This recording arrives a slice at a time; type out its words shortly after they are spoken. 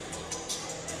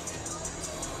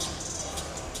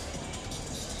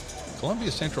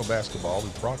Columbia Central Basketball is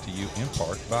brought to you in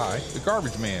part by The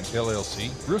Garbage Man,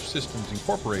 LLC, Roof Systems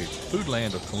Incorporated,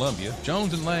 Foodland of Columbia,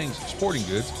 Jones & Lang's Sporting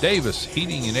Goods, Davis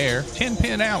Heating and Air, Ten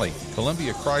Pin Alley,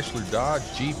 Columbia Chrysler Dodge,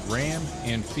 Jeep, Ram,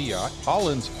 and Fiat,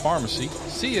 Holland's Pharmacy,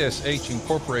 CSH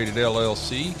Incorporated,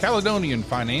 LLC, Caledonian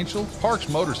Financial, Parks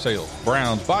Motor Sales,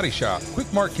 Brown's Body Shop,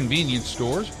 Quick Mart Convenience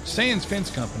Stores, Sands Fence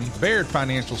Company, Baird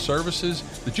Financial Services,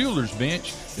 The Jewelers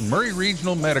Bench, and Murray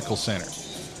Regional Medical Center.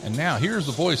 And now, here's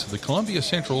the voice of the Columbia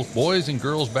Central boys and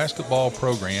girls basketball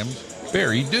programs,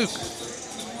 Barry Duke.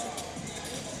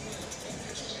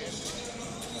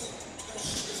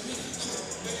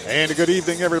 And a good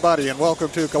evening, everybody, and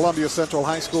welcome to Columbia Central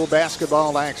High School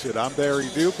basketball action. I'm Barry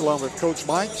Duke, along with Coach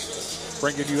Mike,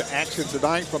 bringing you action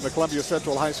tonight from the Columbia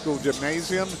Central High School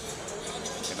Gymnasium.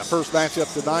 And the first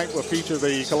matchup tonight will feature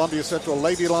the Columbia Central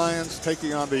Lady Lions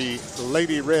taking on the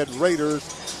Lady Red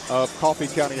Raiders of Coffee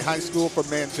County High School from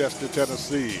Manchester,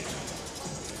 Tennessee.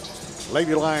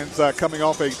 Lady Lions coming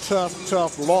off a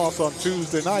tough loss on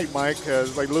Tuesday night, Mike,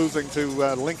 as they losing to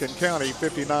Lincoln County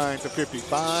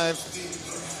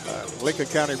 59-55. Lincoln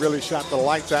County really shot the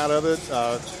lights out of it.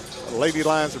 Lady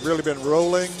Lions have really been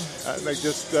rolling. They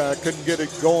just couldn't get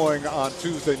it going on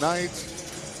Tuesday night.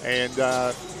 And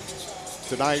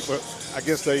tonight, I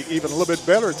guess they even a little bit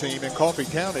better team in Coffee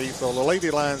County. So the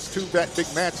Lady Lions, two big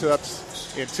matchups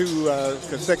in two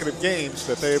consecutive games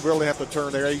that they really have to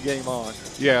turn their A game on.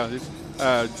 Yeah,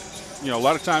 a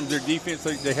lot of times their defense,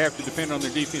 they have to depend on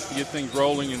their defense to get things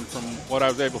rolling. And from what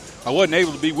I wasn't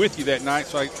able to be with you that night,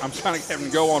 so I'm kind of having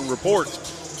to go on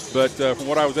reports. But from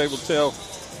what I was able to tell,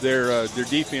 their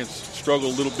defense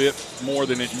struggled a little bit more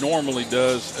than it normally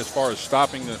does as far as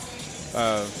stopping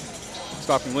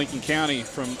Lincoln County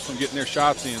from getting their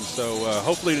shots in. So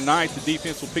hopefully tonight the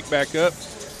defense will pick back up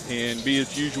and be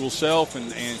its usual self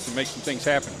and can make some things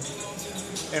happen.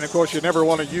 And, of course, you never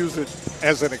want to use it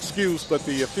as an excuse, but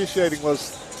the officiating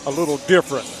was a little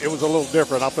different. It was a little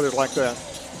different. I'll put it like that.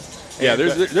 Yeah,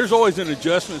 there's always an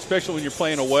adjustment, especially when you're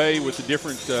playing away with the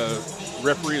different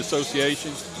referee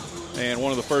associations. And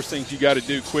one of the first things you got to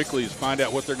do quickly is find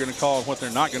out what they're going to call and what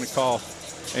they're not going to call.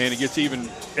 And it gets even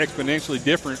exponentially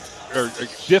difficult,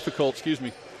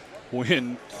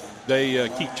 when they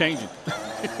keep changing.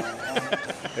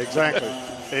 Exactly.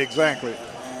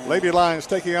 Lady Lions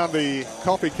taking on the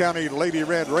Coffee County Lady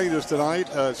Red Raiders tonight.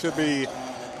 Should be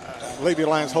Lady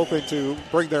Lions hoping to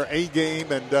bring their A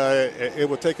game, and it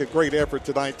would take a great effort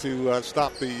tonight to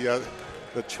stop the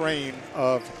train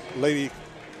of Lady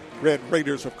Red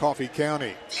Raiders of Coffee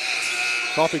County.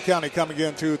 Coffee County coming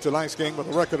into tonight's game with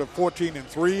a record of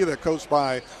 14-3. They're coached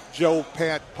by Joe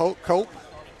Pat Cope.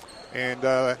 And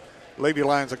Lady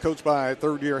Lions are coached by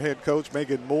third-year head coach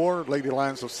Megan Moore. Lady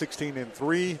Lions of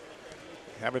 16-3,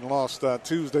 having lost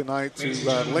Tuesday night to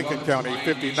Lincoln County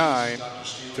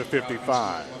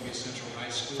 59-55.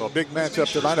 So a big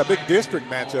matchup tonight, a big district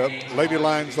matchup. Lady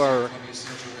Lions are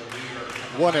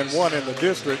 1-1 in the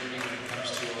district.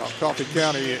 Coffee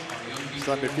County is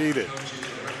undefeated.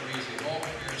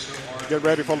 Get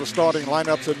ready for the starting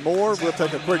lineups and more. We'll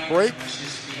take a quick break,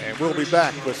 and we'll be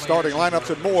back with starting lineups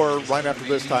and more right after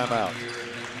this timeout.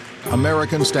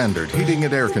 American Standard Heating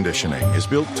and Air Conditioning is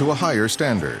built to a higher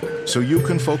standard, so you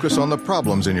can focus on the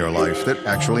problems in your life that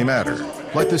actually matter,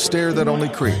 like the stair that only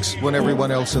creaks when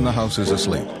everyone else in the house is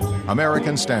asleep.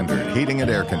 American Standard Heating and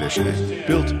Air Conditioning,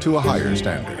 built to a higher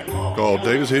standard. Call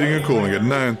Davis Heating and Cooling at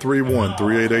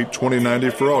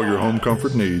 931-388-2090 for all your home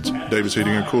comfort needs. Davis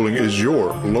Heating and Cooling is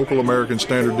your local American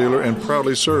Standard dealer and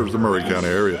proudly serves the Murray County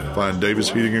area. Find Davis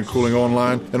Heating and Cooling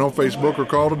online and on Facebook or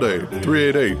call today,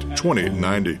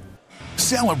 388-2090.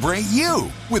 Celebrate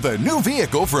you with a new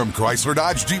vehicle from Chrysler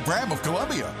Dodge Jeep Ram of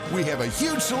Columbia. We have a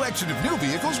huge selection of new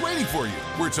vehicles waiting for you.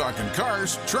 We're talking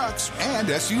cars, trucks, and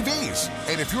SUVs.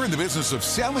 And if you're in the business of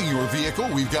selling your vehicle,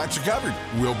 we've got you covered.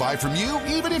 We'll buy from you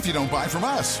even if you don't buy from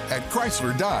us. At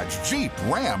Chrysler Dodge Jeep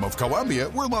Ram of Columbia,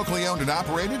 we're locally owned and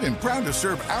operated and proud to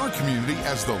serve our community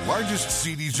as the largest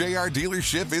CDJR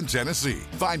dealership in Tennessee.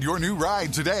 Find your new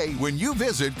ride today when you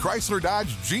visit Chrysler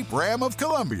Dodge Jeep Ram of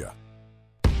Columbia.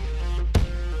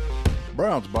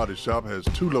 Brown's Body Shop has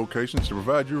 2 locations to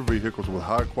provide your vehicles with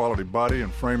high-quality body and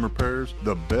frame repairs,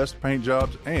 the best paint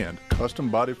jobs, and custom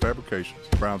body fabrications.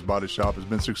 Brown's Body Shop has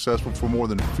been successful for more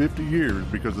than 50 years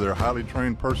because of their highly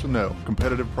trained personnel,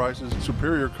 competitive prices,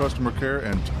 superior customer care,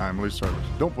 and timely service.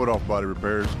 Don't put off body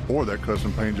repairs or that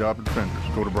custom paint job at Fenders.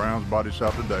 Go to Brown's Body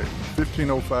Shop today,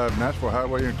 1505 Nashville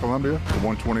Highway in Columbia, or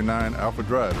 129 Alpha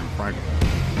Drive in Franklin.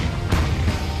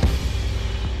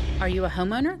 Are you a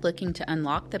homeowner looking to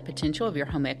unlock the potential of your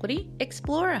home equity?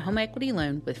 Explore a home equity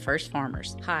loan with First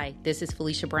Farmers. Hi, this is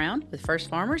Felicia Brown with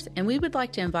First Farmers, and we would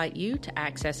like to invite you to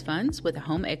access funds with a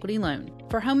home equity loan.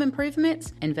 For home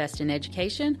improvements, invest in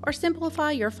education, or simplify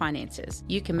your finances,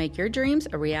 you can make your dreams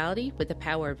a reality with the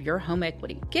power of your home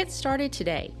equity. Get started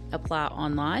today. Apply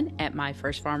online at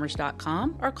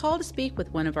myfirstfarmers.com or call to speak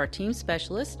with one of our team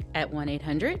specialists at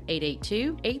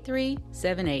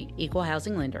 1-800-882-8378. Equal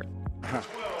Housing Lender.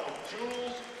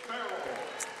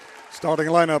 Starting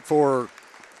lineup for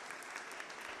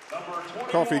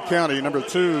Coffee County, number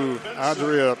 2,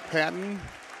 Adria Patton.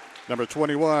 Number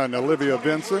 21, Olivia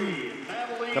Vinson.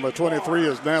 Number 23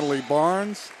 is Natalie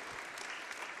Barnes.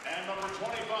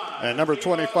 And number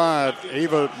 25,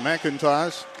 Ava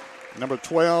McIntosh. Number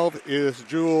 12 is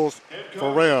Jules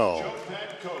Farrell.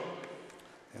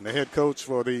 And the head coach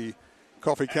for the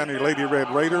Coffee County Lady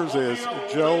Red Raiders is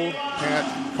Joe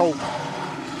Pat Cope.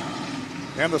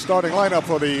 And the starting lineup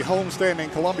for the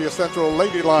homestanding Columbia Central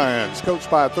Lady Lions,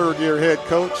 coached by third-year head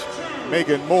coach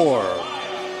Megan Moore.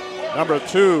 Number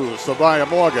 2, Savia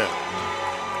Morgan.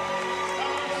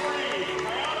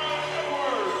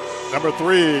 Number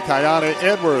 3, Kayane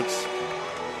Edwards.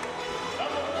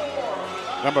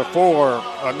 Number 4,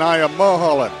 Anaya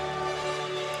Mulholland.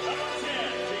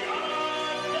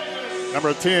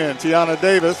 Number 10, Tiana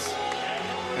Davis.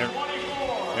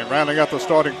 And rounding up the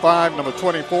starting 5, number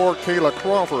 24, Kayla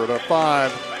Crawford, a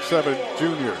 5'7"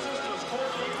 junior.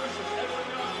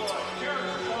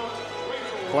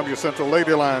 Columbia Central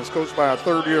Lady Lions, coached by a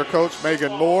third-year coach,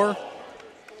 Megan Moore,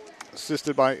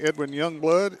 assisted by Edwin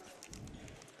Youngblood.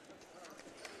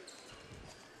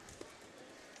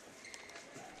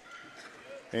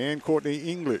 And Courtney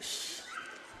English,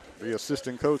 the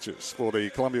assistant coaches for the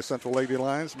Columbia Central Lady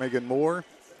Lions, Megan Moore,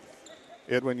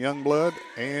 Edwin Youngblood,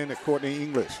 and Courtney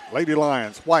English. Lady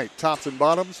Lions, white tops and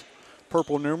bottoms,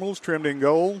 purple numerals trimmed in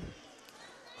gold.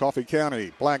 Coffee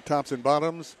County, black tops and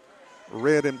bottoms,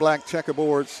 red and black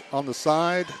checkerboards on the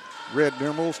side, red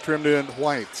numerals trimmed in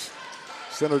white.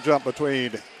 Center jump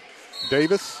between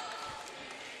Davis.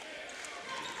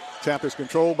 Tap is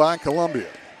controlled by Columbia.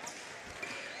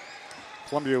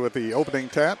 Columbia with the opening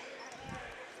tap.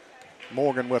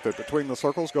 Morgan with it between the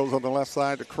circles, goes on the left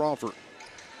side to Crawford.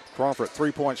 Crawford,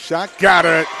 three-point shot, got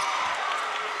it.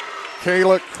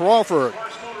 Kayla Crawford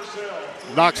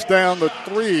knocks down the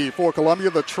 3 for Columbia,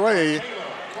 the tray,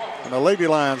 and the Lady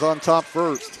Lions on top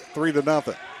first,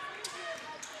 3-0.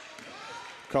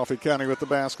 Coffee County with the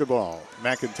basketball.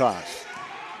 McIntosh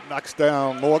knocks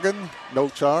down Morgan, no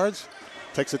charge,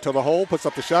 takes it to the hole, puts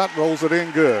up the shot, rolls it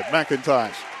in, good.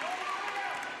 McIntosh.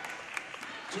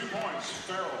 2 points,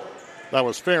 Farrell. That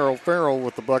was Farrell. Farrell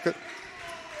with the bucket.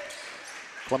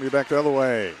 Columbia back the other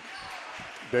way.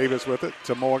 Davis with it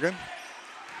to Morgan.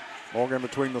 Morgan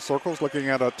between the circles, looking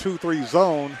at a 2-3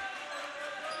 zone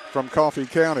from Coffee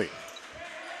County.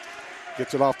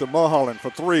 Gets it off to Mulholland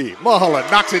for 3.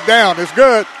 Mulholland knocks it down. It's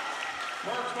good.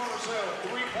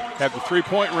 Have the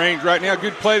three-point range right now.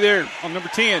 Good play there on number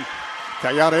 10.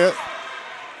 Kayane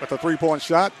with a three-point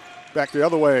shot. Back the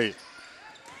other way.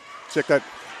 Check that.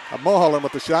 Mulholland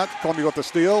with the shot. Columbia with the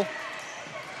steal.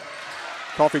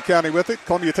 Coffee County with it.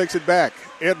 Columbia takes it back.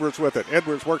 Edwards with it.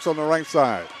 Edwards works on the right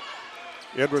side.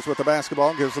 Edwards with the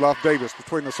basketball. Gives it off Davis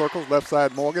between the circles. Left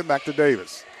side Morgan. Back to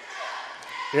Davis.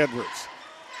 Edwards.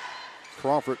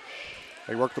 Crawford.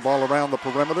 They work the ball around the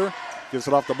perimeter. Gives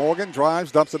it off to Morgan.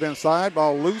 Drives. Dumps it inside.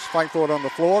 Ball loose. Fight for it on the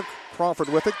floor. Crawford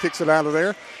with it. Kicks it out of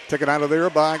there. Taken out of there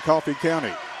by Coffee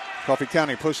County. Coffee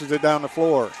County pushes it down the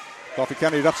floor. Coffee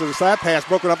County dumps to the side. Pass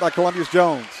broken up by Columbia's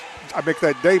Jones. I make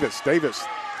that Davis. Davis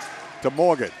to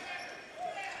Morgan.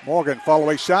 Morgan, follow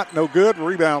away shot, no good.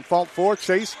 Rebound, fault for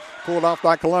Chase, pulled off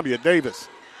by Columbia. Davis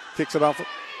kicks it off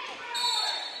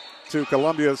to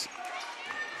Columbia's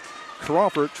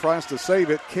Crawford, tries to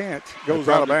save it, can't, goes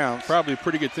out of bounds. Probably a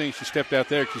pretty good thing she stepped out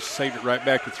there because she saved it right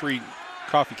back to 3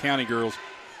 Coffee County girls.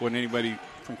 Wasn't anybody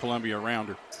from Columbia around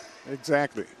her.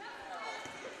 Exactly.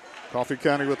 Coffee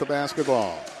County with the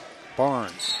basketball.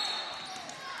 Barnes.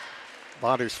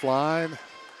 Bodies flying,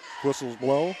 whistles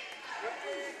blow.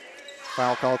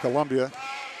 Foul call Columbia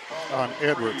on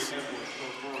Edwards.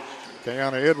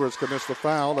 Kayana Edwards commits the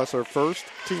foul. That's her first,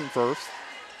 team first.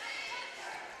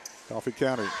 Coffee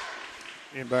County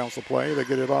inbounds the play. They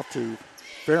get it off to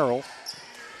Farrell.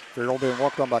 Farrell being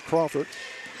walked on by Crawford.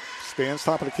 Spins,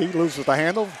 top of the key, loses the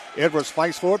handle. Edwards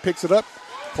fights for it, picks it up.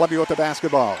 Columbia with the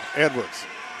basketball. Edwards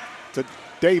to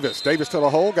Davis. Davis to the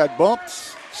hole, got bumped,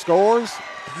 scores.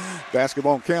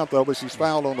 Basketball won't count, though, but she's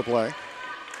fouled on the play.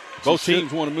 Both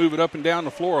teams want to move it up and down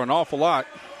the floor an awful lot.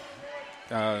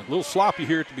 A little sloppy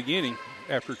here at the beginning.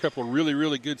 after a couple of really,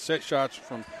 really good set shots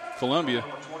from Columbia.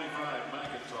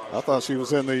 I thought she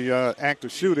was in the act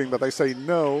of shooting, but they say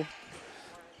no.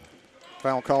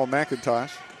 Foul call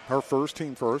McIntosh. Her first,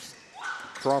 team first.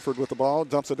 Crawford with the ball,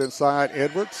 dumps it inside.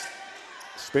 Edwards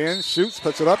spins, shoots,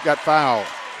 puts it up, got fouled.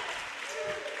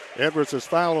 Edwards is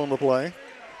fouled on the play.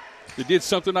 They did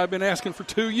something I've been asking for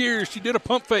 2 years. She did a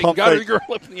pump fake and got her girl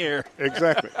up in the air.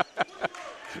 Exactly.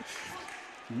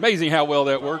 Amazing how well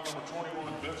that works.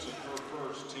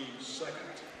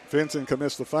 Vincent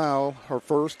commits the foul, her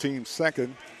first, team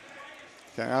second.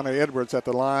 Kiana Edwards at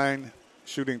the line,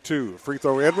 shooting 2. Free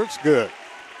throw Edwards, good.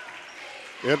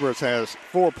 Edwards has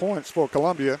 4 points for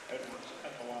Columbia,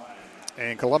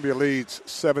 and Columbia leads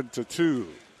 7-2.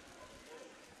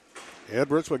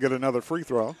 Edwards will get another free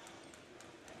throw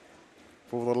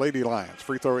for the Lady Lions.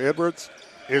 Free throw Edwards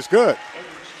is good.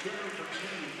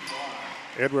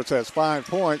 Edwards has 5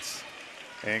 points,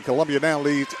 and Columbia now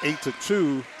leads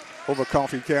 8-2 over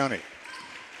Coffee County.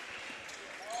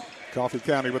 Coffee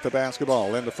County with the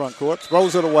basketball in the front court,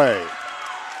 throws it away.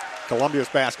 Columbia's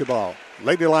basketball.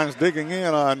 Lady Lions digging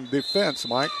in on defense,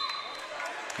 Mike.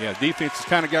 Yeah, defense has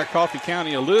kind of got Coffee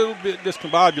County a little bit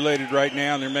discombobulated right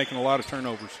now, and they're making a lot of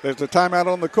turnovers. There's a timeout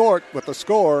on the court with the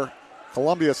score.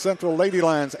 Columbia Central Lady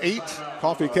Lions 8,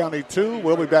 Coffee County 2.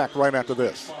 We'll be back right after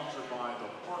this.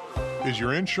 Is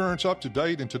your insurance up to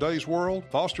date in today's world?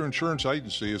 Foster Insurance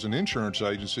Agency is an insurance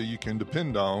agency you can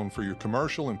depend on for your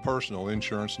commercial and personal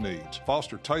insurance needs.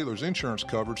 Foster tailors insurance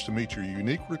coverage to meet your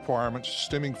unique requirements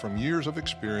stemming from years of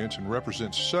experience and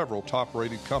represents several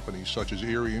top-rated companies such as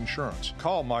Erie Insurance.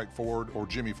 Call Mike Ford or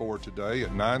Jimmy Ford today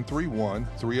at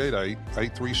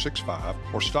 931-388-8365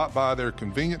 or stop by their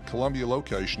convenient Columbia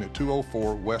location at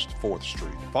 204 West 4th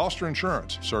Street. Foster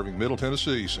Insurance, serving Middle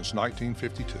Tennessee since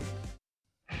 1952.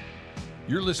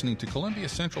 You're listening to Columbia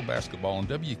Central Basketball on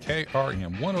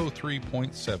WKRM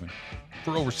 103.7.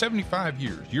 For over 75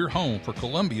 years, you're home for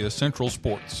Columbia Central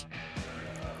Sports.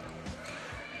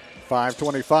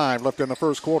 5:25 left in the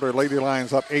first quarter. Lady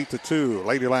Lions up 8-2.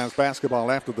 Lady Lions basketball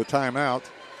after the timeout.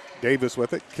 Davis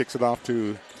with it, kicks it off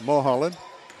to Mulholland.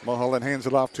 Mulholland hands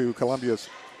it off to Columbia's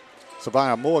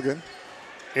Savia Morgan.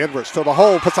 Edwards to the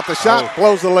hole, puts up the shot,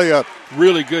 blows the layup.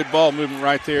 Really good ball movement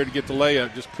right there to get the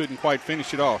layup. Just couldn't quite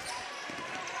finish it off.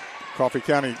 Coffee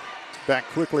County back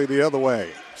quickly the other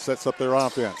way. Sets up their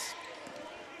offense.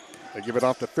 They give it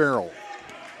off to Farrell.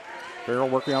 Farrell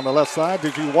working on the left side.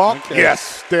 Did you walk? Okay.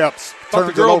 Yes. Steps. Turns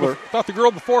it over. Thought the girl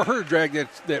before her dragged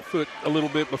that foot a little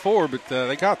bit before, but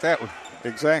they got that one.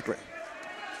 Exactly.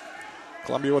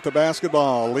 Columbia with the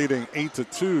basketball, leading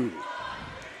 8-2.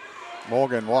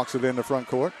 Morgan walks it in the front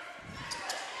court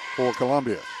for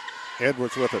Columbia.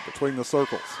 Edwards with it between the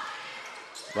circles.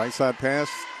 Right side pass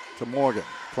to Morgan.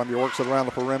 Columbia works it around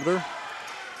the perimeter.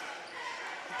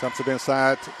 Dumps it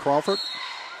inside to Crawford.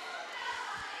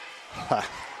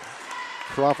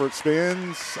 Crawford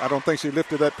spins. I don't think she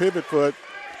lifted that pivot foot,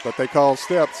 but they call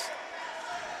steps.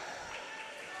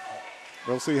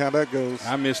 We'll see how that goes.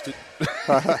 I missed it.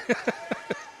 I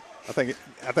think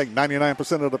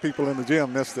 99% of the people in the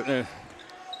gym missed it.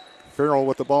 Farrell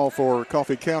with the ball for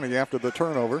Coffee County after the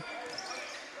turnover.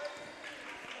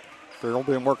 Farrell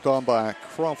being worked on by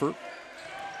Crawford.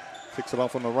 Kicks it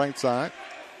off on the right side.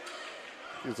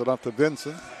 Gives it up to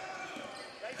Vinson.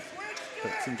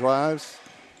 Vinson drives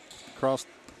across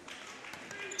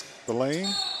the lane.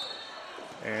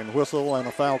 And whistle and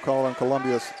a foul call on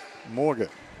Columbia's Morgan.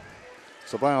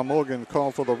 Savia Morgan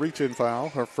called for the reach-in foul,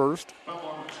 her first.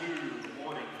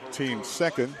 Team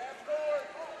second.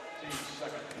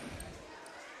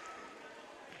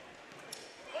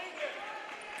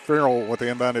 Farrell with the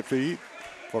inbounded feed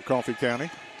for Coffee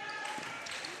County.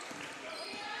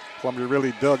 Columbia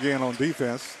really dug in on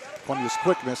defense. Columbia's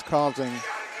quickness causing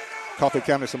Coffee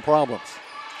County some problems.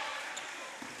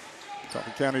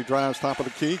 Coffee County drives top of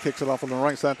the key, kicks it off on the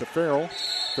right side to Farrell.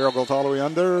 Farrell goes all the way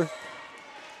under.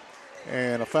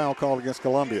 And a foul called against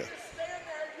Columbia.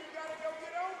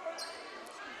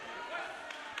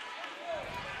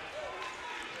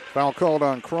 Foul called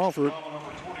on Crawford.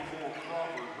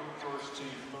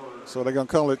 So they're going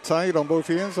to call it tight on both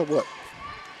ends or what?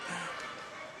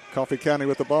 Coffee County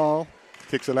with the ball.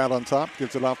 Kicks it out on top.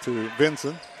 Gives it off to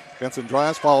Vinson. Vinson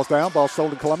drives, falls down. Ball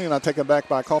stolen to Columbia. Now taken back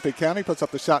by Coffee County. Puts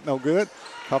up the shot, no good.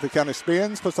 Coffee County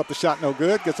spins, puts up the shot, no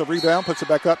good. Gets a rebound, puts it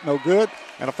back up, no good.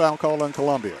 And a foul call on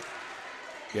Columbia.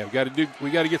 Yeah,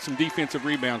 we got to get some defensive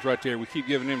rebounds right there. We keep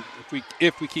giving them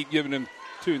if we keep giving them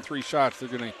 2 and 3 shots, they're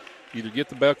going to either get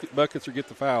the buckets or get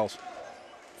the fouls.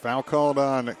 Foul called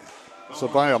on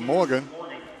Savia Morgan,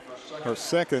 her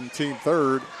second, team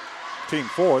third, team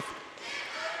fourth.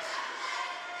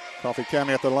 Coffee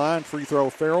County at the line. Free throw,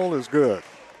 Farrell is good.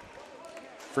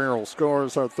 Farrell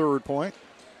scores our third point.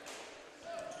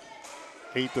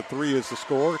 8-3 is the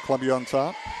score. Columbia on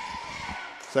top.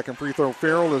 Second free throw,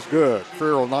 Farrell is good.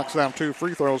 Farrell knocks down 2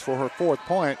 free throws for her fourth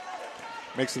point.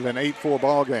 Makes it an 8-4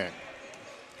 ball game.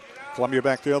 Columbia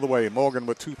back the other way. Morgan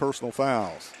with 2 personal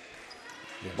fouls.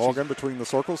 Yeah, Morgan between the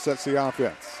circles sets the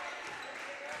offense.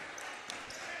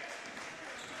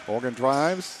 Morgan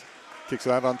drives. Kicks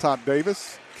it out on top,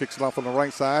 Davis. Kicks it off on the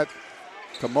right side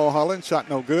to Mulholland. Shot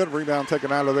no good. Rebound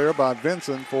taken out of there by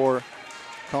Vinson for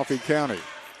Coffee County.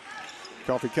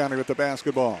 Coffee County with the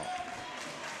basketball.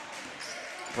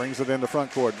 Brings it into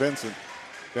front court. Vinson.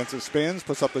 Vinson spins,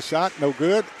 puts up the shot. No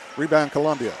good. Rebound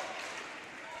Columbia.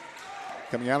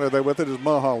 Coming out of there with it is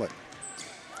Mulholland.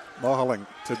 Mulholland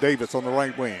to Davis on the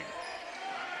right wing.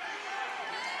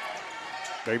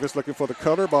 Davis looking for the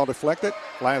cutter. Ball deflected.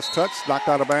 Last touch. Knocked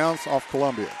out of bounds off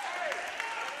Columbia.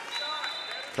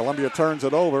 Columbia turns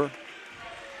it over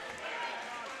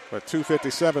with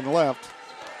 2:57 left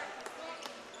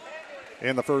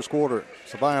in the first quarter.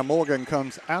 Savia Morgan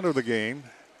comes out of the game,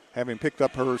 having picked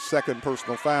up her second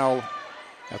personal foul.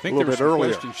 I think there was some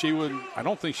question. I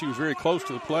don't think she was very close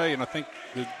to the play, and I think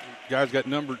the guys got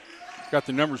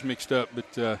the numbers mixed up,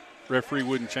 but referee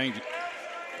wouldn't change it.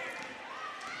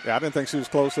 Yeah, I didn't think she was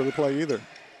close to the play either.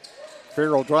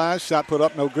 Farrell drives, shot put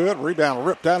up, no good. Rebound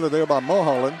ripped out of there by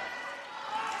Mulholland.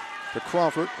 To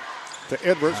Crawford, to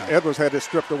Edwards. Edwards had it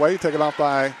stripped away, taken off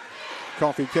by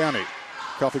Coffee County.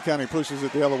 Coffee County pushes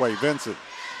it the other way. Vincent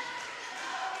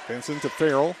to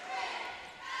Farrell.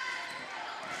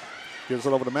 Gives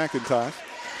it over to McIntosh.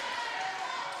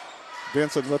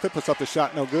 Vincent with it, puts up the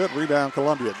shot, no good. Rebound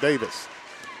Columbia. Davis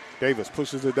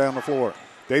pushes it down the floor.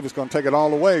 Davis going to take it all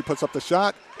the way, puts up the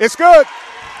shot. It's good!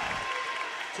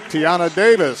 Tiana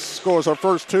Davis scores her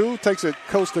first 2, takes it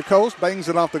coast to coast, bangs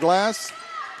it off the glass,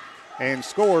 and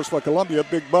scores for Columbia.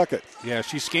 Big bucket. Yeah,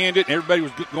 she scanned it, and everybody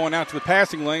was going out to the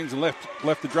passing lanes and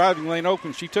left the driving lane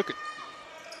open. She took it.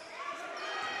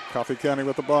 Coffee County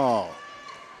with the ball.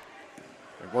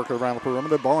 They work it around the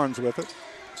perimeter. Barnes with it.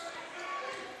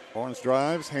 Barnes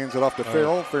drives, hands it off to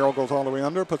Farrell. Farrell goes all the way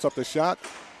under, puts up the shot.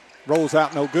 Rolls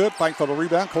out, no good. Fight for the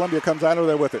rebound. Columbia comes out of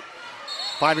there with it.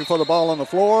 Fighting for the ball on the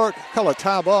floor. Call a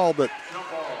tie ball, but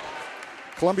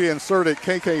Columbia inserted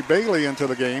KK Bailey into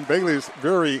the game. Bailey's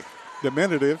very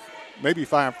diminutive, maybe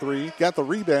 5'3". Got the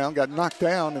rebound, got knocked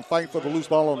down, and fight for the loose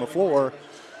ball on the floor.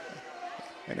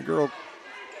 And the girl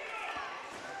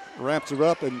wraps it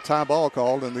up and tie ball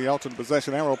called, and the alternate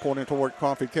possession arrow pointing toward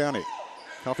Coffee County.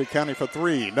 Coffee County for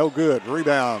 3, no good.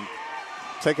 Rebound,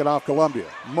 taken off Columbia.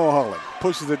 Mulholland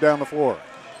pushes it down the floor.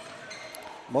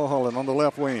 Mulholland on the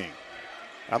left wing.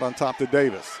 Out on top to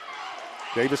Davis.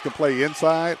 Davis can play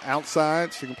inside,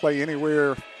 outside. She can play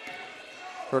anywhere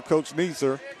her coach needs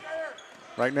her.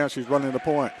 Right now she's running the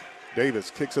point. Davis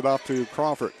kicks it off to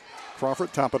Crawford.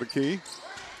 Crawford, top of the key.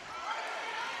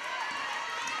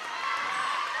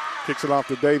 Kicks it off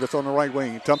to Davis on the right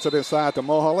wing. Dumps it inside to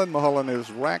Mulholland. Mulholland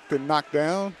is racked and knocked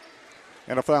down.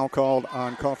 And a foul called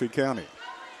on Coffee County.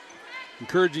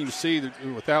 Encouraging to see that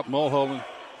without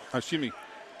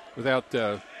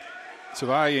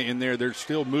Savia in there, they're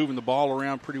still moving the ball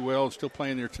around pretty well and still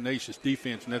playing their tenacious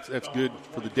defense, and that's good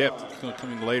for the depth that's going to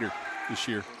come in later this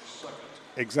year.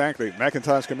 Exactly.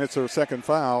 McIntosh commits her second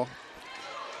foul.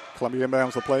 Columbia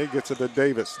inbounds the play, gets it to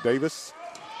Davis. Davis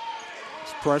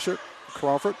is pressured.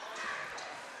 Crawford.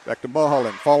 Back to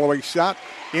Mulholland. Following shot.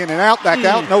 In and out. Back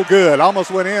out. No good. Almost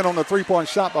went in on the three-point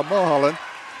shot by Mulholland.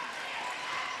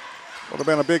 Would have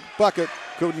been a big bucket.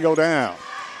 Couldn't go down.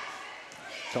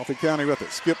 Coffee County with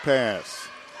it. Skip pass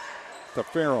to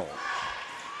Farrell.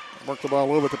 Worked the ball a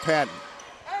little bit to Patton.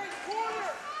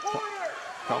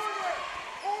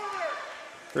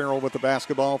 Farrell with the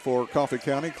basketball for Coffee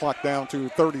County. Clock down to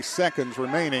 30 seconds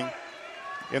remaining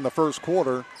in the first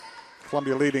quarter.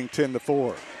 Columbia leading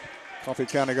 10-4. Coffee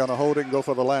County going to hold it and go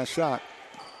for the last shot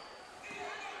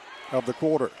of the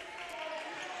quarter.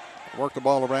 Work the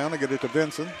ball around and get it to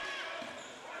Vinson.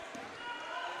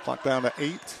 Clock down to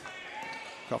 8.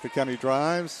 Coffee County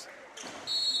drives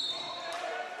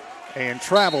and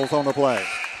travels on the play.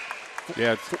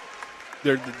 Yeah,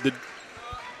 the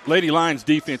Lady Lions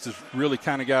defense has really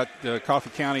kind of got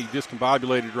Coffee County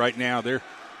discombobulated right now.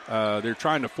 They're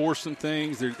trying to force some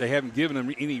things. They haven't given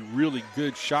them any really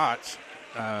good shots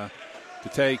to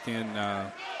take,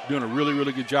 and doing a really,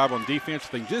 really good job on defense.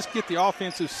 They can just get the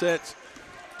offensive sets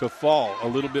to fall a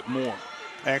little bit more.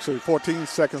 Actually, 14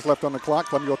 seconds left on the clock.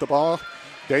 Columbia with the ball.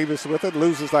 Davis with it,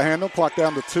 loses the handle. Clock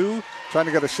down to 2. Trying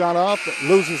to get a shot off,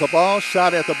 loses the ball.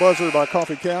 Shot at the buzzer by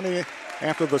Coffee County,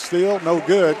 after the steal, no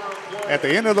good. At the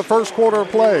end of the first quarter of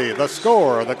play, the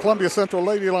score, the Columbia Central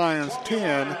Lady Lions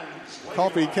 10,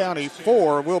 Coffee County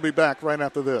 4. We'll be back right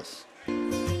after this.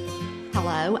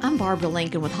 Hello, I'm Barbara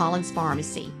Lincoln with Hollins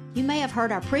Pharmacy. You may have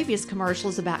heard our previous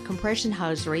commercials about compression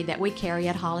hosiery that we carry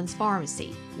at Hollins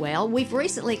Pharmacy. Well, we've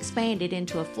recently expanded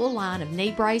into a full line of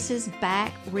knee braces,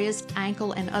 back, wrist,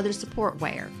 ankle, and other support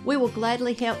wear. We will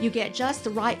gladly help you get just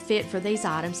the right fit for these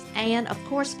items and, of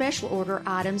course, special order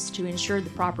items to ensure the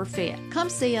proper fit. Come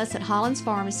see us at Hollins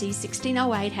Pharmacy,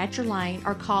 1608 Hatcher Lane,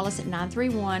 or call us at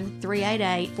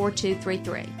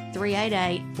 931-388-4233.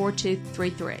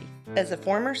 388-4233. As a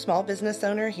former small business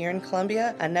owner here in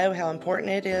Columbia, I know how important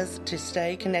it is to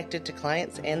stay connected to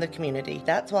clients and the community.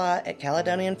 That's why at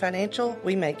Caledonian Financial,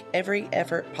 we make every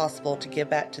effort possible to give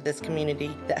back to this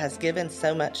community that has given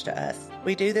so much to us.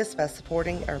 We do this by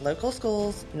supporting our local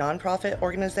schools, nonprofit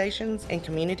organizations, and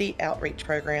community outreach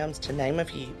programs, to name a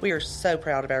few. We are so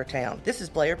proud of our town. This is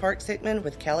Blair Park Sickman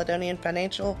with Caledonian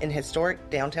Financial in historic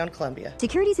downtown Columbia.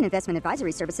 Securities and investment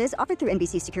advisory services offered through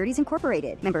NBC Securities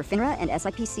Incorporated. Member FINRA and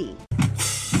SIPC.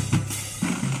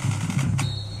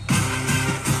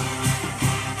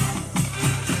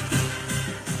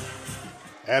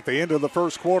 At the end of the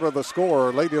first quarter, the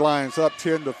score, Lady Lions up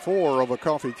 10-4 over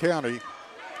Coffee County.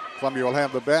 Columbia will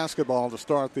have the basketball to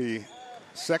start the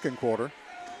second quarter.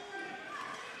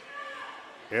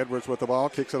 Edwards with the ball,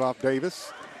 kicks it off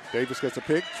Davis. Davis gets a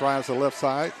pick, tries the left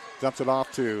side, dumps it off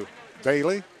to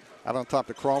Bailey. Out on top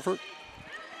to Crawford.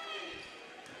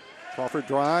 Crawford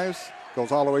drives,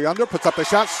 goes all the way under, puts up the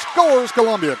shot, scores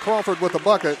Columbia. Crawford with the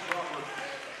bucket.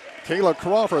 Kayla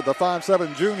Crawford, the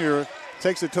 5'7" junior,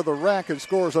 takes it to the rack and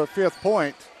scores her 5th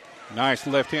point. Nice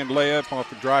left-hand layup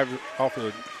off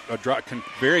a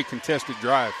very contested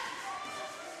drive.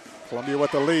 Columbia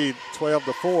with the lead,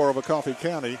 12-4 over Coffee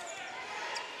County.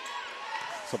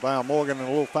 Sabaya Morgan in a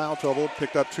little foul trouble,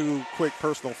 picked up 2 quick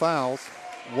personal fouls,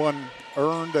 one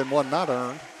earned and one not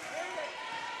earned.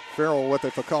 Farrell with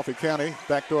it for Coffee County,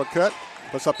 backdoor cut,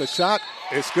 puts up the shot,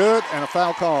 it's good, and a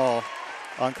foul call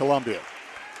on Columbia.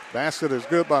 Basket is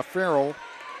good by Farrell.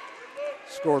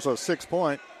 Scores a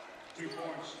 6-point.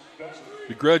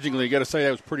 Begrudgingly, you got to say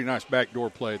that was a pretty nice backdoor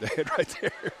play they had right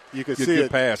there. You could see it.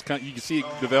 Pass. You can see it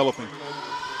developing.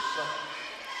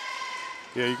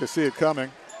 Yeah, you can see it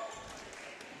coming.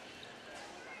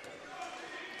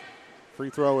 Free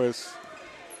throw is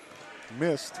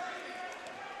missed.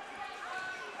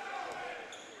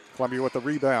 Columbia with the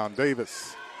rebound.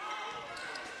 Davis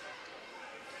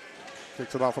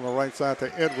kicks it off on the right side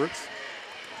to Edwards.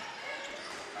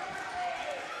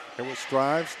 Edwards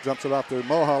drives, jumps it off to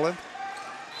Mulholland.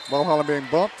 Mulholland being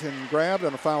bumped and grabbed,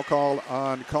 and a foul call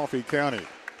on Coffee County.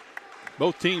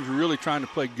 Both teams are really trying to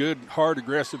play good, hard,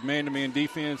 aggressive man-to-man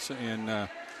defense, and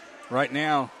right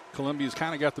now Columbia's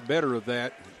kind of got the better of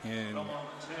that and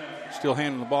still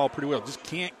handling the ball pretty well. Just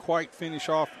can't quite finish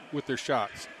off with their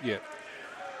shots yet.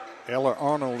 Ella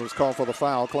Arnold is called for the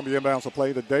foul. Columbia inbounds the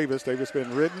play to Davis. Davis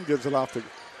been ridden, gives it off to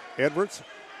Edwards.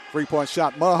 3-point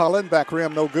shot, Mulholland, back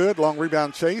rim, no good. Long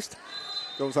rebound chased,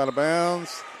 goes out of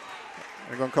bounds.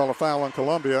 They're going to call a foul on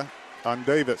Columbia on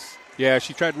Davis. Yeah,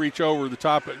 she tried to reach over the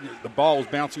top. The ball was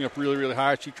bouncing up really, really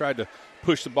high. She tried to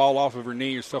push the ball off of her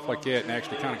knee or stuff like that and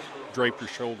actually kind of draped her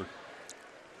shoulder.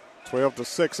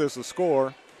 12-6 is the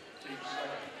score.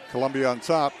 Columbia on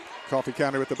top. Coffee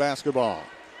County with the basketball.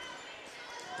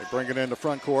 They bring it into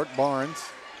front court. Barnes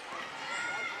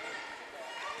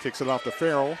kicks it off to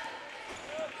Farrell.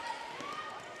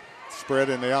 Spread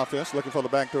in the offense, looking for the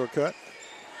backdoor cut.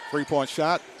 3-point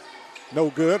shot,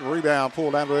 no good. Rebound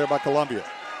pulled out of there by Columbia.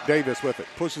 Davis with it,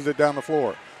 pushes it down the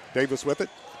floor. Davis with it,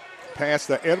 pass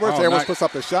to Edwards. Edwards puts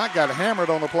up the shot, got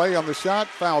hammered on the play on the shot,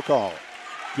 foul call.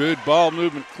 Good ball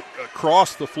movement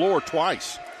across the floor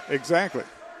twice. Exactly.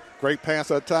 Great pass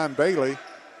that time, Bailey.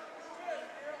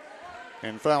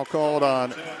 And foul called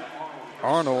on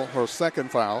Arnold, her 2nd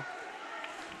foul.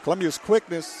 Columbia's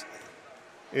quickness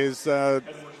is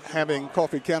having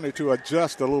Coffee County to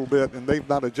adjust a little bit, and they've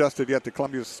not adjusted yet to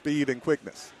Columbia's speed and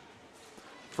quickness.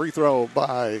 Free throw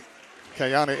by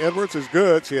Kayana Edwards is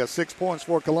good. She has 6 points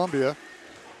for Columbia.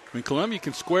 I mean, Columbia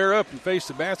can square up and face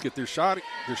the basket. Their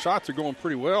shots are going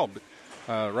pretty well,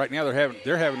 but right now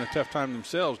they're having a tough time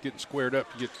themselves getting squared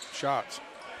up to get shots.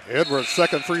 Edwards'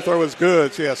 2nd free throw is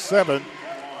good. She has 7.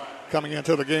 Coming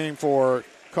into the game for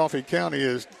Coffee County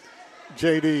is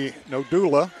J.D.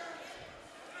 Nodula.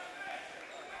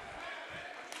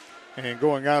 And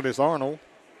going out is Arnold.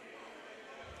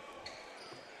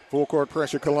 Full court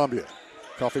pressure, Columbia.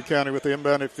 Coffee County with the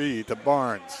inbounded feed to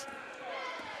Barnes.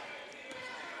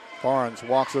 Barnes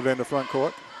walks it into front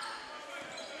court.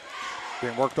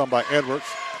 Being worked on by Edwards.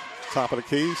 Top of the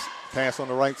keys. Pass on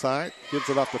the right side. Gives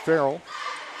it up to Farrell.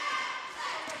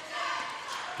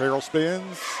 Farrell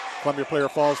spins. Columbia player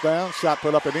falls down. Shot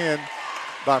put up and in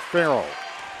by Farrell.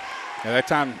 Yeah, that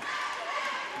time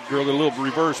drilled a little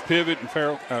reverse pivot,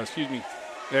 and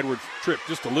Edwards tripped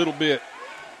just a little bit.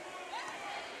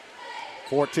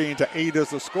 14-8 is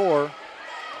the score.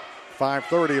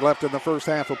 5:30 left in the first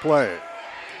half of play.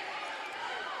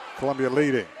 Columbia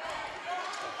leading.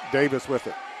 Davis with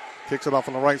it. Kicks it off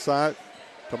on the right side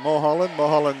to Mulholland.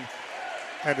 Mulholland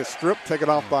had to strip, taken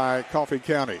off by Coffee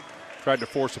County. Tried to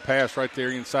force a pass right there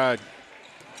inside.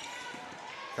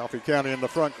 Coffee County in the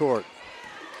front court.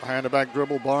 Behind the back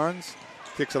dribble, Barnes.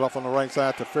 Kicks it off on the right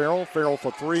side to Farrell. Farrell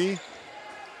for three.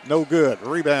 No good.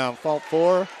 Rebound, fault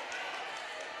for.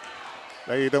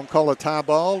 They don't call a tie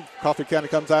ball. Coffee County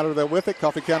comes out of there with it.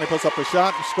 Coffee County puts up a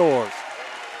shot and scores.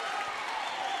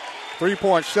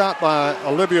 3-point shot by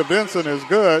Olivia Benson is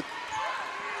good.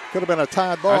 Could have been a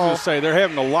tied ball. I was going to say, they're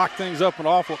having to lock things up and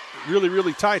awful, really,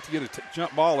 really tight to get a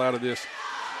jump ball out of this.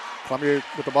 Columbia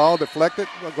with the ball deflected.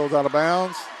 Goes out of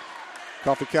bounds.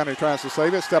 Coffee County tries to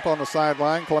save it. Step on the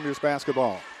sideline. Columbia's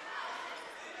basketball.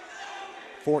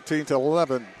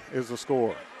 14-11 is the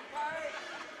score.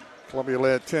 Columbia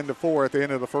led 10-4 at the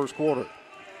end of the first quarter.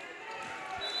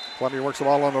 Columbia works the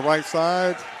ball on the right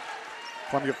side.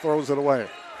 Columbia throws it away.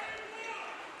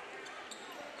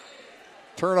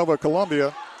 Turnover,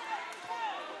 Columbia.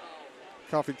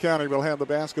 Coffee County will have the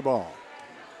basketball.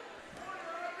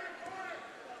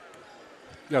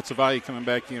 Got Savalle coming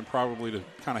back in probably to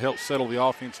kind of help settle the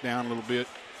offense down a little bit.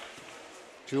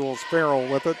 Jules Farrell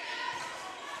with it.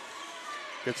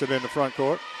 Gets it in the front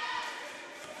court.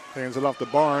 Hands it off to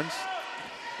Barnes.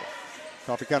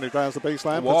 Coffee County drives the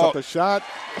baseline, puts up the shot,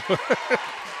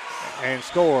 and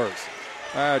scores.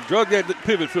 Drug that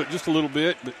pivot foot just a little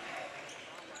bit, but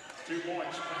 2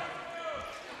 points.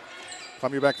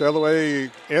 Columbia back the other way.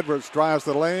 Edwards drives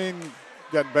the lane,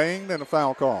 got banged, and a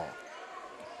foul call.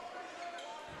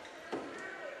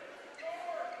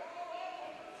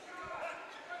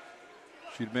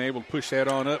 She'd have been able to push that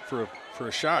on up for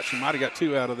a shot. She might have got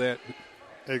 2 out of that.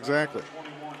 Exactly.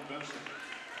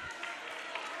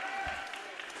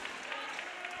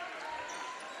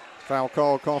 Foul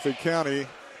call, Coffee County.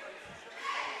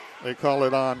 They call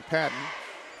it on Patton.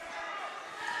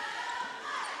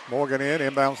 Morgan in,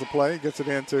 inbounds the play, gets it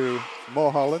into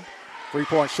Mulholland.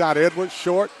 3-point shot, Edwards,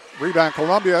 short. Rebound,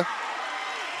 Columbia.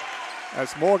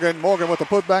 That's Morgan. Morgan with the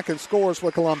putback and scores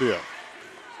for Columbia.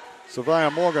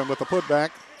 Savia Morgan with the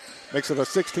putback makes it a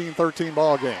 16-13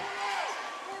 ball game.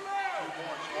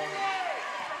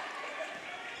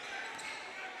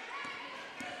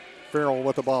 Farrell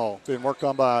with the ball, being worked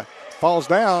on by, falls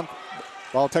down.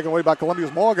 Ball taken away by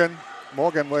Columbia's Morgan.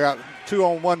 Morgan, we got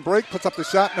 2-on-1 break, puts up the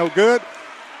shot, no good.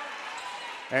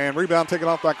 And rebound taken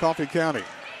off by Coffee County.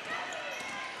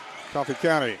 Coffee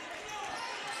County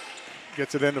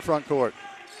gets it into front court.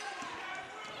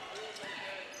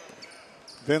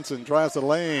 Vincent drives the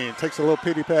lane, takes a little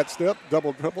pity-pat step,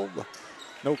 double dribble,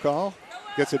 no call.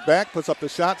 Gets it back, puts up the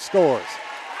shot, scores.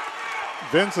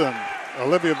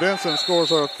 Olivia Vincent scores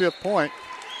her 5th point.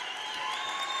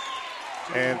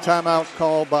 And timeout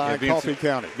called by Coffee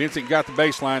County. Vincent got the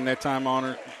baseline that time on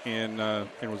her and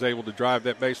was able to drive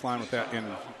that baseline without, and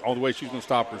all the way she was going to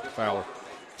stop her to foul her.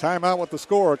 Timeout with the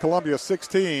score, Columbia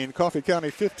 16, Coffee County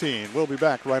 15. We'll be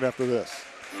back right after this.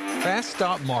 Fast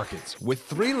Stop Markets, with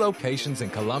 3 locations in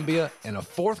Columbia and a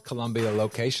 4th Columbia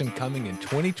location coming in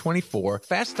 2024,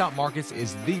 Fast Stop Markets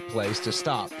is the place to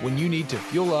stop when you need to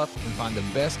fuel up and find the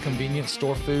best convenient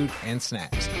store food and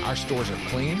snacks. Our stores are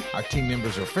clean, our team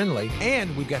members are friendly,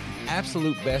 and we've got the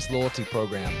absolute best loyalty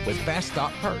program with Fast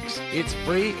Stop Perks. It's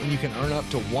free and you can earn up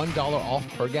to $1 off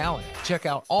per gallon. Check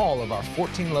out all of our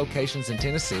 14 locations in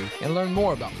Tennessee and learn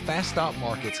more about Fast Stop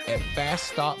Markets at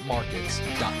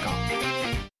faststopmarkets.com.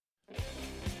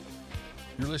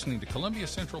 You're listening to Columbia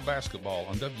Central Basketball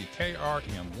on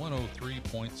WKRM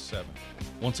 103.7.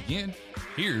 Once again,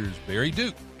 here's Barry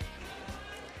Duke.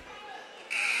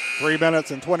 3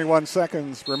 minutes and 21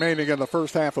 seconds remaining in the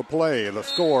first half of play. The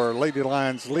score, Lady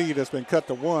Lions lead has been cut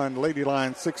to 1. Lady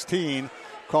Lions 16,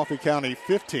 Coffee County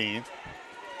 15.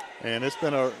 And it's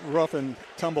been a rough and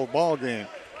tumble ball game.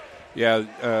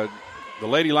 Yeah, the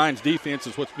Lady Lions defense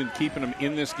is what's been keeping them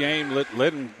in this game. Let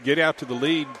them get out to the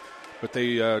lead. But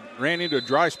they ran into a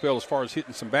dry spell as far as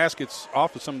hitting some baskets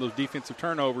off of some of those defensive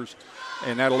turnovers,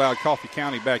 and that allowed Coffee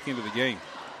County back into the game.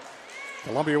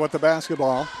 Columbia with the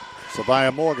basketball.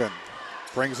 Savia Morgan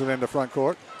brings it into front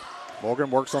court. Morgan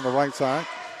works on the right side,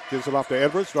 gives it off to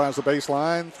Edwards, drives the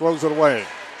baseline, throws it away.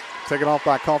 Taken off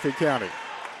by Coffee County.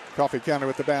 Coffee County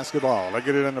with the basketball. They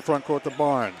get it in the front court to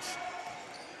Barnes.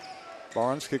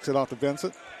 Barnes kicks it off to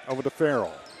Vincent. Over to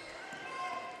Farrell.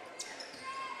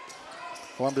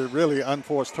 Columbia really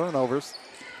unforced turnovers.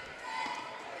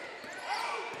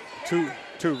 Two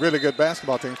really good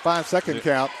basketball teams. 5-second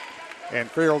count, and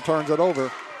Farrell turns it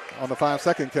over on the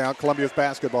 5-second count. Columbia's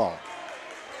basketball.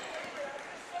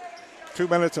 2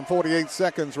 minutes and 48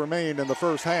 seconds remain in the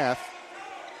first half.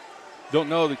 Don't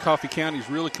know that Coffee County's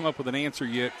really come up with an answer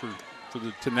yet for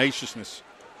the tenaciousness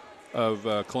of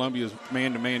Columbia's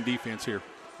man-to-man defense here.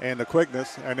 And the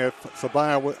quickness. And if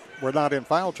Sabaya were not in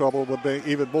foul trouble, would be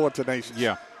even more tenacious.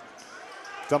 Yeah.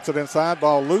 Dumps it inside,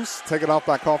 ball loose, taken off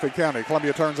by Coffee County.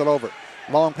 Columbia turns it over.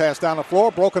 Long pass down the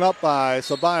floor, broken up by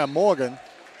Sabaya Morgan.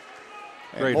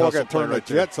 And Great Morgan hustle turned play the right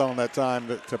there. Jets on that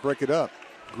time to break it up.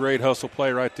 Great hustle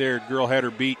play right there. Girl had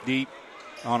her beat deep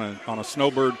on a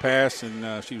snowbird pass,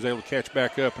 and she was able to catch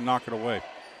back up and knock it away.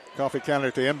 Coffee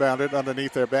County to inbound it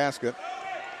underneath their basket.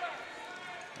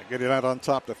 They get it out on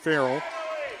top to Farrell.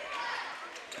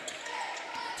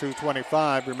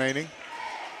 2:25 remaining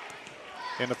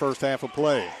in the first half of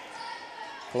play.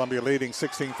 Columbia leading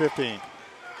 16-15.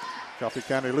 Coffee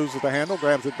County loses the handle,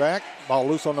 grabs it back. Ball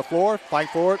loose on the floor, fight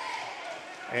for it.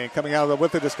 And coming out of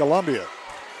with it is Columbia.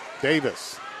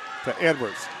 Davis to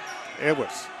Edwards.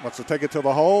 Edwards wants to take it to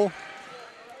the hole.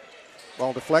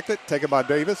 Ball deflected, taken by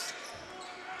Davis.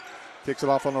 Kicks it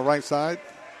off on the right side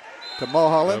to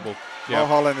Mulholland.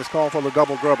 Mulholland is called for the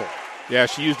double dribble. Yeah,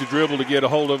 she used a dribble to get a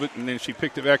hold of it, and then she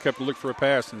picked it back up to look for a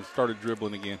pass and started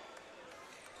dribbling again.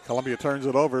 Columbia turns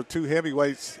it over. Two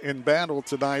heavyweights in battle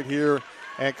tonight here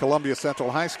at Columbia Central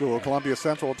High School. Columbia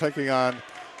Central taking on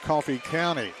Coffee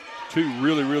County. Two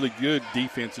really, really good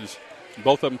defenses.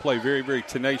 Both of them play very, very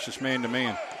tenacious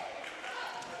man-to-man.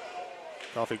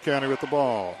 Coffee County with the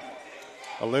ball.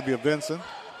 Olivia Vinson.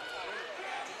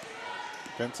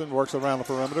 Vinson works around the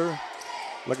perimeter,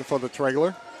 looking for the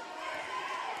trailer.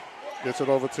 Gets it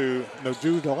over to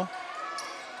Nojudo.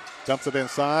 Dumps it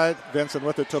inside. Vinson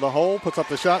with it to the hole. Puts up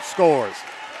the shot. Scores.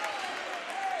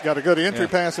 Got a good entry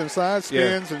pass inside.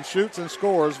 Spins and shoots and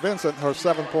scores. Vincent, her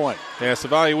 7-point. Yeah,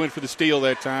 Savalia went for the steal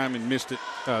that time and missed it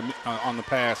on the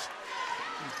pass.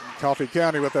 Coffee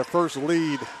County with their first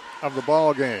lead of the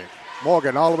ball game.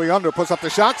 Morgan all the way under. Puts up the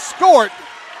shot. Scored.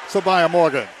 Sabaya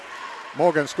Morgan.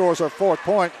 Morgan scores her 4th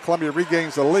point. Columbia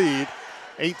regains the lead.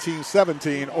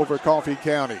 18-17 over Coffee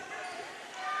County.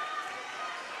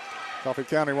 Coffee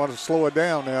County wants to slow it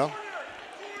down now.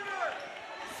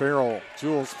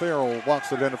 Jules Farrell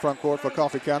walks it in the front court for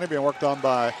Coffee County, being worked on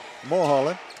by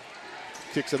Mulholland.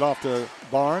 Kicks it off to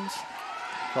Barnes.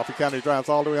 Coffee County drives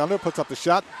all the way under, puts up the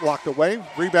shot, blocked away.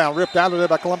 Rebound ripped out of there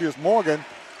by Columbia's Morgan,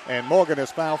 and Morgan is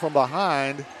fouled from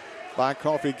behind by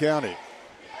Coffee County.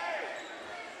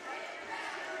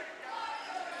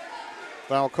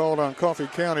 Foul called on Coffee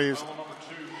County's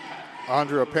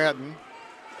Andrea Patton.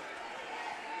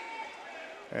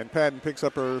 And Patton picks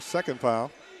up her 2nd foul.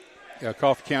 Yeah,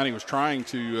 Coffee County was trying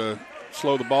to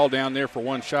slow the ball down there for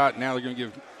one shot. Now they're going to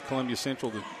give Columbia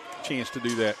Central the chance to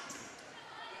do that.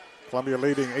 Columbia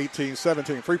leading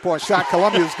 18-17. 3-point shot.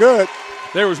 Columbia's good.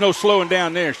 There was no slowing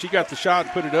down there. She got the shot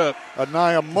and put it up.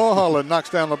 Anaya Mulholland knocks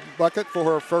down the bucket for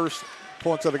her first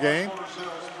points of the game.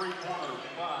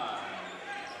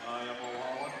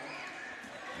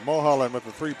 Mulholland with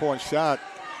the 3-point shot.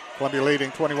 Columbia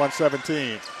leading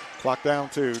 21-17. Clock down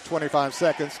to 25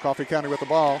 seconds. Coffee County with the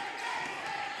ball.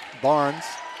 Barnes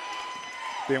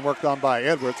being worked on by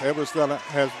Edwards. Edwards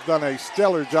has done a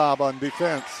stellar job on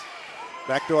defense.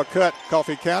 Backdoor cut.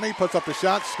 Coffee County puts up the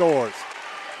shot, scores.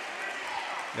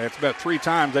 Yeah, it's about 3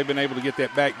 times they've been able to get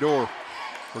that back door.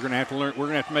 We're going to have to learn. We're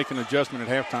going to have to make an adjustment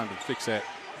at halftime to fix that.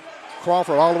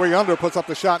 Crawford all the way under, puts up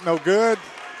the shot, no good.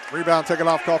 Rebound taken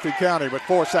off Coffee County with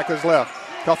 4 seconds left.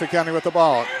 Coffee County with the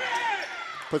ball.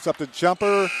 Puts up the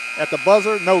jumper at the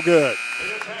buzzer, no good.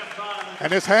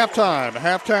 And it's halftime.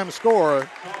 Halftime score.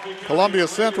 Columbia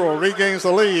Central regains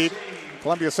the lead.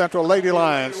 Columbia Central Lady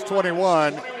Lions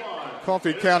 21,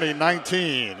 Coffee County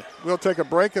 19. We'll take a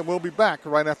break and we'll be back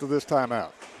right after this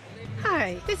timeout.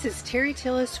 Hi, this is Terry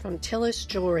Tillis from Tillis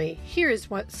Jewelry. Here is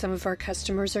what some of our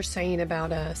customers are saying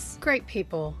about us. Great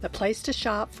people, the place to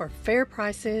shop for fair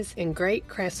prices and great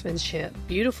craftsmanship,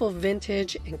 beautiful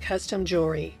vintage and custom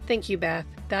jewelry. Thank you, Beth.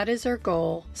 That is our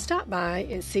goal. Stop by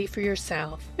and see for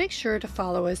yourself. Make sure to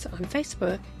follow us on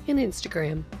Facebook and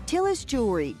Instagram. Tillis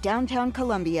Jewelry, downtown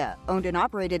Columbia, owned and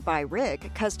operated by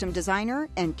Rick, custom designer,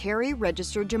 and Carrie,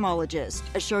 registered gemologist,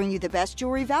 assuring you the best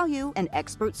jewelry value and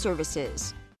expert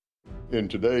services. In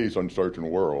today's uncertain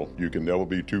world, you can never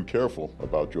be too careful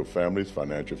about your family's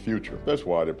financial future. That's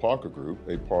why the Parker Group,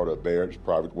 a part of Baird's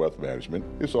Private Wealth Management,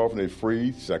 is offering a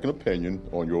free second opinion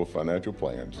on your financial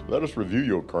plans. Let us review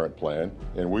your current plan,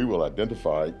 and we will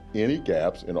identify any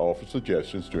gaps and offer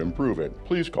suggestions to improve it.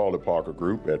 Please call the Parker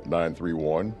Group at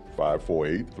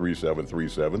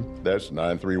 931-548-3737. That's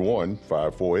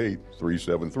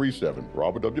 931-548-3737.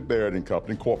 Robert W. Baird &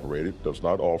 Company Incorporated does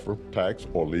not offer tax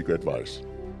or legal advice.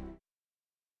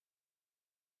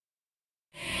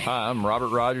 Hi, I'm Robert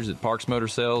Rogers at Parks Motor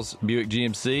Sales Buick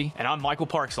GMC. And I'm Michael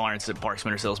Parks Lawrence at Parks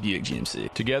Motor Sales Buick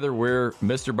GMC. Together, we're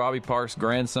Mr. Bobby Parks'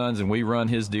 grandsons, and we run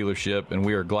his dealership, and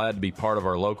we are glad to be part of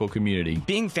our local community.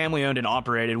 Being family-owned and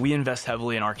operated, we invest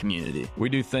heavily in our community. We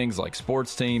do things like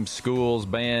sports teams, schools,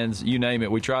 bands, you name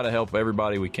it. We try to help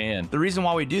everybody we can. The reason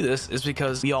why we do this is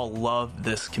because we all love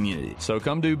this community. So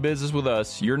come do business with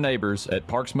us, your neighbors, at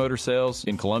Parks Motor Sales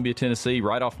in Columbia, Tennessee,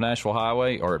 right off Nashville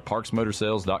Highway, or at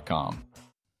parksmotorsales.com.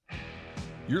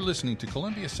 You're listening to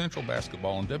Columbia Central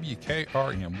Basketball on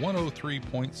WKRM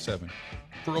 103.7.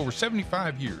 For over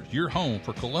 75 years, you're home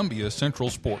for Columbia Central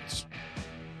Sports.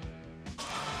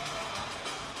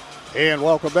 And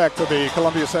welcome back to the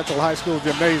Columbia Central High School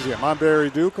Gymnasium. I'm Barry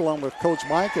Duke along with Coach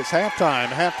Mike. It's halftime.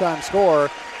 Halftime score,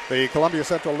 the Columbia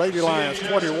Central Lady Lions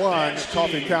 21,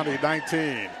 Coffee County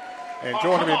 19. And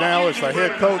joining me now is the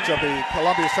head coach of the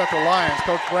Columbia Central Lions,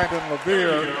 Coach Brandon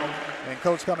Levere. And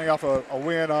Coach coming off a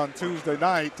win on Tuesday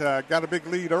night, got a big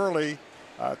lead early,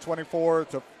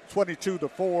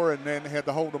 22-4, and then had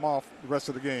to hold them off the rest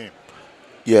of the game.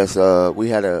 Yes, we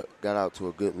got out to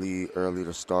a good lead early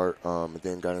to start, and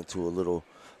then got into a little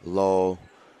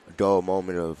dull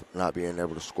moment of not being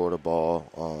able to score the ball,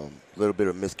 a little bit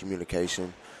of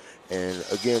miscommunication. And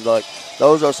again, like,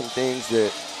 those are some things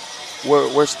that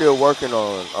we're still working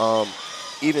on.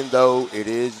 Even though it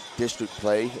is district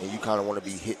play and you kind of want to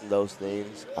be hitting those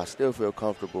things, I still feel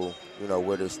comfortable,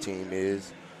 where this team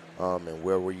is and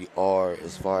where we are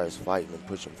as far as fighting and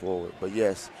pushing forward. But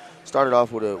yes, started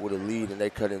off with a lead and they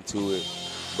cut into it,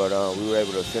 but we were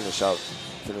able to finish out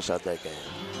that game.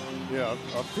 Yeah,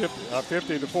 a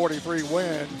 50-43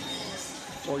 win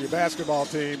for your basketball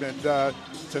team. And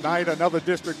tonight, another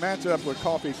district matchup with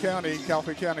Coffee County.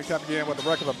 Coffee County coming in with a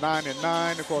record of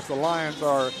 9-9. Of course, the Lions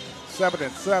are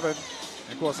 7-7.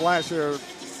 And of course, last year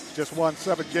just won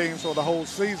 7 games for the whole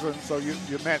season, so you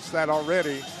matched that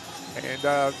already. And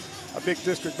a big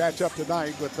district matchup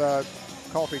tonight with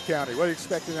Coffee County. What are you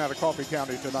expecting out of Coffee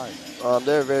County tonight?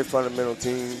 They're a very fundamental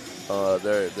team.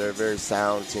 They're a very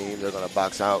sound team. They're going to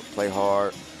box out, play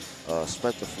hard,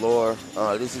 spread the floor.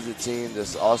 This is a team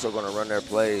that's also going to run their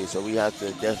plays, so we have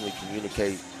to definitely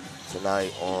communicate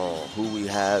tonight on who we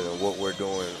have and what we're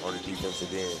doing on the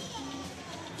defensive end.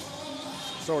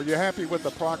 So are you happy with the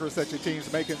progress that your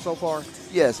team's making so far?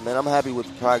 Yes, man. I'm happy with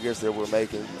the progress that we're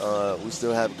making. We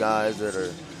still have guys that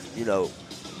are,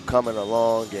 coming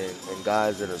along and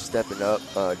guys that are stepping up.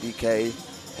 DK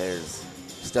has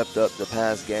stepped up the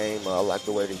past game. I like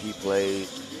the way that he played.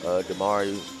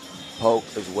 Damari Polk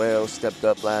as well stepped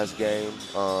up last game.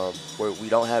 Where we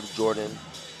don't have Jordan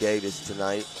Davis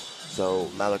tonight, so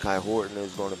Malachi Horton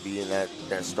is going to be in that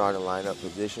starting lineup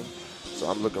position. So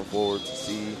I'm looking forward to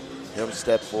see him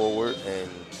step forward and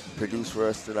produce for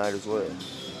us tonight as well.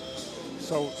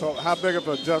 So how big of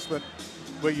an adjustment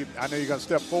will you, I know you're going to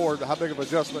step forward, how big of an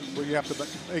adjustment will you have to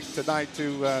make tonight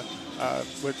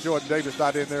with Jordan Davis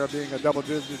not in there being a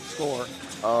double-digit scorer?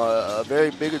 A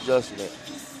very big adjustment.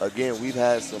 Again, we've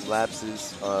had some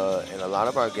lapses in a lot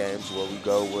of our games where we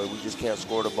just can't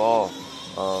score the ball.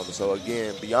 So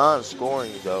again, beyond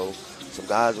scoring though, some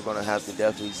guys are going to have to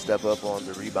definitely step up on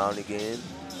the rebounding end.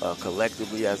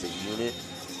 Collectively as a unit,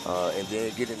 and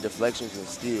then getting deflections and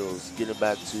steals, getting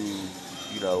back to,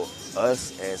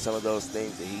 us and some of those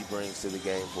things that he brings to the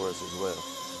game for us as well.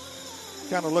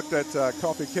 Kind of looked at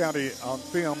Coffee County on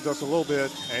film just a little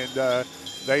bit, and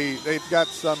they've got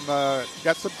some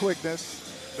quickness.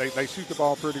 They shoot the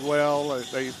ball pretty well.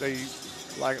 They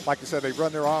like you said, they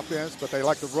run their offense, but they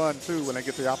like to run too when they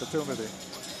get the opportunity.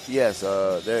 Yes,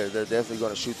 they're definitely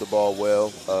going to shoot the ball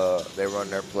well. They run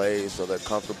their plays, so they're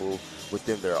comfortable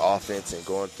within their offense and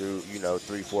going through,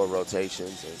 3-4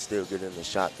 rotations and still getting the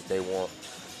shot that they want.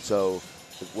 So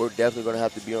we're definitely going to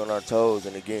have to be on our toes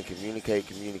and, again, communicate.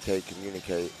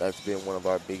 That's been one of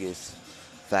our biggest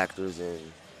factors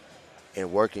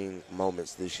in working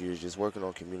moments this year, is just working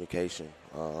on communication.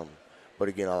 But,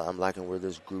 again, I'm liking where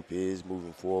this group is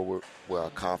moving forward, where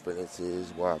our confidence is,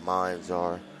 where our minds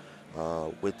are.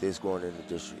 With this going in the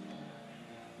district.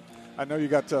 I know you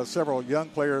got several younger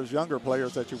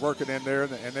players that you're working in there,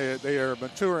 and they are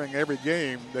maturing every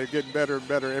game. They're getting better and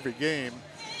better every game.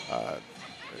 Of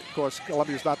course,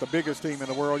 Columbia's not the biggest team in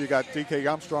the world. You got D.K.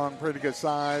 Armstrong, pretty good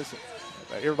size.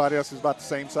 Everybody else is about the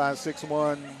same size,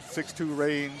 6'1", 6'2"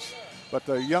 range. But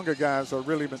the younger guys are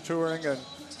really maturing, and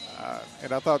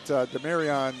I thought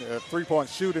Demarion three-point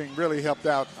shooting really helped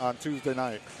out on Tuesday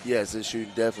night. Yes, his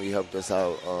shooting definitely helped us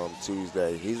out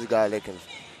Tuesday. He's a guy that can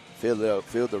fill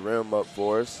the rim up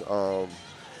for us.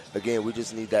 Again, we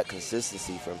just need that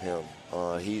consistency from him.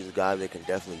 He's a guy that can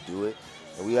definitely do it.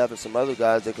 And we have some other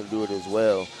guys that can do it as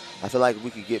well. I feel like if we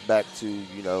could get back to,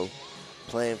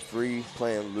 playing free,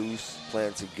 playing loose,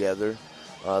 playing together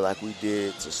like we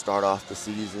did to start off the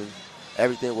season,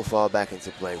 everything will fall back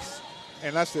into place.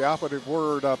 And that's the operative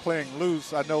word, playing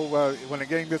loose. I know when the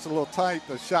game gets a little tight,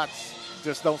 the shots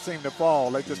just don't seem to fall.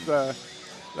 They just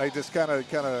kind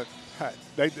of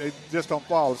they just don't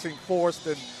fall. It seems forced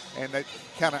and they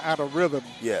kind of out of rhythm.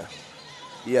 Yeah.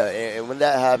 Yeah, and when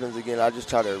that happens again, I just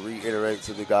try to reiterate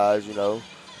to the guys,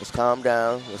 let's calm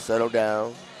down, let's settle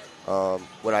down.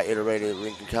 When I iterated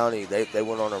Lincoln County, they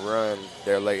went on a run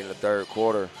there late in the third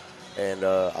quarter, and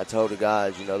I told the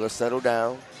guys, let's settle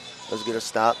down, let's get a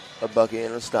stop, a bucket,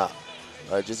 and a stop.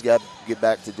 Just get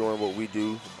back to doing what we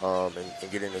do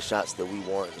and getting the shots that we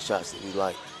want and the shots that we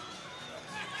like.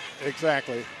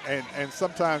 Exactly, and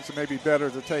sometimes it may be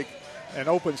better to take an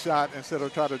open shot instead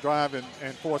of try to drive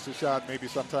and force a shot maybe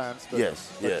sometimes. But,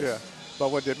 yes. Yeah.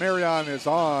 But when Demarion is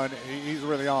on, he's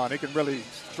really on. He can really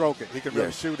stroke it. He can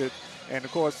really shoot it. And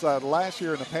of course, last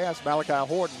year in the past, Malachi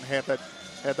Horton had that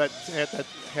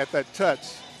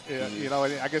touch.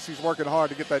 I guess he's working hard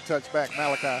to get that touch back,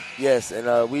 Malachi. Yes,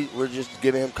 and we're just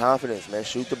giving him confidence, man.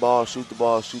 Shoot the ball, shoot the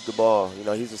ball, shoot the ball.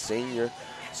 He's a senior,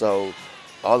 so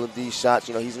all of these shots,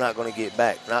 he's not going to get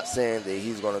back. Not saying that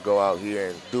he's going to go out here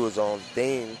and do his own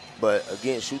thing, but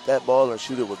again, shoot that ball and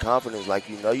shoot it with confidence like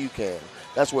you can.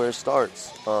 That's where it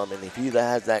starts. And if he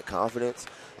has that confidence,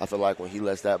 I feel like when he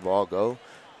lets that ball go,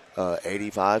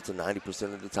 85 to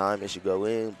 90% of the time it should go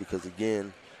in because,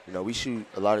 again, we shoot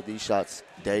a lot of these shots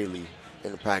daily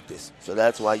in the practice. So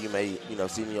that's why you may,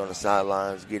 see me on the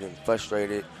sidelines getting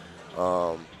frustrated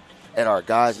at our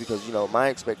guys because, my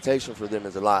expectation for them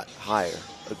is a lot higher.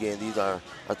 Again, these are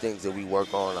things that we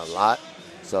work on a lot.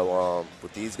 So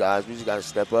with these guys, we just got to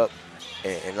step up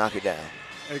and knock it down.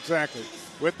 Exactly.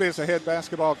 With me is the head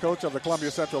basketball coach of the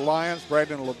Columbia Central Lions,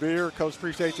 Brandon LeVere. Coach,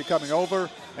 appreciate you coming over,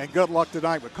 and good luck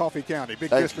tonight with Coffee County. Big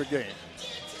district game.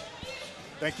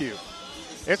 Thank you.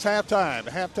 It's halftime.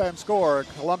 Halftime score,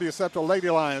 Columbia Central Lady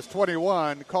Lions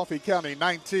 21, Coffee County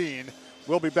 19.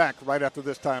 We'll be back right after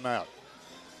this timeout.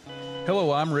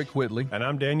 Hello, I'm Rick Whitley. And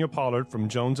I'm Daniel Pollard from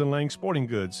Jones & Lang Sporting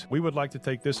Goods. We would like to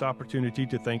take this opportunity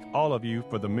to thank all of you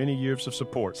for the many years of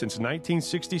support. Since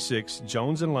 1966,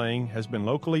 Jones & Lang has been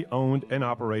locally owned and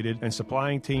operated and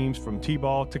supplying teams from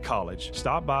T-ball to college.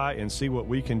 Stop by and see what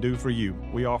we can do for you.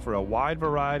 We offer a wide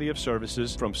variety of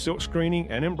services from silk screening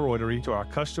and embroidery to our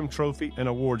custom trophy and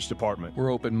awards department.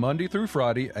 We're open Monday through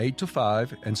Friday, 8 to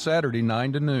 5, and Saturday,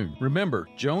 9 to noon. Remember,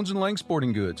 Jones & Lang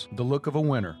Sporting Goods, the look of a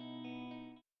winner.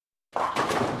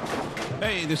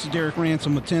 Hey, this is Derek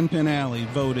Ransom with 10 Pin Alley,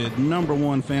 voted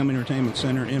 #1 family entertainment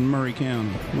center in Murray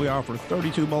County. We offer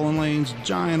 32 bowling lanes,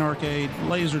 giant arcade,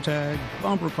 laser tag,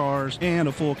 bumper cars, and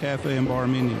a full cafe and bar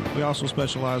menu. We also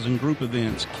specialize in group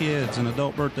events, kids and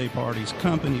adult birthday parties,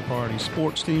 company parties,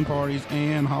 sports team parties,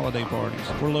 and holiday parties.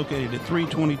 We're located at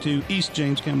 322 East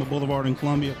James Campbell Boulevard in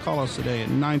Columbia. Call us today at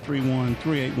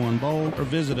 931-381-BOWL or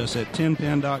visit us at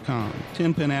 10pin.com.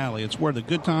 10 Pin Alley, it's where the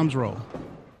good times roll.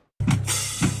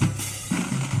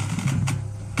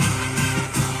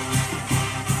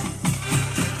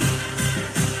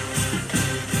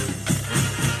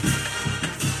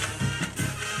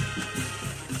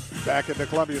 Back at the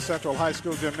Columbia Central High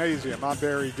School Gymnasium, I'm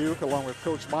Barry Duke along with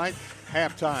Coach Mike.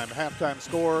 Halftime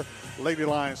score, Lady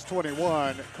Lions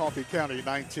 21, Coffee County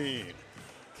 19.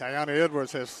 Kiana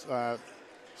Edwards has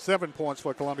 7 points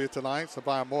for Columbia tonight.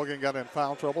 Sabaya Morgan got in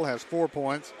foul trouble, has 4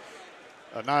 points.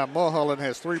 Nia Mulholland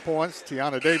has 3 points.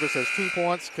 Tiana Davis has 2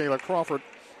 points. Kayla Crawford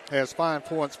has 5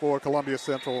 points for Columbia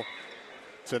Central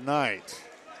tonight.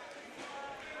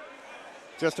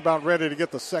 Just about ready to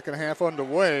get the second half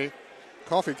underway.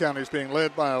 Coffee County is being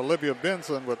led by Olivia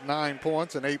Benson with 9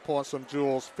 points and 8 points from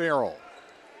Jules Farrell.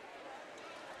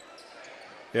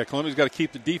 Yeah, Columbia's got to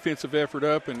keep the defensive effort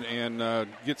up and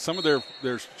get some of their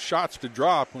shots to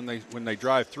drop when they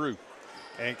drive through.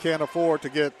 And can't afford to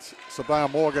get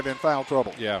Sabaya Morgan in foul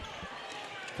trouble. Yeah.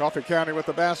 Coffee County with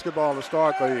the basketball to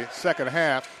start the second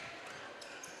half.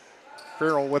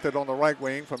 Farrell with it on the right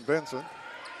wing from Benson.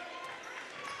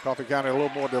 Coffee County a little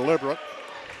more deliberate.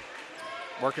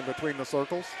 Working between the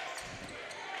circles.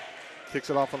 Kicks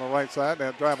it off on the right side.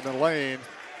 Now driving the lane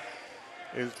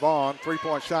is Vaughn.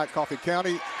 3-point shot, Coffee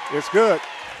County. It's good.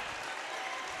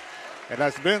 And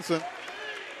that's Vincent.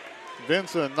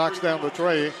 Vincent knocks down the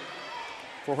tray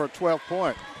for her 12th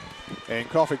point. And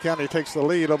Coffee County takes the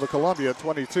lead over Columbia,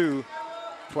 22-21.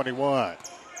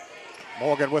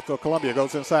 Morgan with the Columbia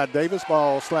goes inside Davis.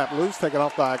 Ball slapped loose, taken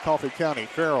off by Coffee County.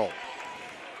 Farrell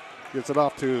gets it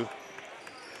off to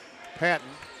Patton.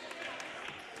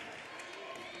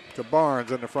 To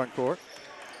Barnes in the front court.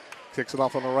 Kicks it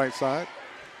off on the right side.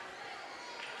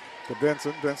 To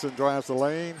Benson. Benson drives the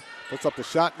lane. Puts up the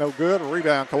shot. No good.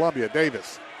 Rebound Columbia.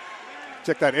 Davis.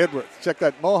 Check that Edwards. Check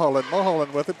that Mulholland.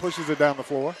 Mulholland with it. Pushes it down the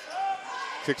floor.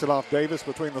 Kicks it off Davis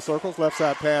between the circles. Left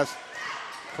side pass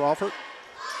Crawford.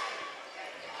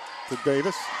 To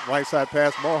Davis. Right side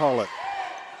pass Mulholland.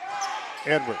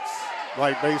 Edwards.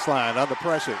 Right baseline. Under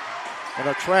pressure. And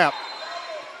a trap.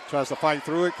 Tries to fight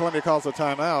through it. Columbia calls a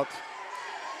timeout.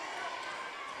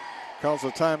 Coach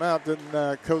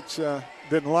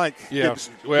didn't like. Yeah.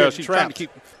 Well, she's trying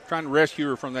to rescue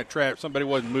her from that trap. Somebody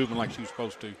wasn't moving like she was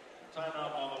supposed to.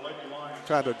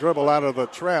 Tried to dribble out of the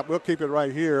trap. We'll keep it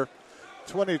right here.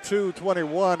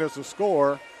 22-21 is the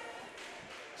score.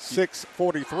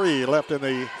 6:43 left in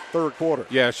the third quarter.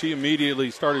 Yeah, she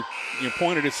immediately started,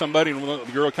 pointed at somebody, and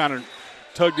the girl kind of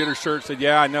tugged at her shirt, said,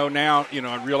 "Yeah, I know now.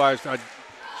 I realized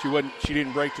she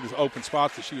didn't break to the open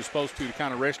spots that she was supposed to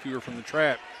kind of rescue her from the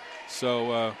trap."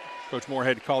 So Coach Moore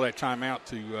had to call that timeout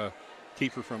to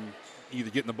keep her from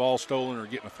either getting the ball stolen or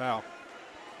getting a foul.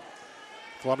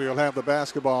 Columbia will have the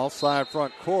basketball side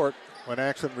front court when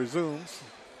action resumes,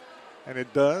 and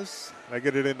it does. They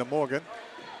get it into Morgan.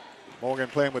 Morgan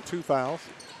playing with 2 fouls.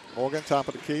 Morgan, top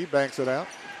of the key, banks it out.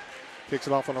 Kicks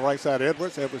it off on the right side,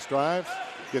 Edwards. Edwards drives,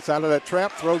 gets out of that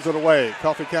trap, throws it away.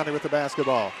 Coffee County with the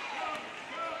basketball.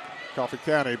 Coffee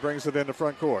County brings it into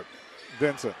front court.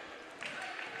 Vincent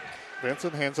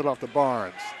hands it off to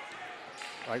Barnes.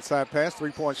 Right side pass,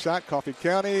 3-point shot. Coffee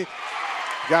County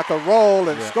got the roll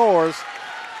and scores.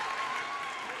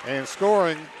 And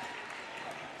scoring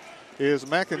is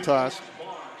McIntosh.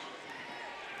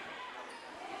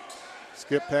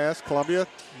 Skip pass, Columbia.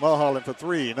 Mulholland for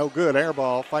 3. No good. Air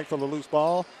ball. Fight for the loose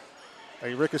ball.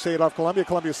 A ricochet off Columbia.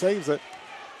 Columbia saves it.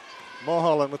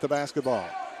 Mulholland with the basketball.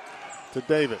 To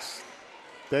Davis.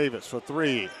 Davis for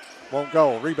 3. Won't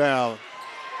go. Rebound.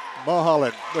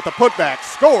 Mulholland with the putback.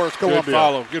 Scores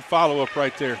Columbia. Good follow up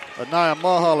right there. Anaya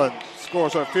Mulholland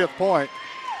scores her 5th point.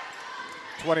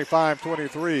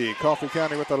 25-23. Coffee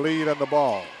County with the lead and the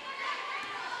ball.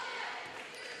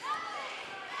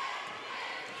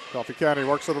 Coffee County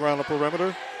works it around the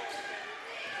perimeter.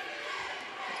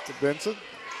 To Benson.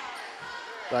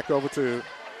 Back over to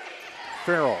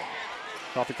Farrell.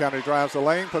 Coffee County drives the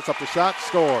lane, puts up the shot,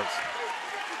 scores.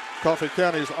 Coffee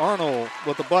County's Arnold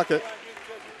with the bucket.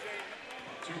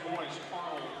 2 points,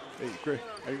 Arnold. Hey, great.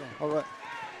 There you go. All right.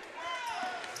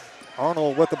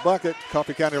 Arnold with the bucket.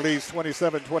 Coffee County leads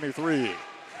 27-23.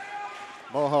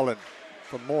 Mulholland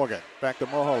from Morgan. Back to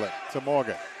Mulholland to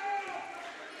Morgan.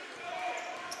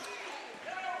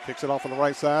 Kicks it off on the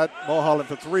right side. Mulholland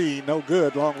for 3. No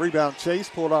good. Long rebound chase.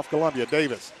 Pulled off Columbia.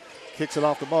 Davis kicks it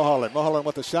off to Mulholland. Mulholland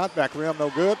with the shot. Back rim. No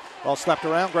good. Ball slapped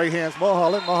around. Great hands.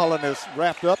 Mulholland. Mulholland is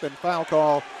wrapped up in foul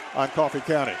call on Coffee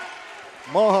County.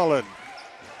 Mulholland,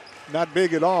 not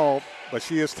big at all, but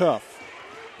she is tough.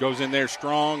 Goes in there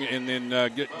strong and then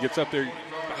gets up there.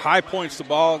 High points the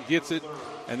ball. Gets it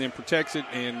and then protects it.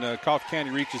 And Coffee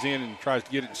County reaches in and tries to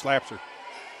get it and slaps her.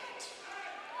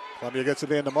 Columbia gets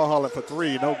it into Mulholland for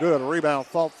 3. No good. A rebound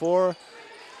fought for.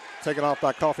 Taken off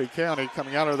by Coffee County.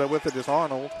 Coming out of there with it is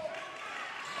Arnold.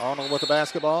 Arnold with the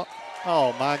basketball.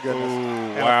 Oh, my goodness.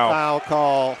 Ooh, and wow. A foul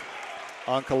call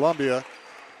on Columbia.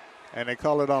 And they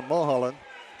call it on Mulholland.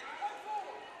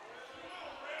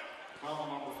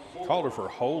 Called her for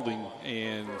holding,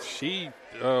 and she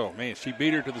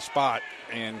beat her to the spot.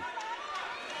 And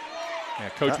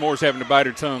Coach Moore's having to bite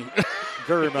her tongue.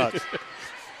 Very much.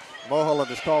 Mulholland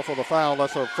is called for the foul.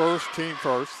 That's her first, team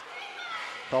first.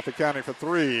 Coffee County for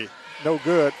 3. No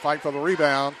good. Fight for the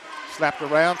rebound. Slapped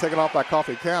around, taken off by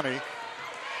Coffee County.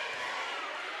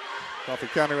 Coffee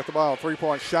County with the ball.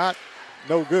 3-point shot.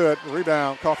 No good.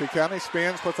 Rebound. Coffee County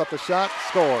spins, puts up the shot,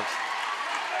 scores.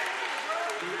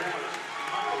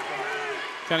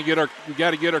 We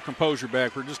got to get our composure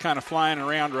back. We're just kind of flying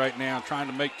around right now, trying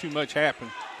to make too much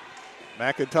happen.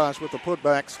 McIntosh with the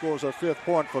putback scores her 5th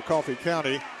point for Coffee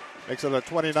County. Makes it a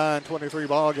 29-23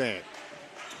 ball game.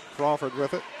 Crawford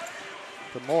with it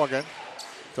to Morgan,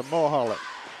 to Mulholland.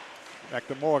 Back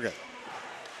to Morgan.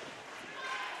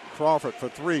 Crawford for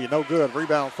three, no good.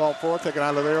 Rebound fought for, taken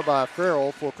out of there by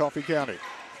Farrell for Coffee County.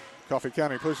 Coffee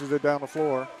County pushes it down the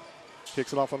floor,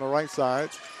 kicks it off on the right side.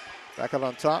 Back out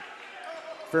on top.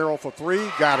 Farrell for three,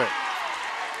 got it.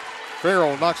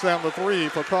 Farrell knocks down the three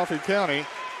for Coffee County.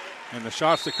 And the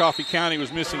shots that Coffee County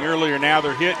was missing earlier, now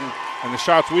they're hitting. And the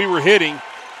shots we were hitting,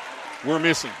 we're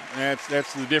missing.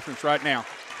 That's the difference right now.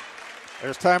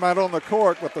 There's timeout on the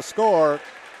court with the score.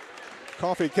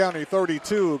 Coffee County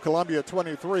 32, Columbia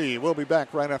 23. We'll be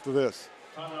back right after this.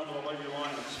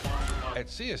 At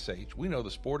CSH, we know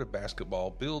the sport of basketball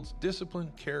builds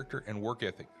discipline, character, and work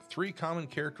ethic, three common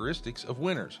characteristics of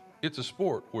winners. It's a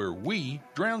sport where we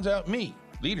drowns out me.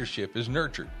 Leadership is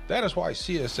nurtured. That is why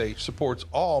CSH supports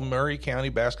all Murray County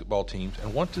basketball teams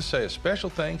and want to say a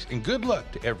special thanks and good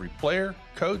luck to every player,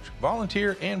 coach,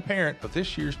 volunteer, and parent of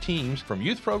this year's teams from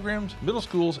youth programs, middle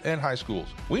schools, and high schools.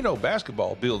 We know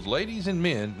basketball builds ladies and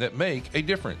men that make a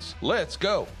difference. Let's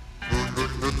go.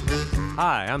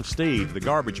 Hi, I'm Steve, the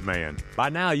garbage man. By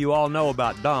now you all know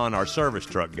about Don, our service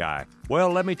truck guy.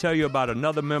 Well, let me tell you about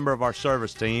another member of our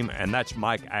service team, and that's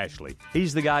Mike Ashley.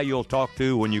 He's the guy you'll talk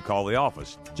to when you call the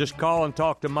office. Just call and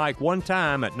talk to Mike one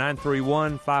time at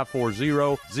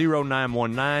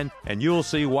 931-540-0919, and you'll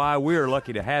see why we're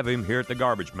lucky to have him here at the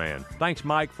Garbage Man. Thanks,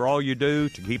 Mike, for all you do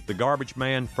to keep the Garbage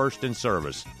Man first in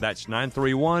service. That's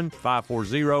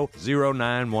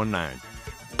 931-540-0919.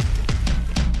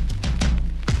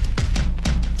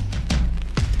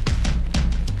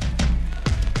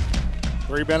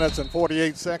 3 minutes and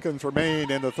 48 seconds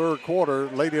remain in the third quarter.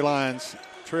 Lady Lions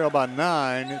trail by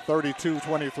 9,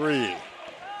 32-23.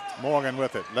 Morgan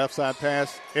with it. Left side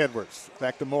pass, Edwards.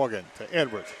 Back to Morgan, to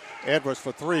Edwards. Edwards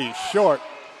for three, short.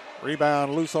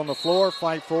 Rebound loose on the floor,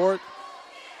 fight for it.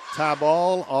 Tie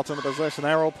ball, alternate possession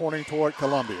arrow pointing toward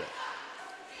Columbia.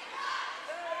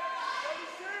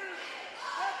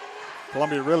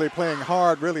 Columbia really playing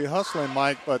hard, really hustling,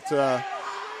 Mike, but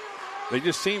they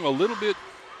just seem a little bit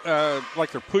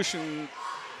like they're pushing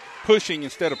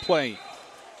instead of playing.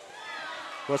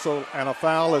 Whistle and a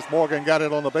foul as Morgan got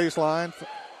it on the baseline.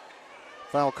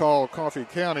 Foul call Coffee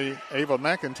County, Ava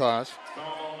McIntosh.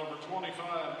 Foul on number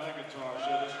 25, McIntosh.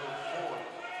 That is her fourth.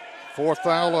 Fourth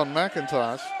foul on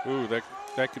McIntosh. Ooh, that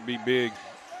could be big.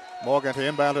 Morgan to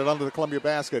inbound it under the Columbia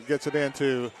basket. Gets it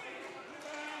into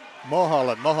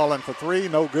Mulholland. Mulholland for three,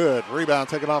 no good. Rebound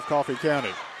taken off Coffee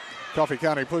County. Coffee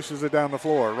County pushes it down the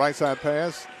floor. Right side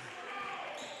pass.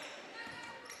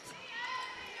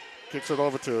 Kicks it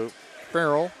over to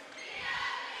Farrell.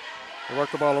 They work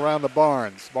the ball around to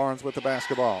Barnes. Barnes with the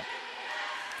basketball.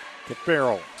 To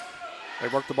Farrell. They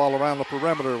work the ball around the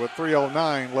perimeter with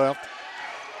 3:09 left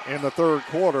in the third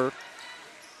quarter.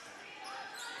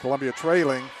 Columbia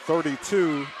trailing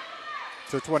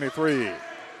 32-23.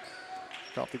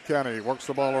 Coffee County works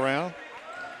the ball around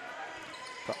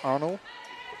to Arnold.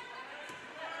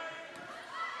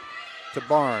 To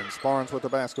Barnes. Barnes with the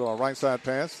basketball. Right side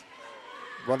pass.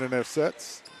 Running their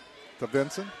sets to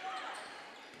Vincent.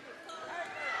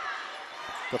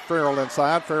 To Farrell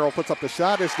inside. Farrell puts up the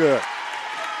shot. It's good.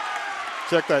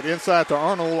 Check that inside to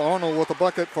Arnold. Arnold with a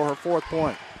bucket for her fourth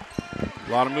point. A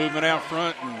lot of movement out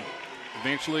front, and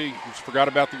eventually just forgot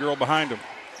about the girl behind him.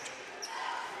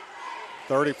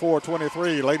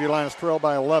 34-23. Lady Lions trail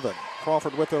by 11.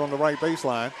 Crawford with it on the right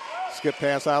baseline. Skip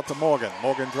pass out to Morgan.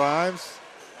 Morgan drives.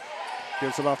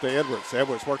 Gives it off to Edwards.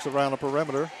 Edwards works around the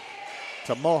perimeter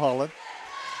to Mulholland.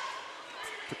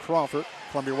 To Crawford.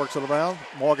 Columbia works it around.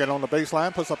 Morgan on the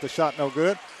baseline. Puts up the shot. No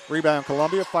good. Rebound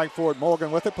Columbia. Fight for it.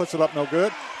 Morgan with it. Puts it up. No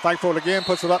good. Fight for it again.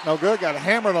 Puts it up. No good. Got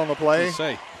hammered on the play.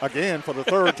 Again for the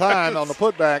third time on the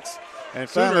putbacks. And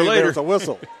finally there's a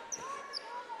whistle.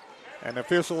 An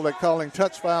official that calling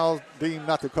touch fouls deemed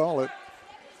not to call it.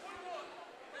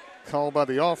 Called by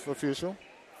the off official.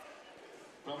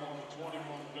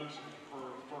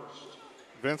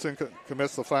 Vincent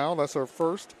commits the foul. That's her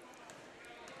first.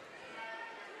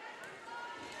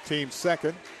 Team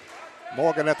second.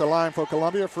 Morgan at the line for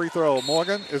Columbia. Free throw.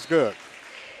 Morgan is good.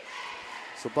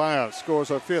 Sabaya scores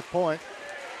her fifth point.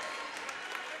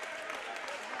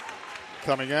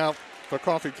 Coming out for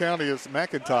Coffee County is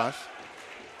McIntosh,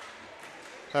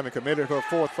 having committed her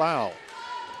fourth foul.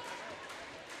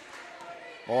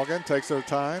 Morgan takes her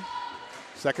time.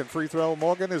 Second free throw.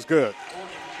 Morgan is good.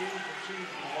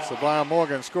 Sabaya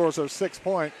Morgan scores her sixth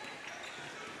point.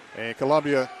 And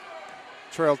Columbia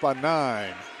trails by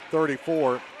 9,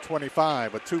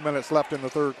 34-25, with 2 minutes left in the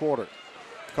third quarter.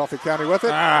 Coffee County with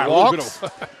it. Walks.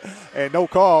 And no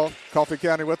call. Coffee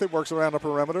County with it. Works around the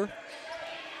perimeter.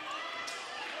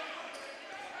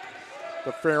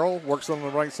 The Farrell works on the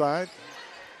right side.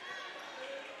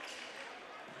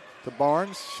 to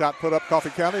Barnes. Shot put up Coffee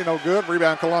County, no good.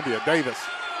 Rebound Columbia. Davis.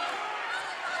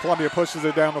 Columbia pushes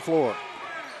it down the floor.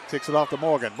 Takes it off to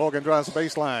Morgan. Morgan drives the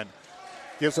baseline.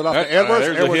 Gives it off to Edwards.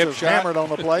 Edwards is hammered on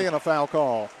the play and a foul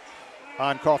call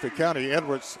on Coffee County.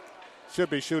 Edwards should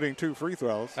be shooting 2 free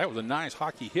throws. That was a nice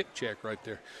hockey hit check right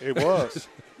there. It was.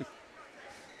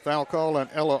 Foul call on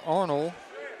Ella Arnold.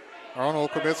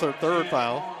 Arnold commits her 3rd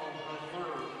foul.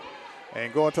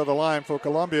 And going to the line for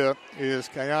Columbia is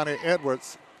Kayani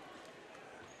Edwards,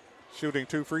 shooting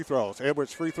 2 free throws.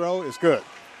 Edwards' free throw is good.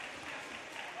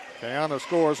 Kayana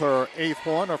scores her 8th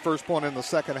point, her first point in the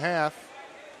second half.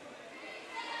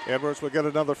 Edwards will get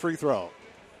another free throw.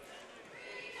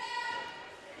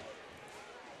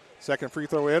 Second free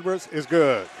throw, Edwards, is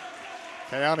good.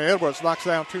 Kayana Edwards knocks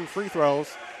down 2 free throws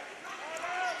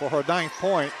for her 9th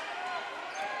point.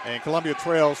 And Columbia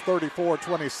trails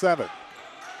 34-27.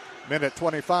 Minute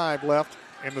 25 left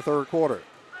in the 3rd quarter.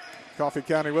 Coffee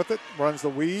County with it, runs the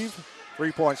weave.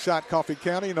 3-point shot, Coffee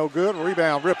County, no good.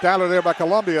 Rebound ripped out of there by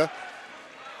Columbia.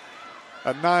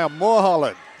 Anaya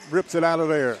Mulholland rips it out of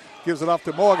there. Gives it up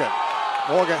to Morgan.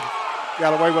 Morgan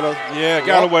got away with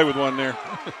away with one there.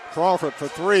 Crawford for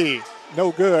 3,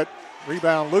 no good.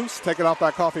 Rebound loose, taken off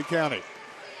by Coffee County.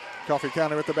 Coffee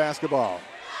County with the basketball.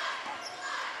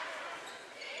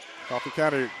 Coffee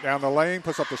County down the lane,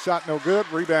 puts up the shot, no good.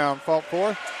 Rebound fought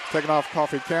for, taken off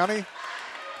Coffee County.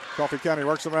 Coffee County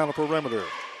works around the perimeter.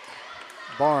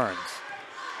 Barnes.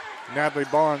 Natalie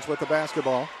Barnes with the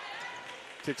basketball.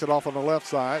 Kicks it off on the left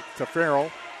side to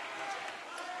Farrell.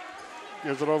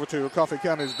 Gives it over to Coffee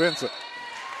County's Benson.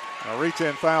 A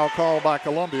reach-in foul called by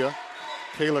Columbia.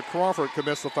 Kayla Crawford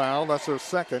commits the foul. That's her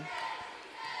 2nd.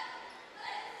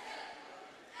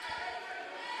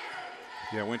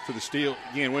 Yeah, went for the steal.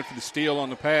 Again, went for the steal on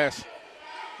the pass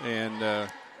and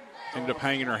ended up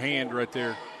hanging her hand right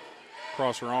there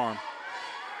across her arm.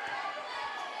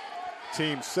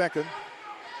 Team 2nd.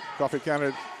 Coffee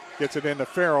County gets it into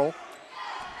Farrell.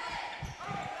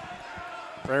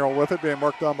 Farrell with it, being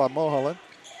worked on by Mulholland.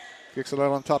 Kicks it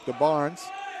out on top to Barnes.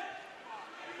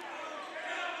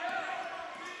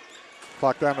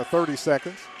 Clock down to 30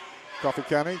 seconds. Coffee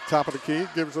County, top of the key,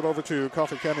 gives it over to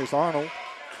Coffee County's Arnold.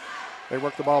 They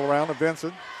work the ball around to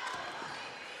Vincent.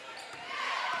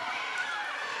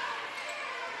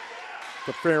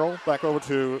 To Farrell, back over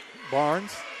to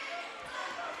Barnes.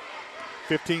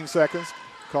 15 seconds.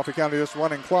 Coffee County just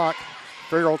running clock.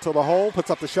 Farrell to the hole, puts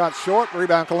up the shot short.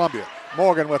 Rebound Columbia.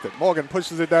 Morgan with it. Morgan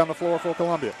pushes it down the floor for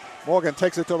Columbia. Morgan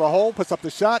takes it to the hole, puts up the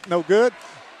shot, no good.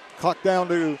 Clock down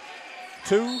to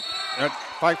 2.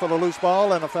 Fight for the loose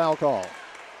ball and a foul call.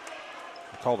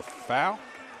 Called a foul?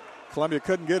 Columbia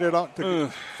couldn't get it up to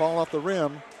fall off the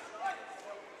rim.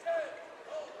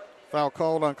 Foul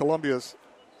called on Columbia's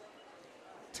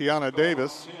Tiana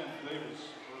Davis.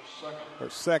 Her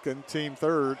 2nd, team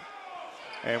 3rd.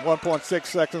 And 1.6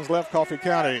 seconds left. Coffee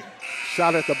County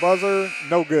shot at the buzzer,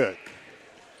 no good.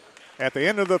 At the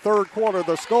end of the 3rd quarter,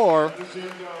 the score,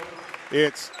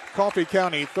 it's Coffee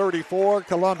County 34,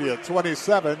 Columbia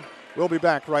 27. We'll be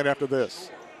back right after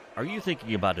this. Are you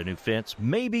thinking about a new fence?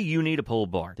 Maybe you need a pole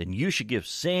barn. Then you should give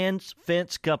Sands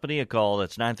Fence Company a call.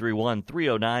 That's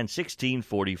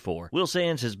 931-309-1644. Will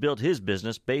Sands has built his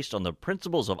business based on the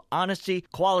principles of honesty,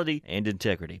 quality, and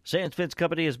integrity. Sands Fence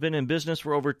Company has been in business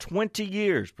for over 20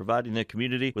 years, providing the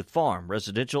community with farm,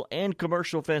 residential, and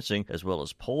commercial fencing, as well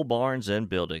as pole barns and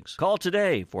buildings. Call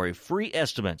today for a free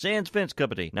estimate. Sands Fence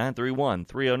Company,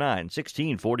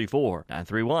 931-309-1644.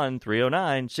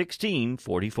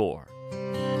 931-309-1644.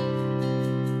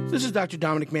 This is Dr.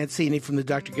 Dominic Mancini from the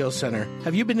Dr. Gill Center.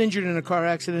 Have you been injured in a car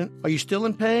accident? Are you still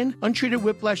in pain? Untreated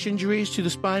whiplash injuries to the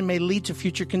spine may lead to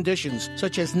future conditions,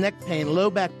 such as neck pain, low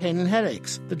back pain, and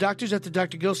headaches. The doctors at the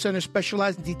Dr. Gill Center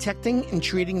specialize in detecting and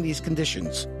treating these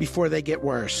conditions before they get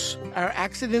worse. Our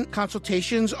accident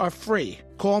consultations are free.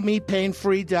 Call me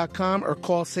painfree.com or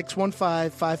call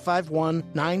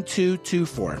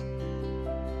 615-551-9224.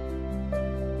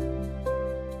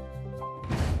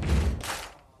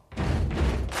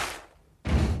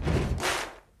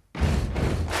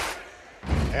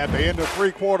 At the end of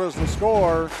 3 quarters, the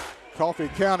score, Coffee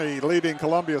County leading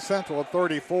Columbia Central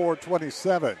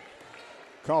 34-27.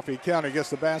 Coffee County gets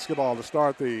the basketball to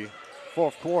start the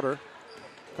 4th quarter.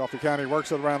 Coffee County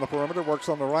works it around the perimeter, works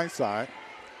on the right side.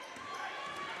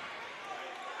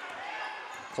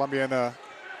 Columbia in a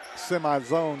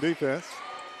semi-zone defense.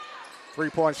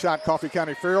 3-point shot, Coffee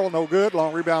County Farrell, no good.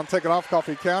 Long rebound taken off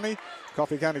Coffee County.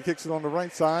 Coffee County kicks it on the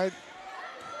right side.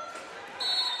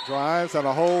 Drives and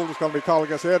a hold is going to be called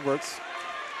against Edwards.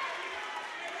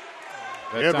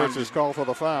 Edwards is called for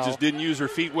the foul. Just didn't use her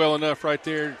feet well enough right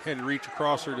there. Had to reach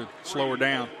across her to slow her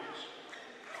down.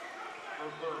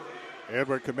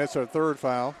 Edward commits her third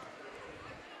foul.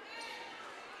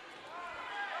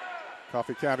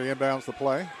 Coffee County inbounds the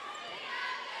play.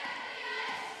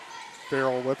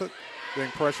 Farrell with it, being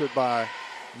pressured by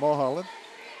Mulholland.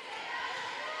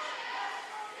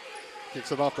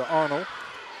 Kicks it off to Arnold.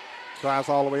 Drives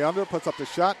all the way under, puts up the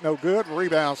shot, no good.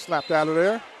 Rebound slapped out of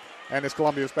there, and it's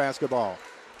Columbia's basketball.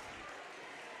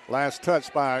 Last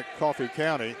touch by Coffee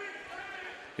County.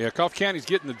 Yeah, Coffee County's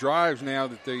getting the drives now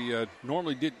that they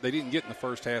normally didn't get in the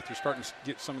first half. They're starting to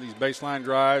get some of these baseline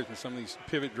drives and some of these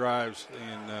pivot drives,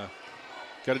 and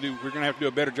we're going to have to do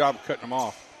a better job of cutting them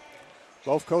off.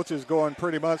 Both coaches going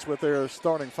pretty much with their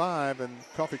starting five, and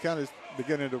Coffee County's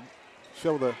beginning to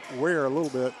show the wear a little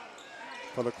bit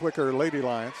for the quicker Lady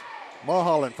Lions.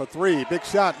 Mulholland for three. Big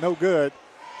shot, no good.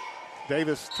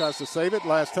 Davis tries to save it.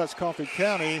 Last touch, Coffee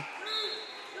County.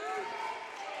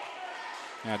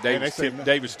 Now Davis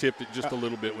tipped it just a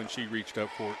little bit when she reached up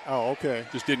for it. Oh, okay.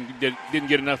 Just didn't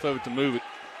get enough of it to move it.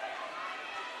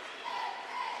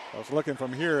 I was looking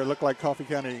from here. It looked like Coffee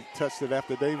County touched it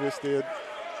after Davis did.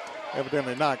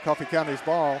 Evidently not. Coffee County's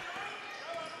ball.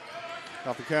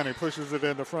 Coffee County pushes it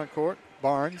in the front court.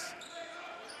 Barnes.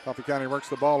 Coffee County works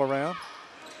the ball around.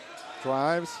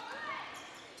 Drives.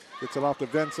 Gets it off to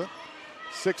Vincent.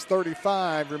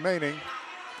 6:35 remaining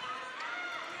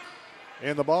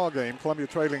in the ball game. Columbia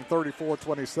trailing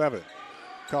 34-27.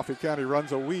 Coffee County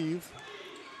runs a weave.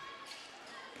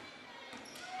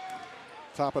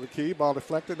 Top of the key. Ball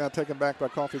deflected. Now taken back by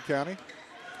Coffee County.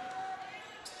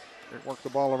 They work the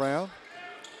ball around.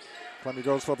 Columbia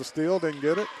goes for the steal. Didn't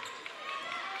get it.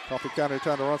 Coffee County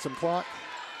trying to run some clock.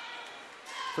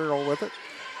 Farrell with it.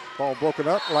 Ball broken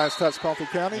up. Last touch, Coffee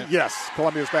County. Yeah. Yes,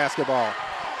 Columbia's basketball.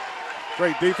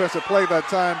 Great defensive play that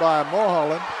time by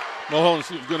Mulholland. Mulholland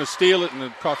was going to steal it, and the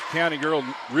Coffee County girl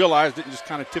realized it and just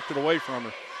kind of tipped it away from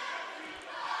her.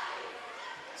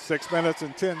 6 minutes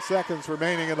and 10 seconds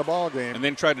remaining in the ball game. And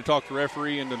then tried to talk the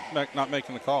referee into not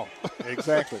making the call.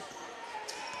 Exactly.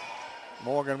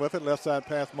 Morgan with it. Left side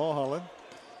pass, Mulholland.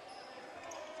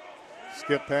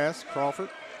 Skip pass, Crawford.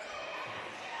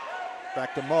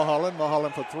 Back to Mulholland.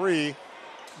 Mulholland for three.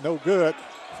 No good.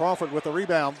 Crawford with the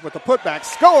rebound, with the putback.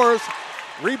 Scores!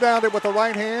 Rebounded with the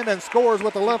right hand and scores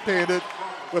with the left-handed.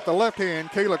 With the left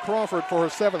hand, Kayla Crawford for her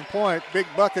 7-point. Big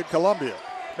bucket, Columbia.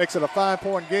 Makes it a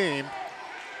 5-point game.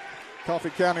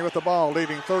 Coffee County with the ball,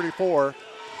 leading 34-29.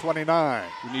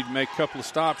 We need to make a couple of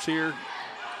stops here.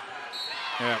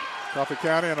 Yeah. Coffee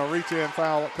County and a reach-in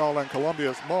foul called on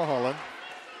Columbia's Mulholland.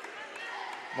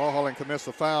 Mulholland commits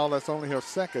the foul. That's only her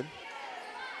second.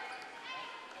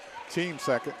 Team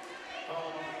second.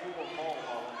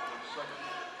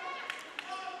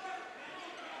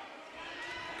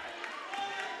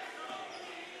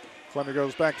 Columbia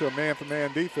goes back to a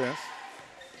man-for-man defense.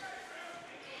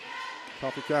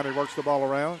 Coffee County works the ball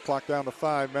around. Clock down to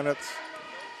 5 minutes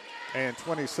and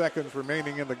 20 seconds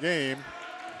remaining in the game.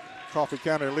 Coffee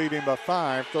County leading by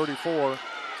 5, 34-29.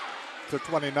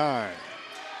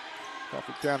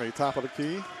 Coffee County top of the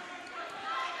key.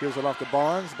 Gives it off to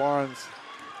Barnes. Barnes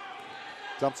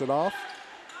dumps it off.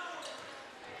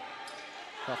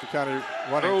 Coffee County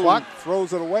running clock.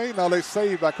 Throws it away. Now they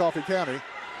saved by Coffee County.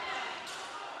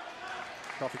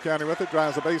 Coffee County with it.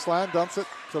 Drives the baseline. Dumps it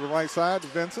to the right side to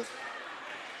Vincent.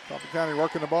 Coffee County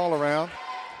working the ball around.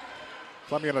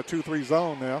 Columbia in a 2-3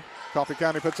 zone now. Coffee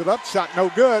County puts it up. Shot no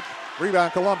good.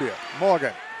 Rebound Columbia.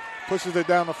 Morgan pushes it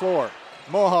down the floor.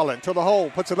 Mulholland to the hole.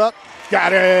 Puts it up.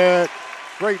 Got it.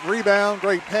 Great rebound.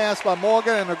 Great pass by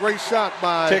Morgan and a great shot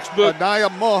by Anaya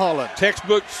Mulholland.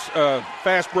 Textbook's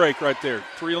fast break right there.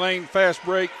 3-lane fast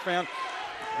break.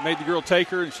 Made the girl take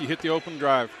her and she hit the open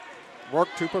drive.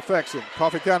 Worked to perfection.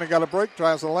 Coffee County got a break.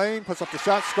 Drives the lane. Puts up the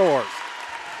shot. Scores.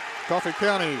 Coffee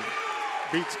County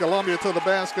beats Columbia to the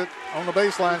basket on the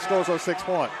baseline, scores her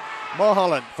 6-point.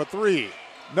 Mulholland for three,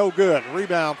 no good.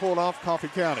 Rebound pulled off Coffee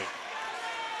County.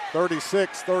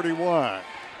 36-31,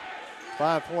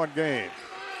 5-point game.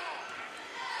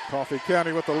 Coffee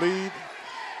County with the lead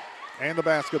and the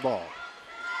basketball.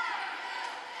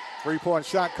 3-point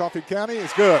shot, Coffee County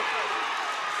is good.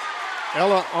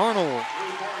 Ella Arnold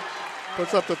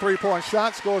puts up the 3-point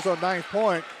shot, scores her 9th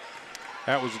point.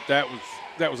 That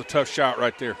was a tough shot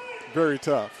right there. Very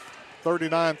tough.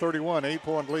 39-31,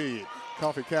 8-point lead.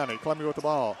 Coffee County. Columbia with the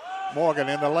ball. Morgan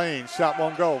in the lane. Shot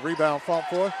won't go. Rebound fought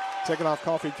for. Taken off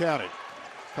Coffee County.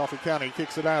 Coffee County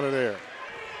kicks it out of there.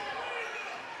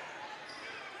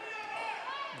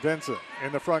 Vincent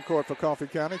in the front court for Coffee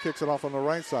County. Kicks it off on the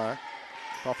right side.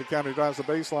 Coffee County drives the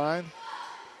baseline.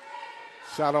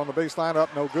 Shot on the baseline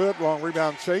up. No good. Long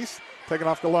rebound chase. Taken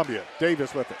off Columbia.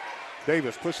 Davis with it.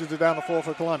 Davis pushes it down the floor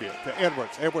for Columbia to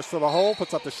Edwards. Edwards to the hole,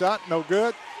 puts up the shot, no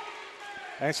good.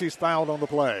 And she's fouled on the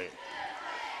play.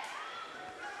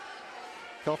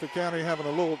 Coffee County having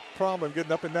a little problem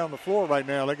getting up and down the floor right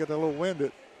now. They get a little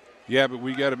winded. Yeah, but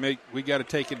we got to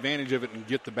take advantage of it and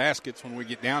get the baskets when we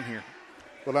get down here.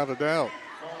 Without a doubt.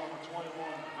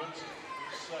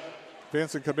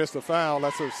 Vincent commits the foul.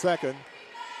 That's her second.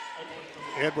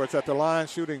 Edwards at the line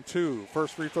shooting 2.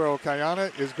 First free throw,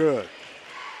 Kayana, is good.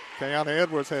 Kayana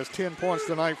Edwards has 10 points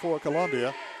tonight for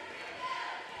Columbia.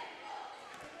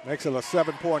 Makes it a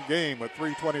 7-point game with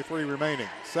 3:23 remaining.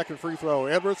 Second free throw,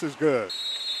 Edwards, is good.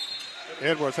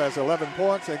 Edwards has 11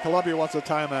 points, and Columbia wants a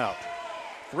timeout.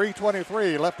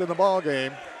 3:23 left in the ball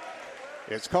game.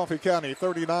 It's Coffee County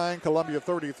 39, Columbia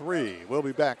 33. We'll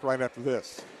be back right after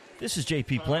this. This is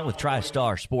J.P. Plant with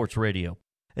TriStar Sports Radio.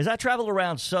 As I travel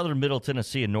around southern Middle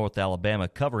Tennessee and North Alabama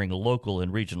covering local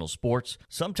and regional sports,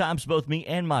 sometimes both me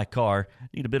and my car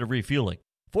need a bit of refueling.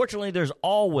 Fortunately, there's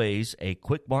always a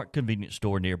Quick Mart convenience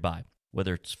store nearby.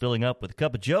 Whether it's filling up with a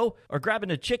cup of joe or grabbing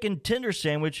a chicken tender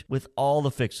sandwich with all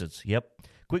the fixins. Yep,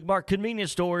 Quick Mart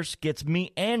convenience stores gets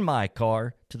me and my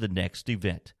car to the next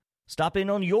event. Stop in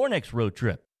on your next road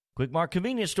trip. Quick Mart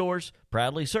convenience stores,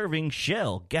 proudly serving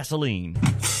Shell gasoline.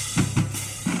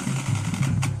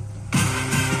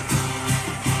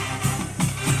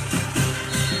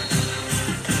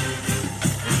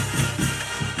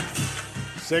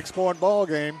 Six-point ball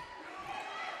game.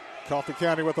 Coffee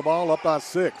County with the ball, up by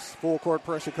 6. Full court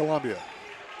pressure, Columbia.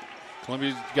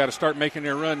 Columbia's got to start making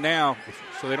their run now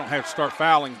so they don't have to start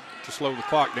fouling to slow the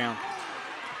clock down.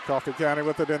 Coffee County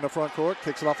with it in the front court.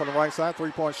 Kicks it off on the right side.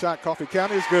 Three-point shot. Coffee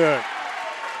County is good.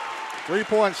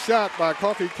 Three-point shot by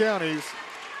Coffee County's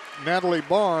Natalie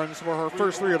Barnes for her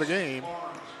first 3 of the game.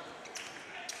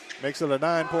 Makes it a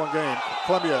 9-point game.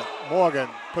 Columbia Morgan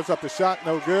puts up the shot.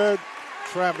 No good.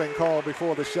 Traveling call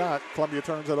before the shot. Columbia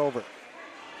turns it over.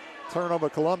 Turnover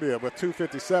Columbia with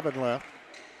 2:57 left.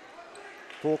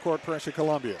 Full court pressure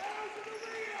Columbia.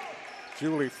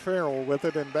 Julie Farrell with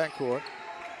it in backcourt.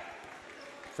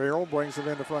 Farrell brings it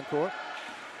into front court.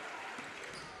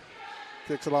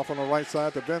 Kicks it off on the right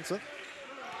side to Vincent.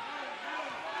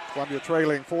 Columbia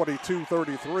trailing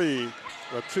 42-33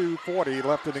 with 2:40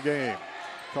 left in the game.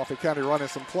 Coffee County running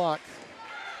some clock.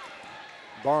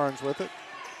 Barnes with it.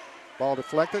 Ball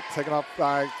deflected, taken off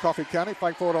by Coffee County.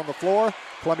 Fight for it on the floor.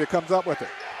 Columbia comes up with it.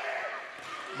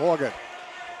 Morgan.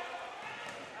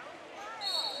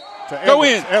 To Edwards. Go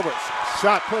in. Edwards.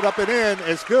 Shot put up and in.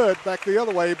 It's good. Back the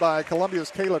other way by Columbia's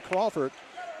Kayla Crawford.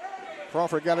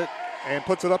 Crawford got it and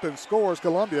puts it up and scores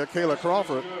Columbia. Kayla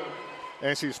Crawford.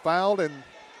 And she's fouled and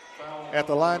at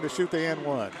the line to shoot the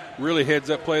N1. Really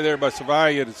heads-up play there by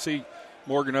Savia to see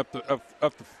Morgan up the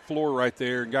floor right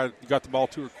there and got the ball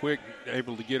to her quick,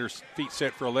 able to get her feet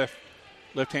set for a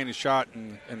left-handed shot,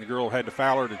 and the girl had to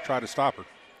foul her to try to stop her.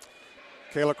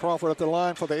 Kayla Crawford at the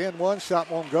line for the N1. Shot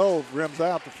won't go. Rims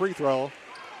out the free throw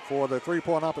for the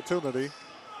three-point opportunity.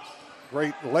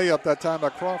 Great layup that time by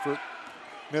Crawford.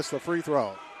 Missed the free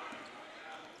throw.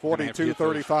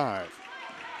 42-35.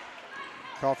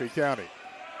 Coffee County.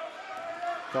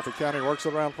 Coffee County works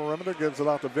it around perimeter, gives it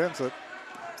out to Vincent.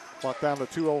 Clock down to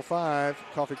 2:05.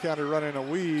 Coffee County running a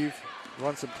weave,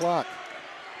 run some clock.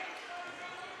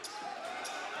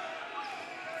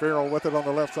 Farrell with it on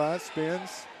the left side,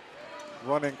 spins.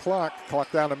 Running clock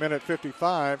down to minute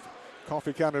 55.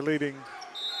 Coffee County leading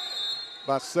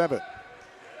by 7.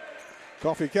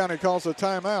 Coffee County calls a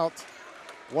timeout.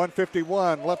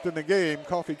 1:51 left in the game.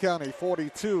 Coffee County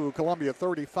 42, Columbia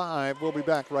 35. We'll be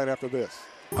back right after this.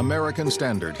 American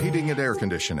Standard Heating and Air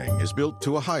Conditioning is built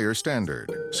to a higher standard,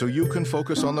 so you can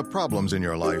focus on the problems in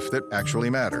your life that actually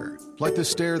matter, like the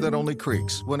stair that only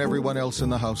creaks when everyone else in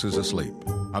the house is asleep.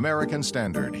 American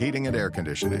Standard Heating and Air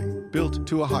Conditioning, built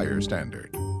to a higher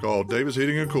standard. Call Davis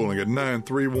Heating and Cooling at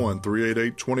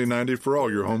 931-388-2090 for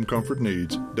all your home comfort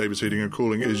needs. Davis Heating and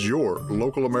Cooling is your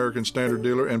local American Standard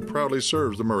dealer and proudly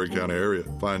serves the Murray County area.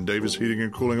 Find Davis Heating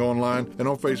and Cooling online and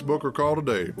on Facebook or call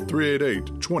today,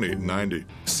 388-2090.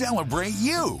 Celebrate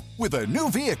you with a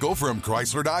new vehicle from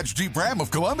Chrysler Dodge Jeep Ram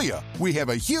of Columbia. We have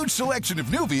a huge selection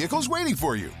of new vehicles waiting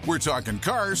for you. We're talking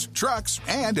cars, trucks,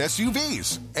 and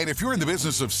SUVs. And if you're in the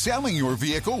business of selling your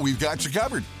vehicle, we've got you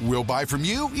covered. We'll buy from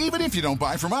you even if you don't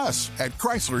buy from us. At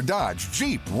Chrysler Dodge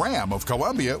Jeep Ram of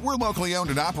Columbia, we're locally owned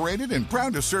and operated and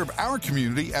proud to serve our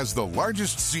community as the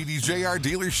largest CDJR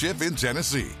dealership in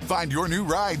Tennessee. Find your new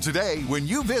ride today when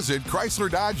you visit Chrysler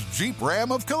Dodge Jeep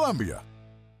Ram of Columbia.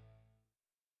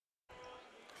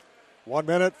 1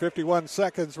 minute, 51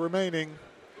 seconds remaining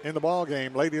in the ball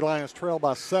game. Lady Lions trail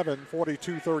by 7,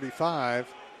 42-35.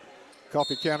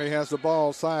 Coffee County has the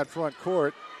ball side front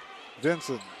court.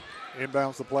 Vincent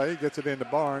inbounds the play, gets it into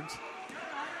Barnes.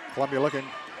 Columbia looking.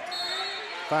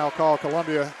 Foul call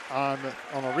Columbia on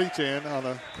a reach in on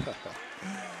a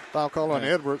foul call on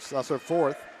Edwards. That's her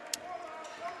fourth.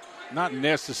 Not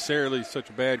necessarily such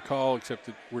a bad call, except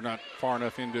that we're not far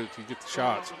enough into it to get the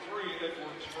shots.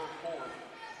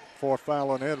 Fourth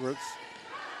foul on Edwards.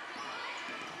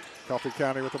 Coffee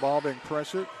County with the ball being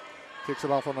pressured. Kicks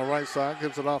it off on the right side,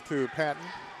 gives it off to Patton.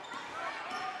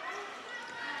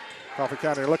 Coffee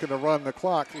County looking to run the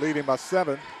clock, leading by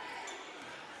 7.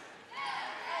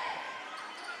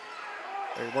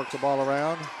 They work the ball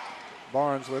around.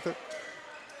 Barnes with it.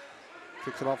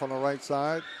 Kicks it off on the right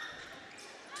side.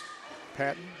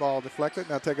 Patton, ball deflected.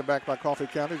 Now taken back by Coffee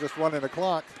County, just running the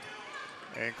clock.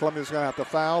 And Columbia's going to have to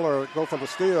foul or go for the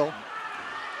steal.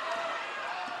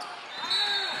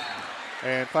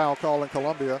 And foul call in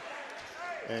Columbia.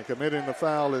 And committing the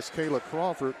foul is Kayla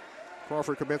Crawford.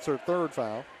 Crawford commits her third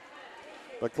foul.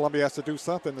 But Columbia has to do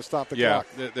something to stop the clock.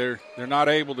 They're not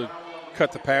able to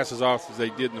cut the passes off as they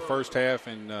did in the first half.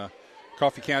 And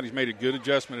Coffee County's made a good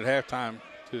adjustment at halftime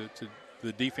to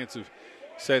the defensive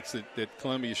sets that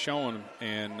Columbia's showing them.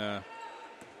 And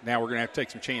now we're going to have to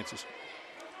take some chances.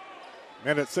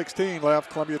 Minute 16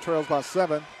 left. Columbia trails by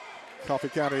 7. Coffee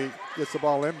County gets the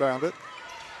ball inbounded.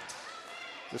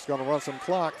 Just going to run some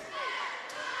clock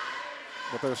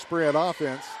with their spread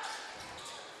offense.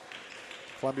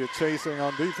 Columbia chasing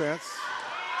on defense.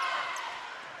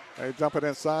 They jump it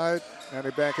inside, and they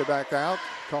back it back out.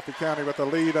 Coffee County with the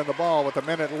lead and the ball with a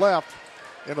minute left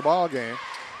in the ball game.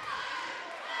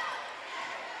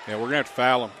 Yeah, we're going to have to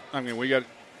foul them. I mean, we got.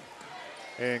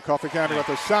 And Coffee County with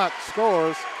the shot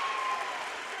scores.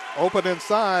 Open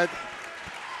inside.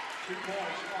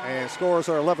 And scores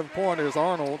our 11-pointers,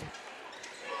 Arnold.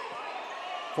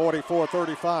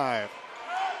 44-35.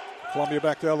 Columbia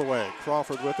back the other way.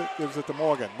 Crawford with it, gives it to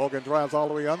Morgan. Morgan drives all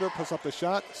the way under, puts up the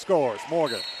shot, scores.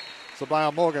 Morgan.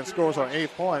 Sabiah Morgan scores our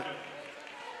 8th point.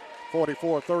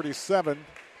 44-37,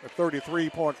 with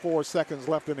 33.4 seconds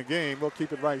left in the game. We'll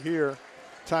keep it right here.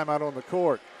 Timeout on the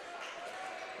court.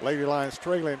 Lady Lions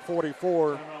trailing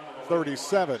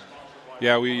 44-37.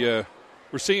 Yeah, we're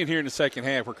seeing here in the second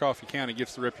half where Coffee County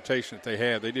gets the reputation that they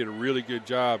have. They did a really good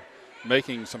job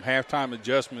making some halftime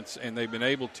adjustments, and they've been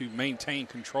able to maintain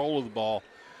control of the ball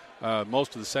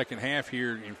most of the second half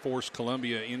here and force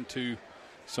Columbia into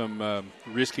some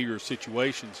riskier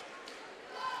situations.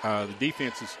 The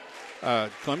defense is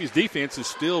Columbia's defense is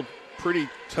still pretty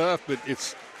tough, but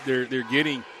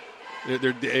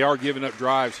they are giving up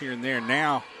drives here and there.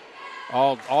 Now,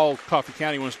 all Coffee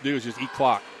County wants to do is just eat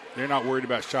clock. They're not worried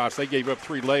about shots. They gave up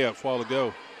 3 layups a while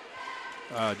ago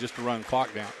just to run the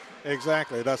clock down.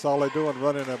 Exactly. That's all they're doing,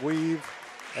 running a weave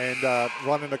and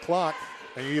running the clock.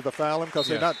 And you either foul them because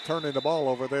they're not turning the ball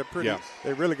over. They're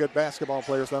they're really good basketball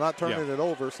players. They're not turning it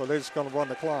over, so they're just going to run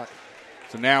the clock.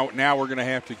 So now we're going to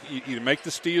have to either make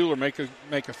the steal or make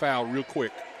a foul real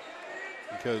quick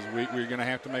because we're going to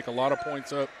have to make a lot of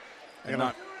points up and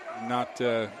not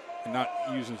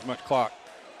using as much clock.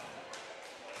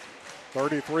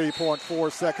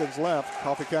 33.4 seconds left.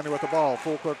 Coffee County with the ball.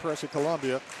 Full court pressure,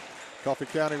 Columbia. Coffee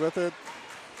County with it.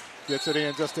 Gets it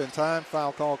in just in time.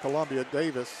 Foul call Columbia.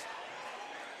 Davis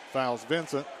fouls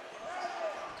Vincent.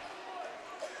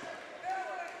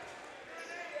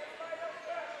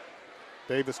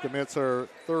 Davis commits her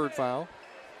 3rd foul.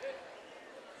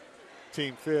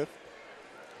 Team 5th.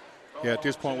 Yeah, at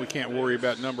this point we can't worry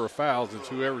about number of fouls. It's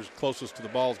whoever's closest to the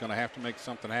ball is going to have to make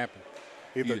something happen.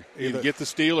 Either get the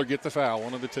steal or get the foul,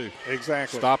 one of the two.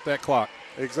 Exactly. Stop that clock.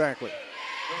 Exactly.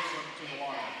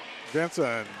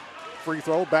 Vincent, free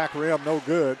throw, back rim, no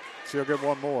good. She'll get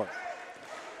one more.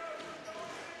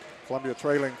 Columbia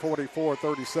trailing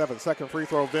 44-37. Second free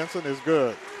throw, Vincent, is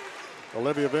good.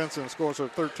 Olivia Vincent scores her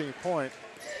 13th point,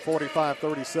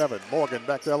 45-37. Morgan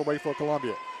back the other way for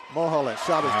Columbia. Mulholland,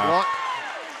 shot is blocked.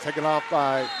 Taken off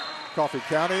by Coffee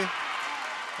County.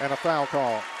 And a foul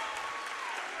call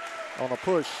on a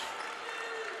push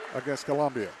against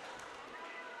Columbia.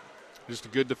 Just a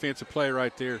good defensive play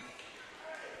right there.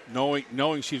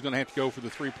 Knowing she's going to have to go for the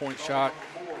 3-point shot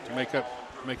to make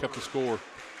up the score.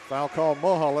 Foul call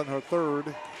Mulholland, her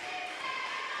 3rd.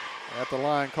 At the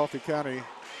line, Coffee County,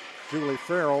 Julie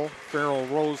Farrell. Farrell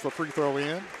rolls the free throw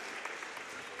in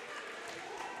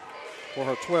for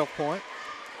her 12th point.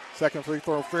 Second free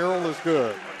throw, Farrell is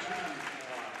good.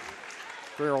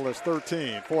 Farrell is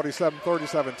 13,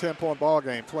 47-37, 10-point ball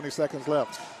game, 20 seconds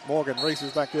left. Morgan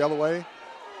races back the other way,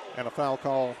 and a foul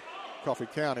call, Coffee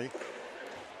County.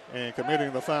 And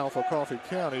committing the foul for Coffee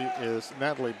County is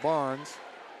Natalie Barnes,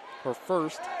 her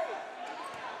 1st.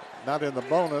 not in the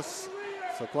bonus.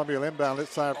 So Columbia will inbound it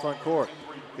side front court.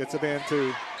 Gets it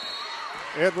into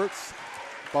Edwards.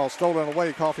 Ball stolen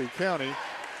away, Coffee County.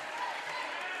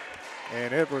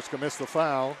 And Edwards commits the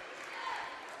foul.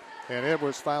 And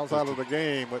Edwards fouls out of the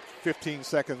game with 15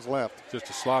 seconds left. Just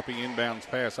a sloppy inbounds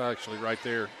pass, actually, right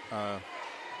there.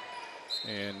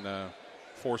 And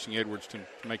forcing Edwards to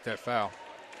make that foul.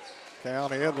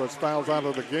 County Edwards fouls out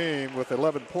of the game with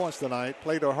 11 points tonight.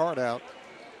 Played her heart out.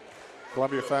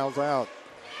 Columbia fouls out.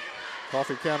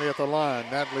 Coffee County at the line.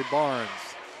 Natalie Barnes.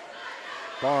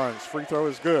 Barnes, free throw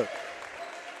is good.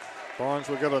 Barnes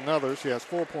will get another. She has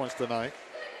 4 points tonight.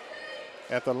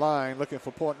 At the line, looking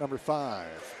for point number 5.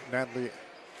 Natalie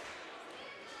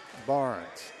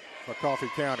Barnes for Coffee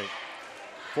County.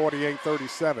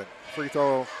 48-37. Free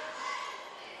throw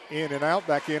in and out.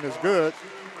 Back in is good.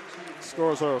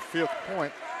 Scores her 5th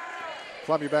point.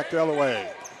 Columbia back the other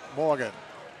way. Morgan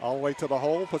all the way to the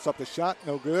hole. Puts up the shot.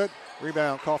 No good.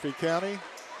 Rebound Coffee County.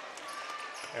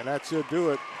 And that should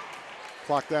do it.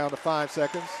 Clock down to 5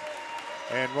 seconds.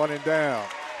 And running down.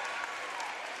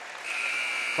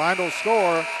 Final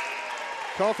score,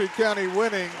 Coffee County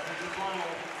winning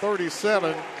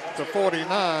 37-49.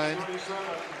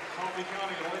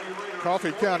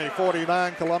 Coffee County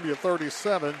 49, Columbia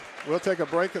 37. We'll take a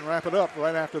break and wrap it up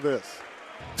right after this.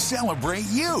 Celebrate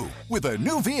you with a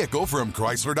new vehicle from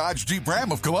Chrysler Dodge Jeep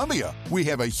Ram of Columbia. We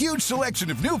have a huge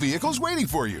selection of new vehicles waiting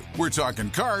for you. We're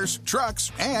talking cars,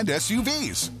 trucks, and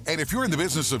SUVs. And if you're in the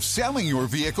business of selling your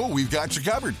vehicle, we've got you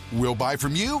covered. We'll buy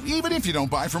from you even if you don't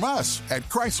buy from us. At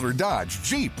Chrysler Dodge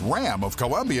Jeep Ram of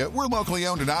Columbia, we're locally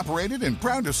owned and operated and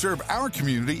proud to serve our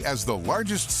community as the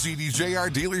largest CDJR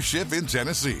dealership in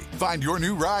Tennessee. Find your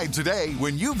new ride today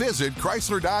when you visit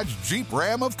Chrysler Dodge Jeep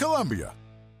Ram of Columbia.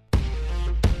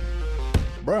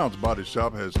 Brown's Body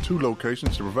Shop has 2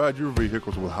 locations to provide your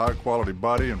vehicles with high-quality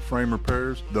body and frame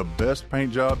repairs, the best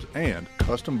paint jobs, and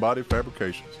custom body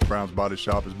fabrications. Brown's Body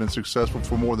Shop has been successful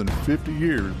for more than 50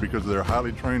 years because of their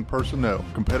highly trained personnel,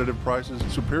 competitive prices,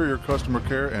 superior customer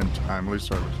care, and timely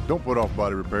service. Don't put off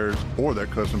body repairs or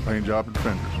that custom paint job at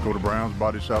Fenders. Go to Brown's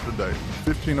Body Shop today.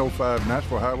 1505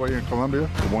 Nashville Highway in Columbia,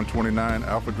 to 129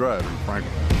 Alpha Drive in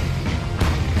Franklin.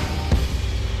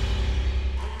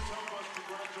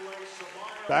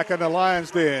 Back in the Lions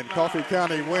Den, Coffee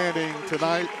County winning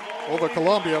tonight over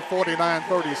Columbia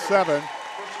 49-37.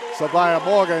 Savia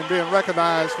Morgan being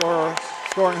recognized for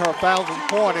scoring her 1,000th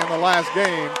point in the last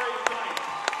game.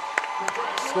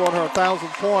 Scored her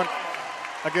 1,000th point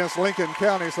against Lincoln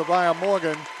County. Savia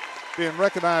Morgan being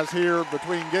recognized here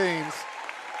between games,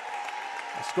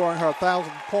 scoring her 1,000th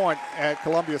point at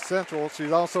Columbia Central.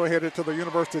 She's also headed to the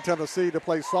University of Tennessee to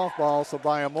play softball,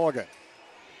 Savia Morgan.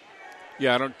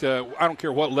 Yeah, I don't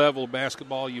care what level of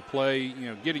basketball you play. You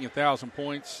know, getting 1,000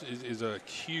 points is a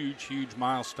huge, huge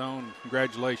milestone.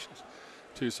 Congratulations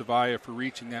to Savia for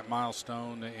reaching that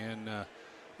milestone. And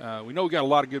we know we got a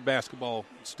lot of good basketball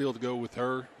still to go with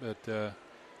her, but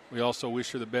we also wish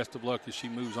her the best of luck as she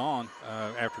moves on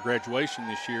after graduation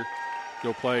this year.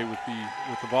 Go play with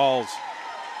the Vols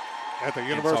at the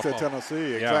University of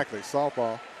Tennessee. Exactly,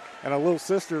 softball. And her little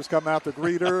sisters come out to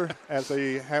greet her as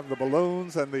they have the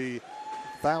balloons and the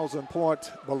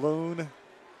 1,000-point balloon.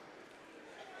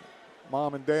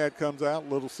 Mom and Dad comes out.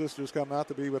 Little sisters come out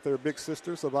to be with their big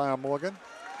sister, Savia Morgan,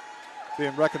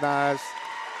 being recognized,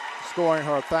 scoring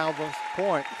her 1,000th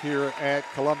point here at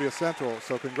Columbia Central.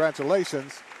 So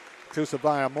congratulations to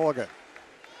Savia Morgan.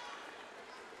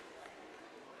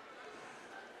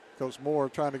 Coach Moore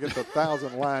trying to get the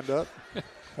 1,000 lined up.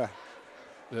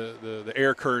 The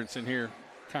air currents in here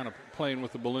kind of playing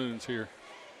with the balloons here.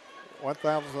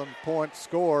 1,000-point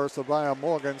score, Savia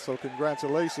Morgan, so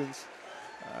congratulations.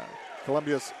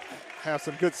 Columbia has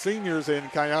some good seniors in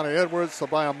Kayana Edwards,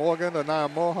 Savia Morgan, Anaya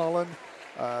Mulholland.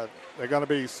 They're going to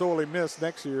be sorely missed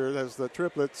next year as the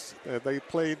triplets. They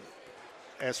played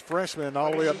as freshmen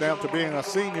all the way up down to being a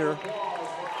senior.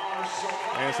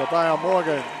 And Savia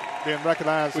Morgan being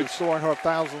recognized as scoring her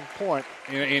 1,000th point.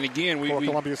 And again,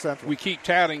 Columbia Central. We keep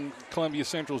touting Columbia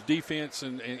Central's defense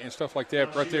and stuff like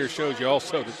that. Right there shows you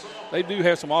also that they do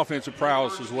have some offensive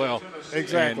prowess as well.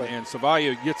 Exactly. And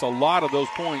Savia gets a lot of those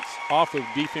points off of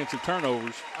defensive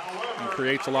turnovers and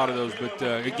creates a lot of those. But,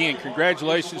 again,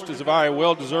 congratulations to Savia.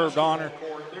 Well-deserved honor,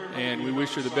 and we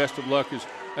wish her the best of luck.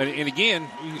 And again,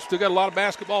 we still got a lot of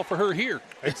basketball for her here.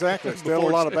 Exactly. Still a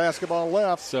lot of basketball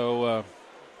left. So,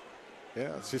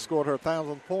 yeah, she scored her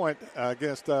 1,000th point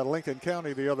against Lincoln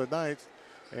County the other night,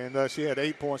 and she had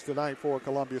 8 points tonight for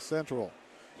Columbia Central.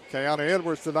 Kayana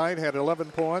Edwards tonight had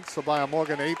 11 points. Savia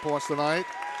Morgan 8 points tonight.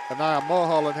 Anaya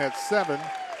Mulholland had 7.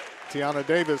 Tiana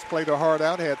Davis played her heart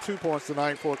out, had 2 points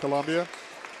tonight for Columbia.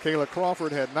 Kayla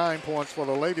Crawford had 9 points for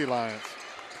the Lady Lions.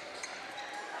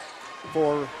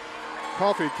 For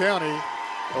Coffee County,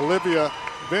 Olivia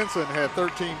Benson had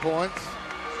 13 points.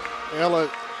 Ella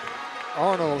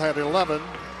Arnold had 11.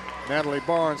 Natalie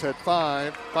Barnes had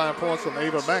 5 points from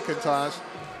Ava McIntosh,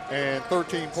 and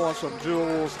 13 points from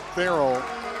Jules Farrell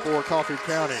for Coffee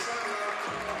County.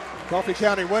 Coffee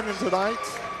County winning tonight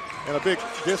in a big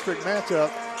district matchup.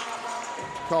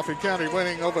 Coffee County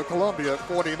winning over Columbia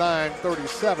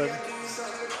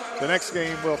 49-37. The next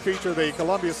game will feature the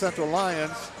Columbia Central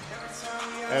Lions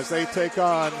as they take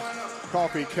on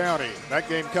Coffee County. That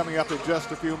game coming up in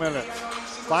just a few minutes.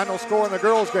 Final score in the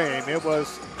girls' game, it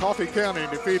was Coffee County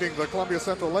defeating the Columbia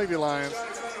Central Lady Lions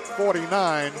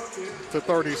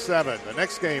 49-37. The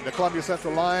next game, the Columbia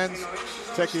Central Lions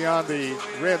taking on the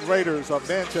Red Raiders of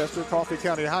Manchester, Coffee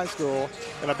County High School,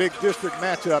 in a big district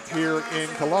matchup here in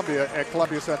Columbia at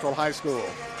Columbia Central High School.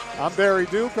 I'm Barry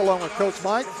Duke along with Coach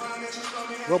Mike.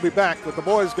 We'll be back with the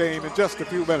boys' game in just a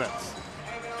few minutes.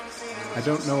 I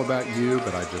don't know about you,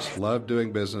 but I just love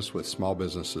doing business with small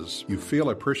businesses. You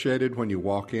feel appreciated when you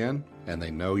walk in, and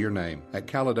they know your name. At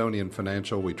Caledonian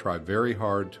Financial, we try very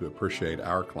hard to appreciate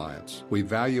our clients. We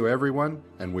value everyone,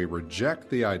 and we reject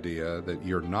the idea that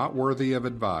you're not worthy of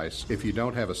advice if you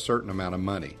don't have a certain amount of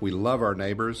money. We love our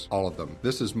neighbors, all of them.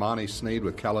 This is Monty Sneed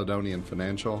with Caledonian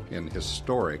Financial in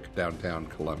historic downtown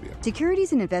Columbia.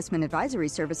 Securities and investment advisory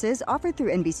services offered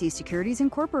through NBC Securities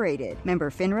Incorporated, member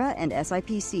FINRA and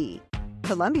SIPC.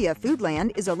 Columbia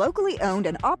Foodland is a locally owned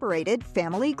and operated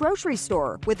family grocery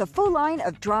store with a full line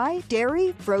of dry,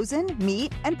 dairy, frozen,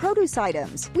 meat, and produce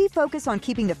items. We focus on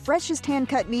keeping the freshest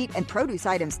hand-cut meat and produce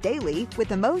items daily with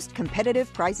the most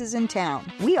competitive prices in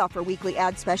town. We offer weekly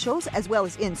ad specials as well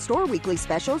as in-store weekly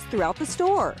specials throughout the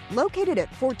store. Located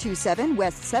at 427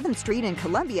 West 7th Street in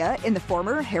Columbia in the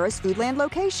former Harris Foodland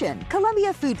location.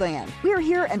 Columbia Foodland. We are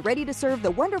here and ready to serve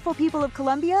the wonderful people of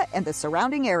Columbia and the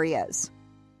surrounding areas.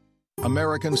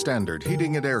 American Standard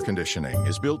Heating and Air Conditioning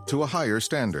is built to a higher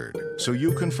standard, so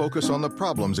you can focus on the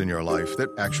problems in your life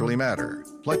that actually matter,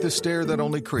 like the stair that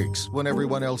only creaks when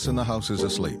everyone else in the house is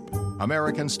asleep.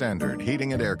 American Standard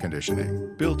Heating and Air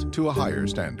Conditioning, built to a higher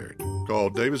standard. Call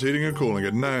Davis Heating and Cooling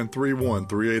at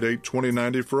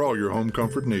 931-388-2090 for all your home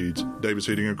comfort needs. Davis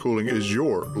Heating and Cooling is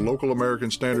your local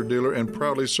American Standard dealer and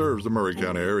proudly serves the Murray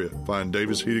County area. Find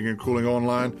Davis Heating and Cooling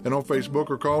online and on Facebook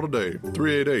or call today,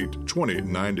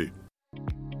 388-2090.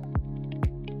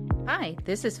 Hi,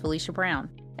 this is Felicia Brown.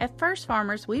 At First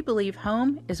Farmers, we believe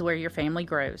home is where your family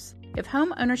grows. If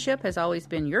home ownership has always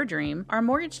been your dream, our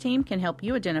mortgage team can help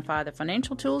you identify the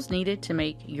financial tools needed to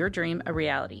make your dream a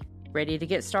reality. Ready to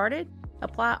get started?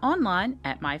 Apply online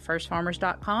at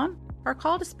myfirstfarmers.com or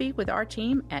call to speak with our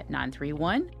team at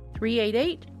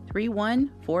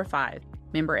 931-388-3145.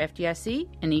 Member FDIC,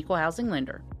 an equal housing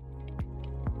lender.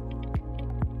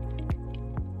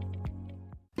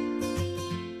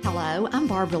 Hello, I'm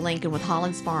Barbara Lincoln with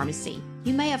Hollins Pharmacy.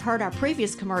 You may have heard our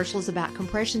previous commercials about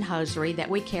compression hosiery that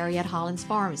we carry at Hollins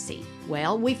Pharmacy.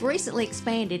 Well, we've recently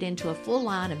expanded into a full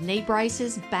line of knee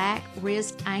braces, back,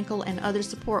 wrist, ankle, and other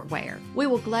support wear. We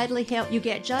will gladly help you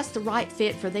get just the right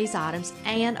fit for these items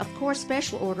and, of course,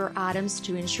 special order items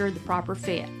to ensure the proper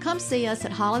fit. Come see us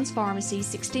at Hollins Pharmacy,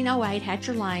 1608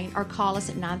 Hatcher Lane, or call us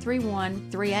at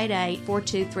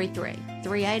 931-388-4233.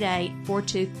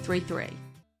 388-4233.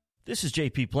 This is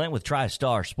JP Plant with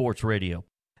TriStar Sports Radio.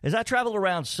 As I travel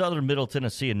around southern Middle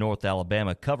Tennessee and North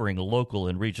Alabama covering local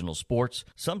and regional sports,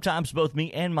 sometimes both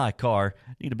me and my car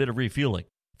need a bit of refueling.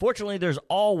 Fortunately, there's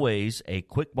always a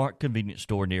Quick Mart convenience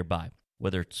store nearby,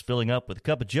 whether it's filling up with a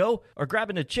cup of joe or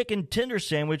grabbing a chicken tender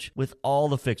sandwich with all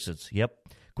the fixins. Yep,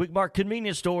 Quick Mart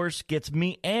convenience stores gets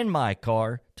me and my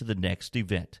car to the next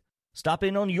event. Stop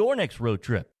in on your next road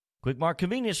trip. Quick Mart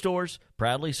convenience stores,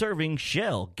 proudly serving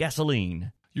Shell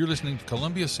gasoline. You're listening to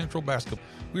Columbia Central Basketball.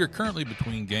 We are currently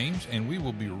between games, and we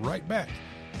will be right back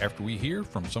after we hear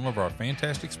from some of our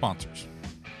fantastic sponsors.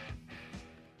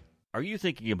 Are you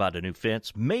thinking about a new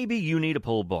fence? Maybe you need a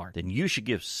pole barn. Then you should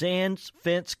give Sands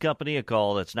Fence Company a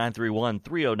call. That's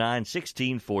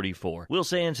 931-309-1644. Will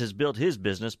Sands has built his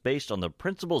business based on the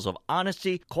principles of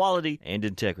honesty, quality, and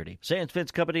integrity. Sands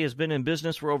Fence Company has been in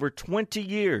business for over 20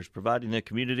 years, providing the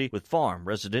community with farm,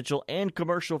 residential, and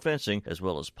commercial fencing, as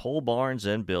well as pole barns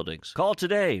and buildings. Call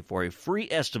today for a free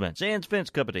estimate. Sands Fence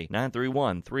Company,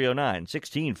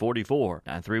 931-309-1644.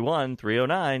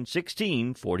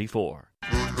 931-309-1644.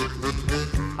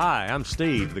 Hi, I'm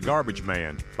Steve, the garbage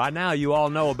man. By now you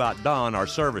all know about Don, our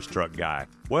service truck guy.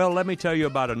 Well, let me tell you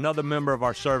about another member of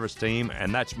our service team,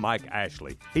 and that's Mike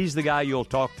Ashley. He's the guy you'll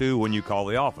talk to when you call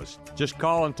the office. Just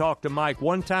call and talk to Mike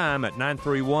one time at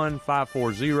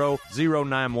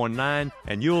 931-540-0919,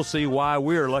 and you'll see why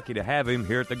we're lucky to have him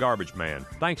here at the Garbage Man.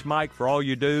 Thanks, Mike, for all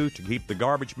you do to keep the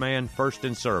Garbage Man first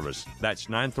in service. That's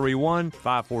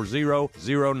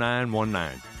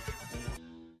 931-540-0919.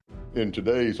 In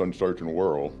today's uncertain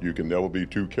world, you can never be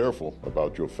too careful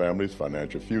about your family's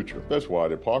financial future. That's why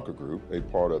the Parker Group, a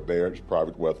part of Baird's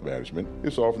Private Wealth Management,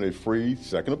 is offering a free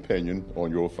second opinion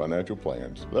on your financial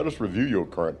plans. Let us review your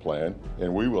current plan,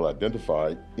 and we will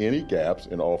identify any gaps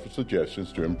and offer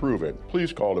suggestions to improve it.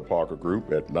 Please call the Parker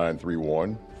Group at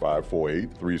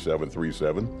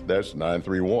 931-548-3737. That's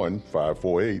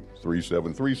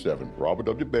 931-548-3737. Robert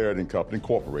W. Baird and Company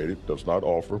Incorporated does not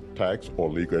offer tax or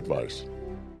legal advice.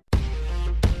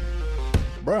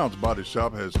 Brown's Body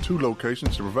Shop has 2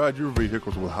 locations to provide your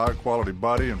vehicles with high-quality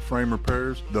body and frame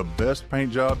repairs, the best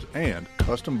paint jobs, and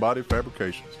custom body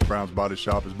fabrications. Brown's Body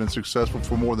Shop has been successful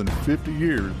for more than 50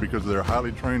 years because of their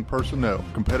highly trained personnel,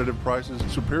 competitive prices,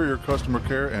 superior customer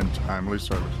care, and timely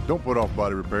service. Don't put off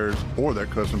body repairs or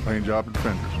that custom paint job at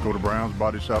Fenders. Go to Brown's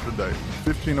Body Shop today,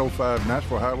 1505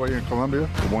 Nashville Highway in Columbia,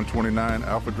 129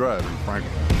 Alpha Drive in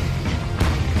Franklin.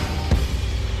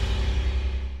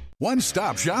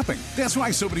 One-stop shopping. That's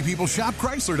why so many people shop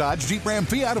Chrysler, Dodge, Jeep, Ram,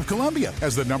 Fiat of Columbia.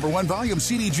 As the #1 volume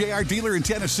CDJR dealer in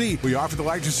Tennessee, we offer the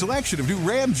largest selection of new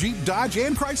Ram, Jeep, Dodge,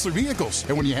 and Chrysler vehicles.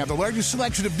 And when you have the largest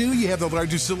selection of new, you have the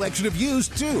largest selection of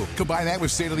used, too. Combine that with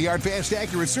state-of-the-art, fast,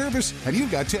 accurate service, and you've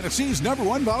got Tennessee's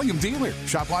 #1 volume dealer.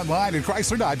 Shop online at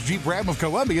Chrysler, Dodge, Jeep, Ram of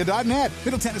Columbia.net.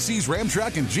 Middle Tennessee's Ram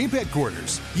Truck and Jeep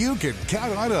headquarters. You can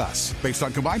count on us. Based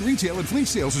on combined retail and fleet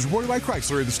sales as reported by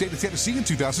Chrysler in the state of Tennessee in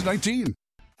 2019.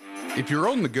 If you're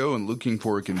on the go and looking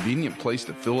for a convenient place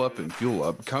to fill up and fuel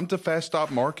up, come to Fast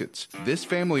Stop Markets. This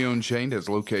family-owned chain has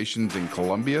locations in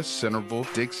Columbia, Centerville,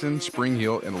 Dixon, Spring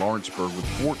Hill, and Lawrenceburg with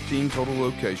 14 total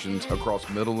locations across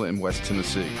Middle and West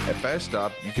Tennessee. At Fast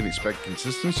Stop, you can expect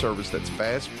consistent service that's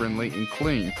fast, friendly, and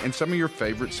clean, and some of your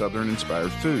favorite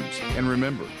Southern-inspired foods. And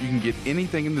remember, you can get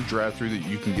anything in the drive-thru that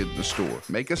you can get in the store.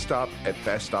 Make a stop at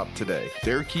Fast Stop today.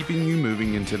 They're keeping you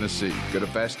moving in Tennessee. Go to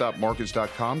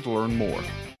FastStopMarkets.com to learn more.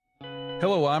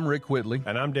 Hello, I'm Rick Whitley.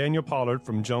 And I'm Daniel Pollard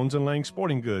from Jones & Lang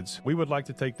Sporting Goods. We would like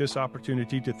to take this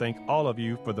opportunity to thank all of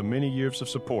you for the many years of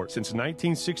support. Since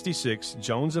 1966,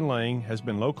 Jones & Lang has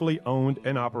been locally owned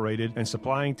and operated and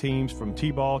supplying teams from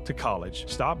T-ball to college.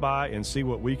 Stop by and see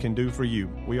what we can do for you.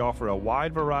 We offer a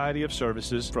wide variety of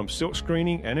services from silk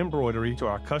screening and embroidery to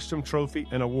our custom trophy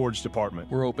and awards department.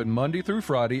 We're open Monday through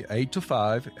Friday, 8 to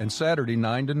 5, and Saturday,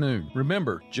 9 to noon.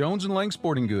 Remember, Jones & Lang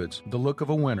Sporting Goods, the look of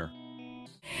a winner.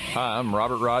 Hi, I'm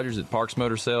Robert Rogers at Parks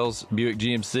Motor Sales Buick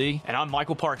GMC. And I'm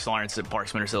Michael Parks Lawrence at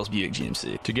Parks Motor Sales Buick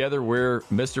GMC. Together, we're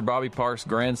Mr. Bobby Parks'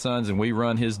 grandsons, and we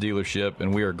run his dealership,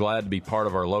 and we are glad to be part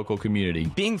of our local community.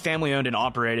 Being family-owned and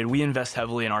operated, we invest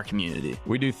heavily in our community.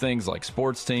 We do things like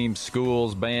sports teams,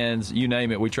 schools, bands, you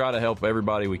name it. We try to help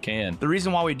everybody we can. The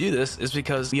reason why we do this is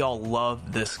because we all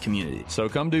love this community. So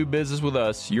come do business with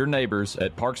us, your neighbors,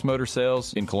 at Parks Motor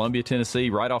Sales in Columbia, Tennessee,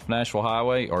 right off Nashville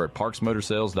Highway, or at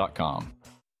parksmotorsales.com.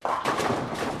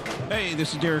 Hey,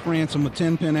 this is Derek Ransom with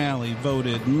 10 Pin Alley,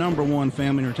 voted #1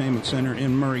 family entertainment center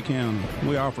in Murray County.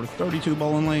 We offer 32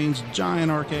 bowling lanes,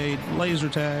 giant arcade, laser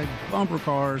tag, bumper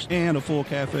cars, and a full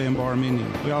cafe and bar menu.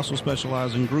 We also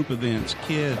specialize in group events,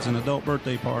 kids and adult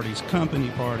birthday parties,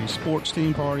 company parties, sports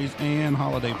team parties, and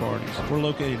holiday parties. We're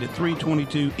located at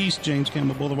 322 East James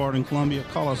Campbell Boulevard in Columbia.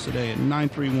 Call us today at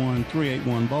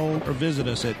 931-381-BOWL or visit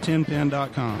us at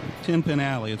 10pin.com. 10 Pin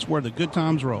Alley, it's where the good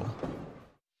times roll.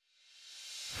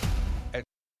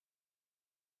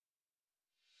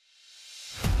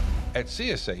 At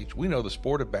CSH, we know the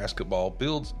sport of basketball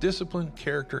builds discipline,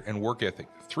 character, and work ethic,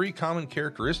 3 common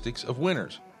characteristics of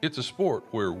winners. It's a sport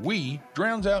where we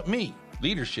drowns out me.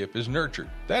 Leadership is nurtured.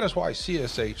 That is why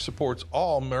CSH supports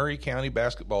all Murray County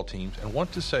basketball teams and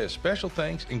want to say a special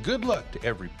thanks and good luck to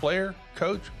every player,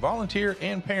 coach, volunteer,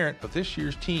 and parent of this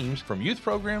year's teams from youth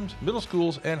programs, middle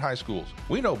schools, and high schools.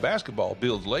 We know basketball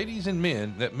builds ladies and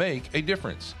men that make a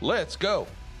difference. Let's go.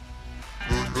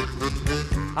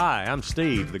 Hi, I'm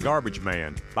Steve, the garbage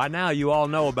man. By now you all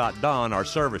know about Don, our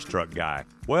service truck guy.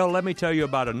 Well, let me tell you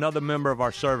about another member of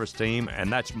our service team, and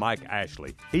that's Mike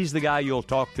Ashley. He's the guy you'll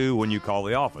talk to when you call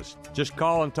the office. Just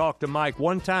call and talk to Mike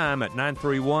one time at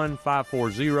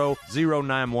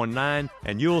 931-540-0919,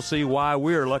 and you'll see why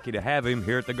we're lucky to have him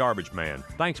here at the Garbage Man.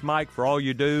 Thanks, Mike, for all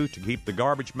you do to keep the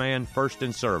Garbage Man first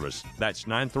in service. That's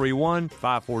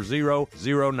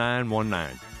 931-540-0919.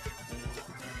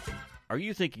 Are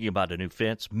you thinking about a new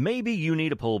fence? Maybe you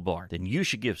need a pole barn. Then you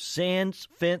should give Sands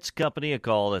Fence Company a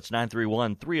call. That's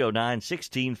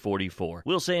 931-309-1644.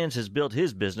 Will Sands has built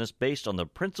his business based on the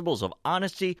principles of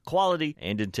honesty, quality,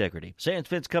 and integrity. Sands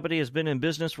Fence Company has been in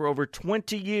business for over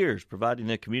 20 years, providing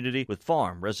the community with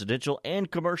farm, residential, and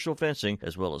commercial fencing,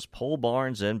 as well as pole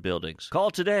barns and buildings.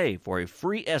 Call today for a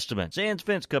free estimate. Sands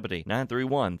Fence Company,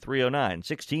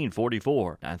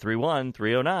 931-309-1644.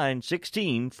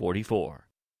 931-309-1644.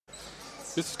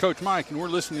 This is Coach Mike, and we're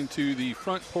listening to the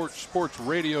Front Porch Sports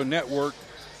Radio Network,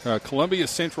 Columbia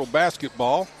Central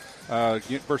Basketball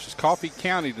versus Coffee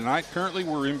County tonight. Currently,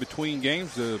 we're in between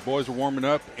games. The boys are warming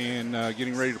up and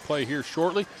getting ready to play here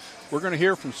shortly. We're going to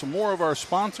hear from some more of our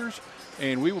sponsors,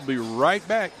 and we will be right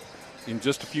back in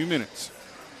just a few minutes.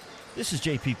 This is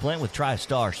J.P. Plant with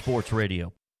TriStar Sports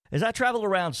Radio. As I travel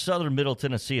around southern Middle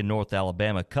Tennessee and North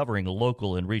Alabama covering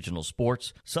local and regional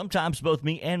sports, sometimes both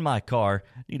me and my car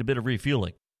need a bit of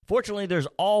refueling. Fortunately, there's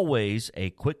always a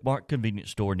Quick Mart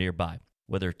convenience store nearby,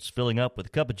 whether it's filling up with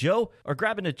a cup of joe or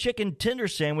grabbing a chicken tender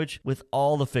sandwich with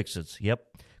all the fixins. Yep,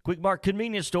 Quick Mart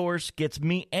convenience stores gets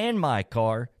me and my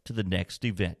car to the next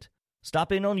event.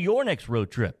 Stop in on your next road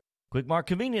trip. Quick Mart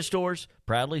convenience stores,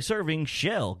 proudly serving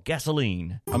Shell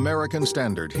gasoline. American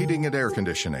Standard Heating and Air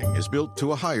Conditioning is built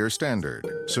to a higher standard,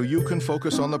 so you can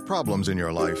focus on the problems in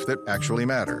your life that actually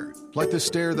matter, like the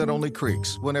stair that only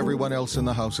creaks when everyone else in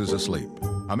the house is asleep.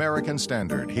 American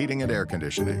Standard Heating and Air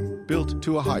Conditioning, built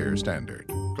to a higher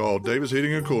standard. Call Davis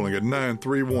Heating and Cooling at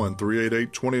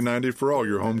 931-388-2090 for all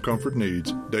your home comfort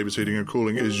needs. Davis Heating and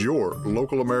Cooling is your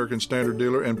local American Standard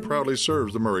dealer and proudly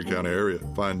serves the Murray County area.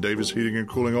 Find Davis Heating and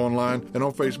Cooling online and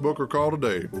on Facebook or call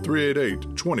today,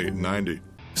 388-2090.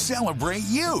 Celebrate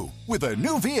you with a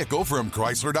new vehicle from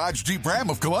Chrysler Dodge Jeep Ram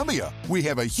of Columbia. We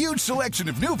have a huge selection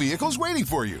of new vehicles waiting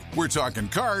for you. We're talking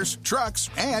cars, trucks,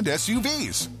 and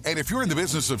SUVs. And if you're in the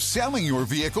business of selling your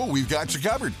vehicle, we've got you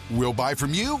covered. We'll buy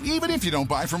from you even if you don't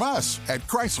buy from us. At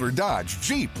Chrysler Dodge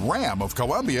Jeep Ram of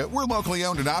Columbia, we're locally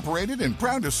owned and operated and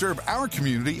proud to serve our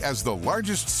community as the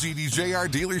largest CDJR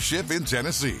dealership in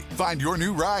Tennessee. Find your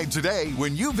new ride today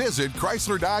when you visit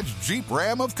Chrysler Dodge Jeep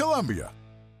Ram of Columbia.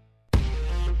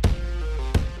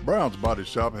 Brown's Body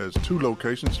Shop has 2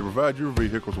 locations to provide your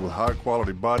vehicles with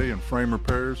high-quality body and frame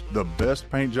repairs, the best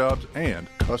paint jobs, and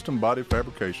custom body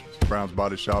fabrications. Brown's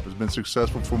Body Shop has been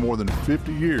successful for more than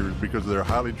 50 years because of their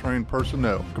highly trained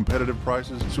personnel, competitive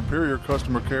prices, superior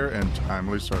customer care, and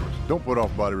timely service. Don't put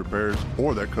off body repairs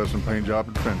or that custom paint job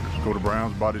at Fenders. Go to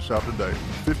Brown's Body Shop today,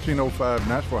 1505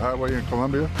 Nashville Highway in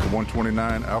Columbia, or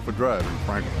 129 Alpha Drive in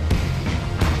Franklin.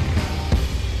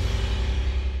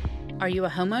 Are you a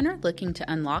homeowner looking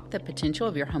to unlock the potential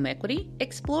of your home equity?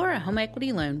 Explore a home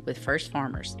equity loan with First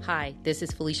Farmers. Hi, this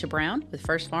is Felicia Brown with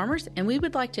First Farmers, and we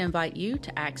would like to invite you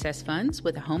to access funds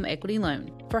with a home equity loan.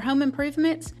 For home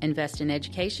improvements, invest in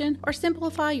education, or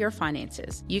simplify your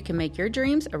finances, you can make your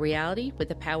dreams a reality with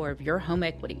the power of your home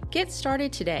equity. Get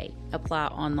started today. Apply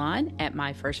online at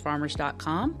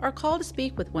myfirstfarmers.com or call to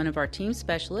speak with one of our team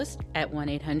specialists at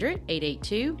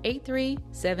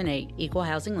 1-800-882-8378, Equal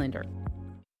Housing Lender.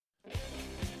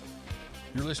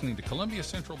 You're listening to Columbia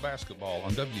Central Basketball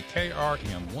on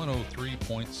WKRM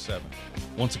 103.7.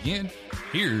 Once again,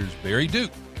 here's Barry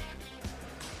Duke.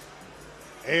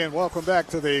 And welcome back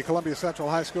to the Columbia Central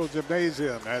High School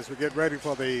Gymnasium as we get ready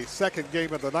for the second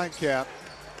game of the nightcap.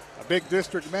 A big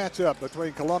district matchup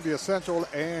between Columbia Central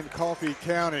and Coffee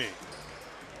County.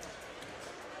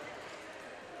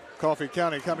 Coffee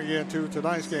County coming into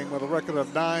tonight's game with a record of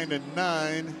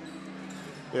 9-9.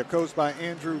 They're coached by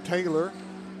Andrew Taylor.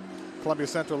 Columbia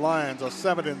Central Lions are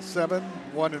 7-7,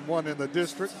 1-1 in the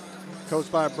district.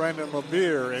 Coached by Brandon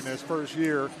LeVere in his first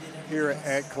year here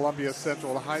at Columbia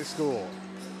Central High School.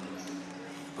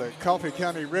 The Coffee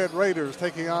County Red Raiders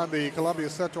taking on the Columbia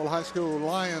Central High School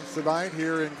Lions tonight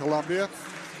here in Columbia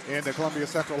in the Columbia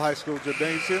Central High School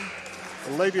Gymnasium.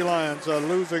 The Lady Lions are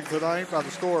losing tonight by the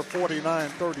score of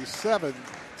 49-37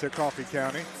 to Coffee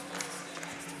County.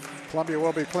 Columbia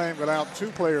will be playing without 2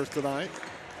 players tonight.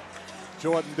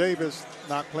 Jordan Davis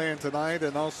not playing tonight,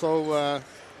 and also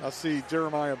I see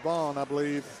Jeremiah Vaughn, I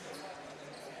believe,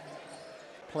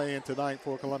 playing tonight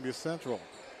for Columbia Central.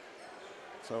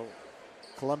 So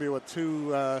Columbia with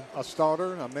 2, a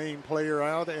starter, a main player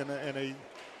out, and a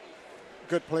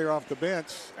good player off the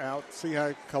bench out. See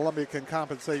how Columbia can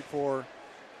compensate for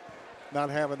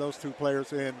not having those 2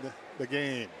 players in the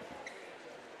game.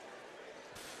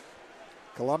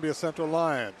 Columbia Central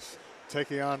Lions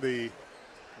taking on the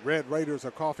Red Raiders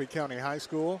of Coffee County High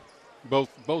School.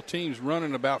 Both teams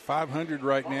running about 500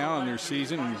 right now in their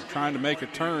season and trying to make a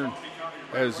turn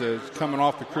as coming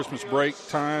off the Christmas break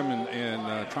time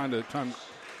and trying to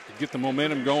get the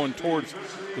momentum going towards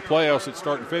the playoffs that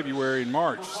start in February and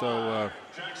March. So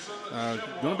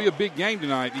going to be a big game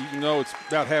tonight, even though it's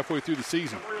about halfway through the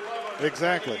season.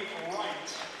 Exactly.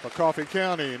 For Coffee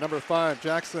County, number 5,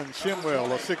 Jackson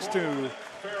Shimwell, a 6'2"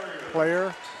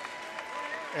 player,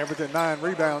 averaging 9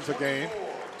 rebounds a game.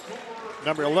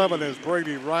 Number 11 is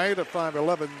Brady Wright, a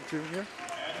 5'11" junior.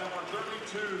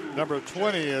 Number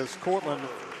 20 is Cortland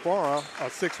Farah, a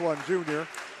 6'1" junior.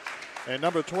 And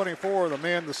number 24, the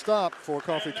man to stop for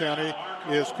Coffee County,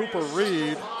 is Cooper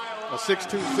Reed, a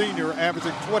 6'2" senior,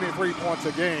 averaging 23 points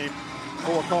a game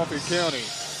for Coffee County.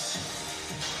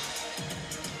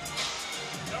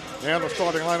 Now the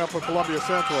starting lineup for Columbia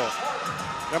Central.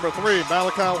 Number 3,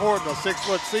 Malachi Horton, a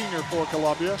 6' senior for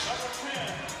Columbia.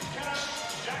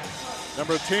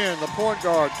 Number 10, the point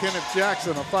guard, Kenneth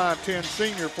Jackson, a 5'10"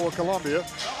 senior for Columbia.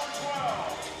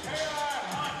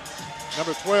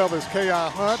 Number 12 is K.I.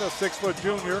 Hunt, a 6'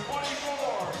 junior.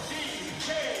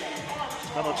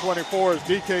 Number 24 is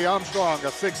D.K. Armstrong, a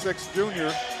 6'6"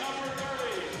 junior.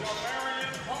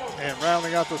 And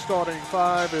rounding out the starting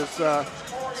 5 is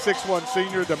 6'1"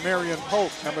 senior Demarion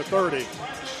Polk, number 30.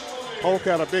 Polk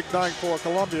had a big night for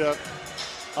Columbia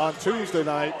on Tuesday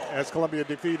night as Columbia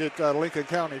defeated Lincoln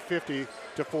County 50-43.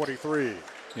 Yeah,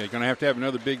 you're going to have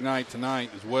another big night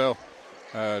tonight as well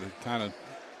to kind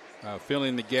of fill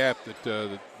in the gap that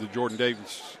the Jordan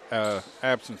Davis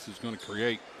absence is going to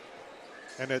create.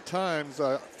 And at times,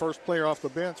 first player off the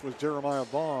bench was Jeremiah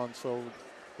Vaughn, so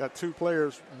got 2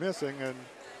 players missing, and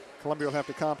Columbia will have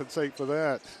to compensate for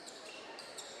that.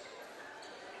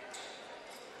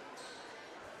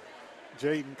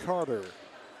 Jaden Carter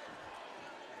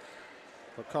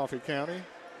for Coffee County.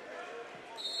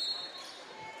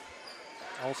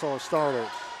 Also a starter.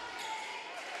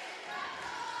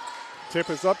 Tip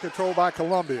is up, controlled by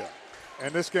Columbia.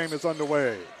 And this game is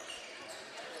underway.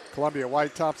 Columbia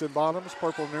white tops and bottoms,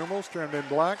 purple numerals trimmed in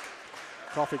black.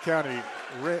 Coffee County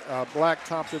red, black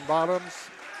tops and bottoms,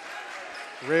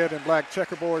 red and black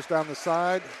checkerboards down the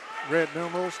side, red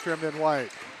numerals trimmed in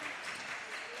white.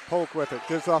 Polk with it,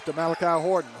 gives off to Malachi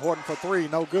Horton. Horton for 3,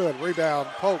 no good. Rebound,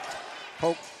 Polk.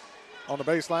 Polk on the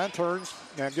baseline, turns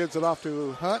and gives it off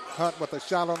to Hunt. Hunt with a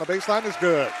shot on the baseline is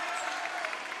good.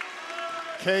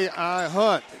 K.I.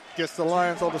 Hunt gets the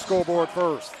Lions on the scoreboard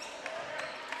first.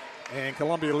 And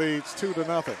Columbia leads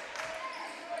 2-0.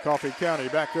 Coffee County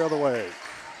back the other way.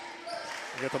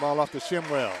 They get the ball off to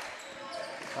Shimwell.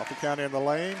 Coffee County in the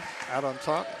lane, out on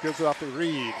top, gives it off to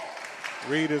Reed.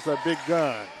 Reed is a big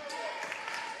gun.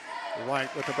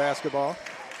 Wright with the basketball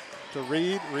to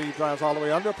Reed. Reed drives all the way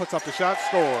under, puts up the shot,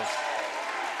 scores.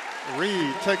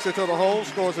 Reed takes it to the hole,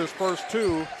 scores his first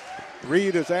 2.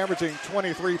 Reed is averaging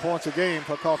 23 points a game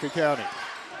for Coffee County.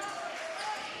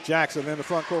 Jackson in the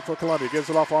front court for Columbia, gives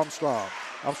it off Armstrong.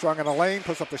 Armstrong in the lane,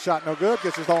 puts up the shot, no good,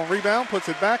 gets his own rebound, puts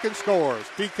it back and scores.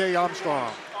 D.K.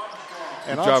 Armstrong.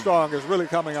 And Armstrong is really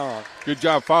coming on. Good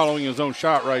job following his own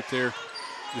shot right there.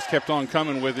 Just kept on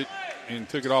coming with it and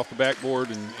took it off the backboard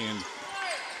and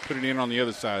put it in on the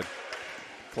other side.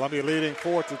 Columbia leading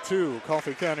 4-2.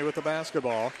 Coffee County with the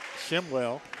basketball.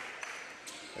 Shimwell.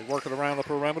 They work it around the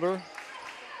perimeter.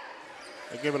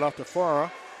 They give it off to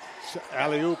Farah.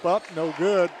 Alley-oop up, no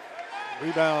good.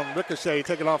 Rebound, ricochet,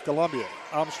 taken off Columbia.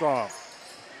 Armstrong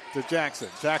to Jackson.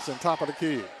 Jackson, top of the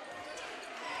key.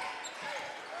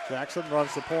 Jackson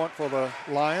runs the point for the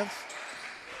Lions.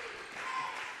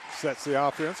 Sets the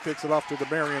offense, kicks it off to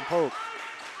Demarion Polk.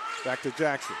 Back to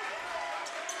Jackson.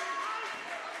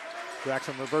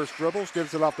 Jackson reverse dribbles,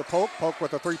 gives it off to Polk. Polk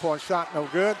with a 3-point shot, no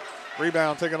good.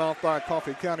 Rebound taken off by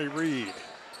Coffee County Reed.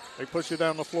 They push it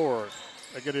down the floor.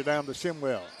 They get it down to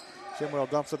Shimwell. Shimwell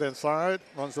dumps it inside,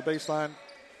 runs the baseline,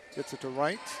 gets it to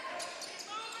Wright.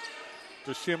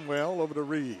 To Shimwell, over to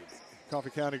Reed. Coffee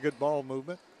County, good ball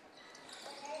movement.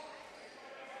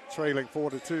 Trailing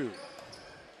 4-2.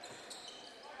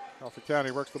 Coffee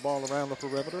County works the ball around the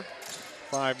perimeter.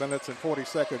 5 minutes and 40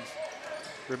 seconds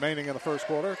remaining in the first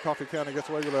quarter. Coffee County gets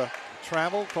away with a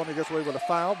travel. Tony gets away with a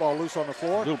foul. Ball loose on the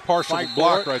floor. A little partial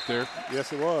block right there.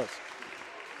 Yes, it was.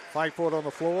 Fight for it on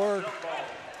the floor.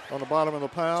 On the bottom of the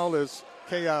pile is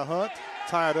K.I. Hunt.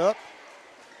 Tied up.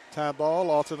 Tie ball.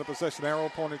 Alternate possession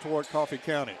arrow pointing toward Coffee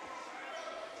County.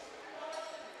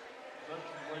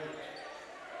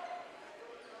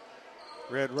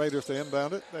 Red Raiders to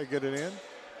inbound it. They get it in.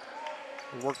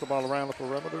 They work the ball around the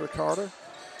perimeter to Carter.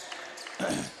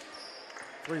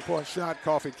 3-point shot,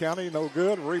 Coffee County, no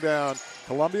good. Rebound,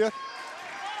 Columbia.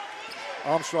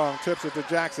 Armstrong tips it to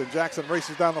Jackson. Jackson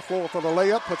races down the floor for the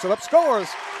layup, puts it up, scores.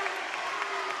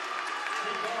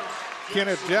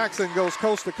 Kenneth Jackson goes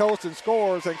coast to coast and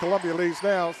scores, and Columbia leads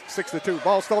now 6-2.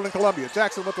 Ball stolen Columbia.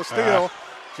 Jackson with the steal.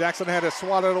 Jackson had it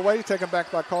swatted away, taken back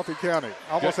by Coffee County.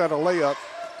 Almost had a layup.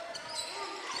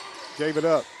 Gave it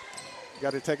up.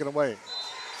 Got it taken away.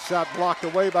 Shot blocked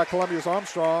away by Columbia's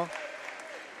Armstrong.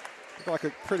 Looked like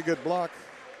a pretty good block.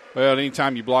 Well,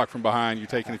 anytime you block from behind, you're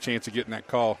taking a chance of getting that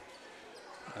call.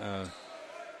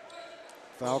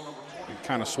 Foul. He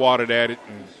kind of swatted at it,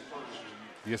 and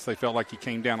I guess they felt like he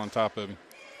came down on top of him.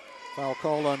 Foul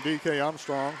called on D.K.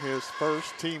 Armstrong, his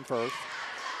first, team first.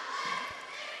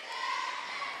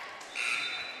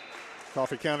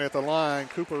 Coffee County at the line.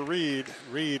 Cooper Reed.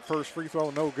 Reed, first free throw,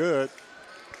 no good.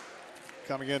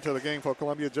 Coming into the game for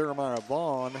Columbia, Jeremiah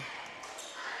Vaughn.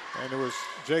 And it was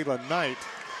Jalen Knight.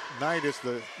 Knight is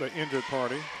the injured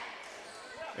party.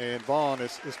 And Vaughn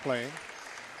is playing.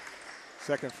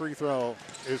 Second free throw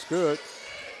is good.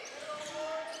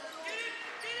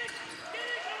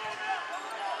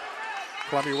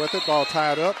 Columbia with it. Ball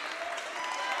tied up.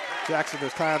 Jackson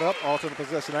is tied up. Alternate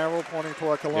possession arrow pointing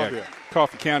toward Columbia. Yeah,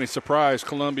 Coffee County surprised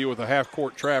Columbia with a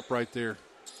half-court trap right there.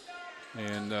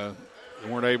 And they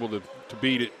weren't able to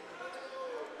beat it.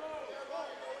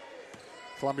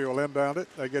 Columbia will inbound it.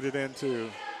 They get it into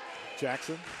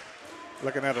Jackson.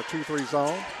 Looking at a 2-3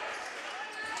 zone.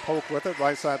 Polk with it.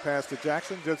 Right side pass to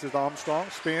Jackson. Just as Armstrong.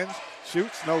 Spins.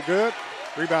 Shoots. No good.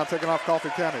 Rebound taken off Coffee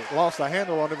County. Lost a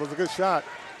handle on it. It was a good shot.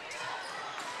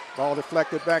 Ball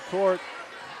deflected back court.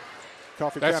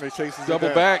 Coffee County chases double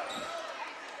it back.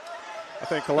 I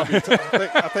think Columbia.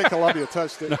 I think Columbia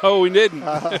touched it. No, we didn't.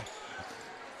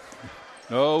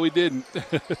 No, we didn't.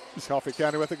 Coffee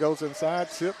County with it, goes inside,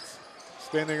 chips,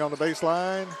 spinning on the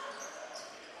baseline.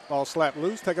 Ball slapped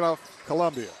loose, taken off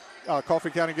Columbia.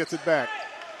 Coffee County gets it back.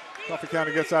 Coffee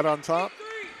County gets out on top.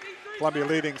 Columbia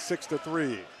leading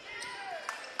 6-3.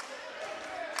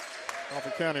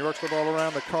 Coffee County works the ball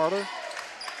around to Carter.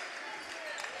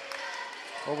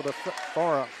 Over to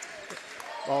Farah.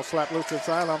 Ball slapped loose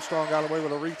inside. Armstrong got away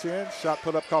with a reach in. Shot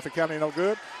put up. Coffee County no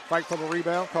good. Fight for the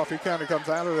rebound. Coffee County comes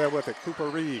out of there with it. Cooper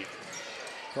Reed.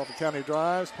 Coffee County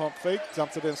drives. Pump fake.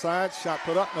 Jumps it inside. Shot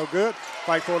put up. No good.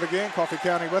 Fight for it again. Coffee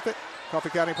County with it. Coffee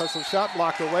County puts a shot.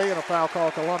 Blocked away and a foul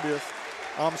call Columbia's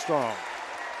Armstrong.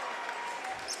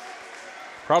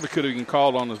 Probably could have been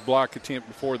called on his block attempt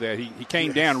before that. He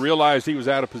came down, realized he was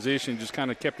out of position, just kind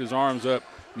of kept his arms up.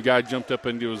 The guy jumped up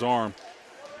into his arm.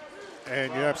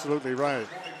 And you're absolutely right.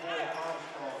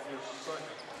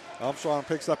 Armstrong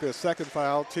picks up his second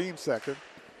foul, team second.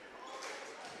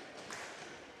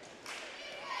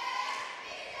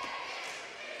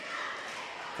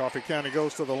 Coffee County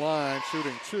goes to the line,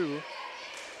 shooting two.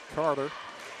 Carter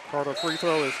free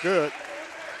throw is good.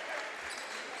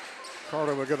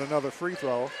 Carter will get another free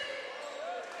throw.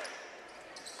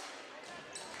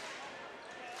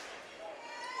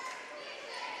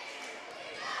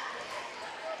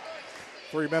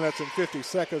 Three minutes and 50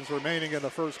 seconds remaining in the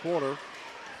first quarter.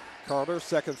 Carter,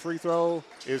 second free throw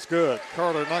is good.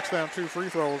 Carter knocks down two free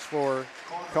throws for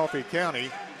Coffee County.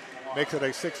 Makes it a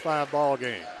 6-5 ball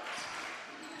game.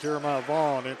 Jeremiah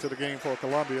Vaughn into the game for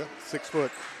Columbia.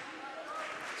 6-foot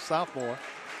sophomore.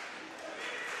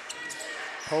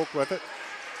 Polk with it.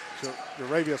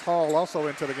 Jaravius Hall also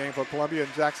into the game for Columbia,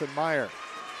 and Jackson Meyer.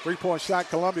 Three-point shot,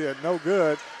 Columbia, no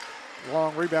good.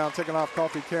 Long rebound taken off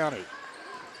Coffee County.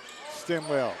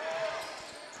 Stimwell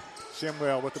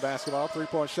with the basketball.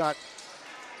 Three-point shot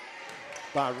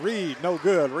by Reed. No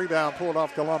good. Rebound pulled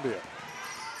off Columbia.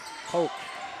 Polk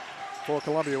for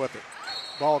Columbia with it.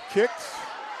 Ball kicks.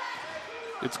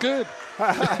 It's good.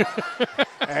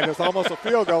 And it's almost a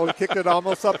field goal. He kicked it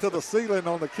almost up to the ceiling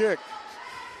on the kick.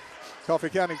 Coffee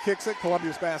County kicks it.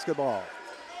 Columbia's basketball.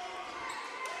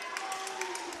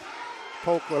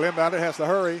 Polk will inbound it. Has to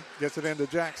hurry. Gets it into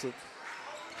Jackson.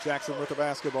 Jackson with the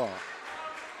basketball.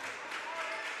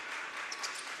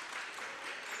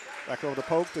 Back over to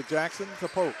Polk, to Jackson, to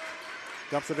Polk.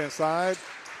 Dumps it inside.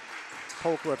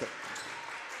 Polk with it.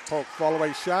 Polk, fall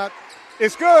away shot.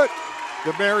 It's good.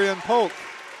 DeMarion Polk.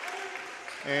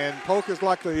 And Polk is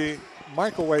like the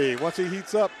microwave. Once he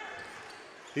heats up,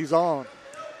 he's on.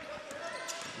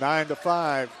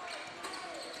 9-5.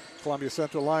 Columbia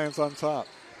Central Lions on top.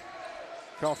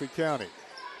 Coffee County.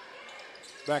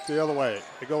 Back the other way.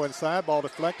 They go inside. Ball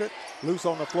deflected. Loose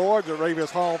on the floor.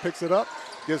 Jaravius Hall picks it up.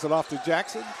 Gives it off to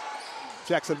Jackson.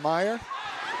 Jackson Meyer.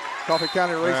 Coffee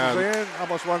County races in.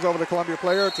 Almost runs over the Columbia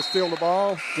player to steal the ball.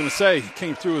 I was going to say, he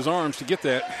came through his arms to get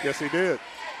that. Yes, he did.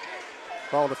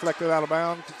 Ball deflected out of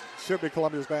bounds. Should be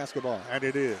Columbia's basketball. And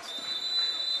it is.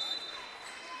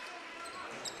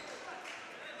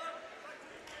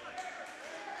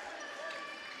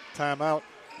 Timeout,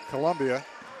 Columbia.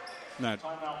 No.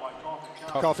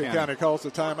 Coffee County calls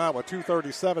the timeout with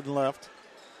 2:37 left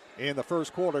in the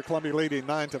first quarter. Columbia leading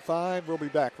 9-5. We'll be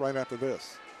back right after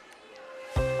this.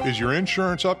 Is your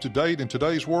insurance up to date in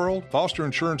today's world? Foster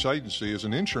Insurance Agency is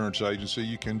an insurance agency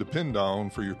you can depend on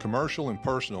for your commercial and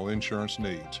personal insurance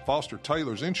needs. Foster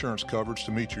tailors insurance coverage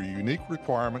to meet your unique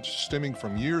requirements stemming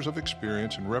from years of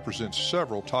experience and represents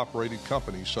several top-rated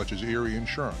companies such as Erie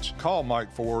Insurance. Call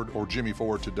Mike Ford or Jimmy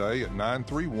Ford today at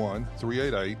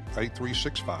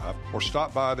 931-388-8365 or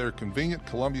stop by their convenient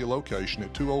Columbia location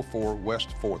at 204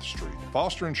 West 4th Street.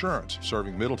 Foster Insurance,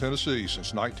 serving Middle Tennessee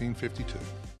since 1952.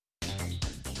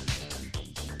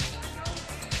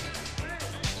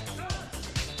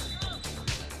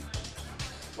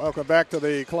 Welcome back to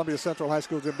the Columbia Central High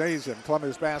School Gymnasium.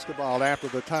 Columbia's basketball after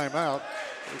the timeout.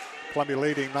 Columbia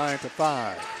leading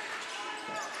 9-5.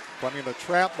 Columbia in the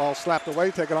trap, ball slapped away,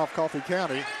 taken off Coffee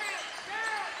County.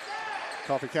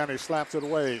 Coffee County slaps it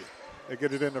away. They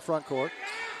get it in the front court.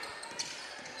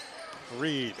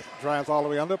 Reed drives all the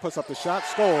way under, puts up the shot,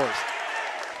 scores.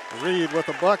 Reed with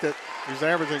the bucket. He's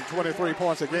averaging 23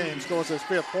 points a game, scores his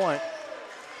 5th point.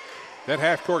 That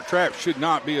half-court trap should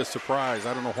not be a surprise.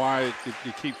 I don't know why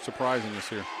it keeps surprising us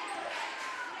here.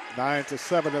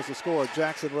 9-7 is the score.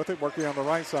 Jackson with it, working on the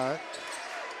right side.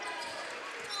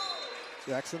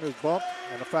 Jackson is bumped,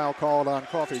 and a foul called on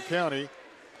Coffee County.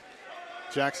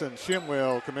 Jackson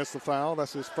Shimwell commits the foul.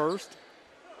 That's his first.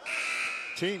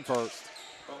 Team first.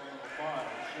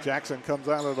 Jackson comes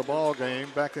out of the ball game.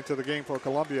 Back into the game for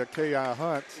Columbia, K.I.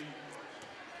 Hunt.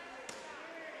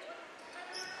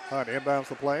 Hunt inbounds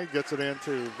the play, gets it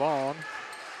into Vaughn.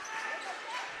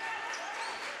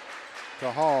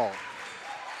 To Hall.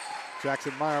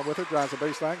 Jackson Meyer with it, drives the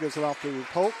baseline, gives it off to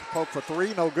Polk. Polk for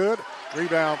 3, no good.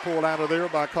 Rebound pulled out of there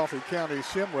by Coffee County,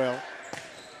 Shimwell.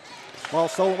 Ball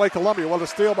stolen away, Columbia. Well, a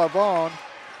steal by Vaughn.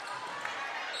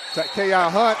 To K.I.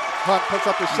 Hunt. Hunt puts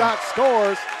up the shot,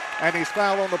 scores, and he's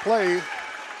fouled on the play.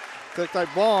 Take that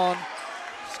Vaughn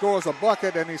scores a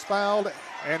bucket, and he's fouled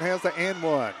and has the and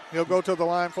one. He'll go to the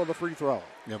line for the free throw.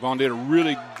 Yeah, Vaughn did a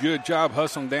really good job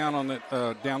hustling down on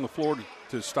that down the floor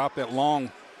to stop that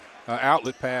long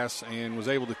outlet pass, and was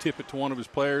able to tip it to one of his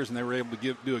players, and they were able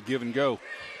to do a give and go.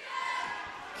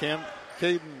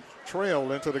 Caden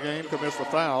Trail into the game, commits the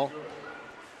foul.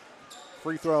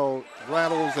 Free throw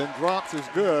rattles and drops is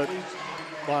good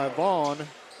by Vaughn,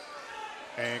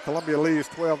 and Columbia leads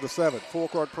 12-7. Full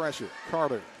court pressure.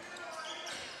 Carter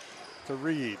to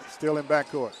Reed, still in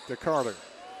backcourt to Carter.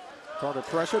 Carter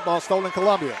pressured, ball stolen,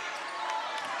 Columbia.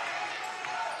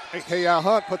 K.I.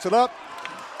 Hunt puts it up,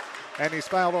 and he's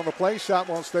fouled on the play. Shot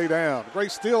won't stay down.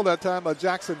 Great steal that time by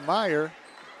Jackson Meyer.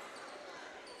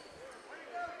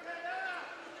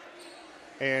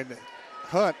 And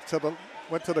Hunt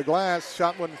went to the glass.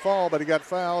 Shot wouldn't fall, but he got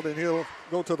fouled, and he'll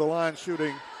go to the line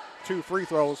shooting 2 free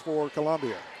throws for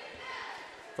Columbia.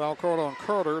 Foul called on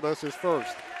Carter. That's his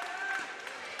first.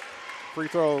 Free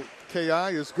throw,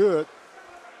 K.I. is good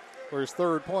for his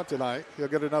 3rd point tonight. He'll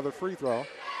get another free throw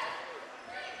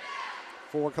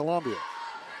for Columbia.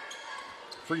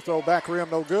 Free throw back rim,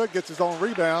 no good. Gets his own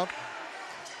rebound.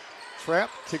 Trap,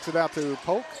 kicks it out to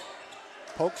Polk.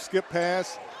 Polk skip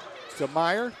pass to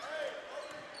Meyer.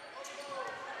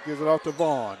 Gives it off to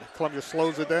Vaughn. Columbia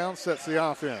slows it down, sets the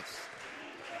offense.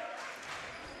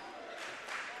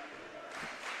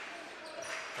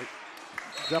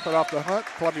 Jumping off the Hunt,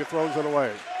 Columbia throws it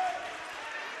away.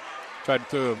 Tried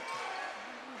to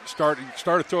start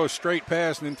to throw a straight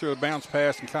pass and then threw a bounce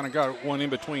pass and kind of got one in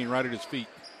between right at his feet.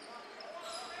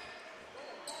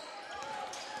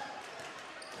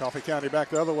 Coffee County back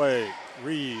the other way.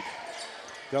 Reed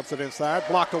dumps it inside,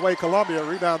 blocked away Columbia.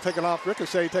 Rebound taken off,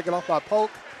 ricochet taken off by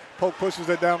Polk. Polk pushes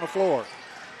it down the floor.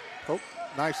 Polk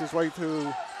knifes his way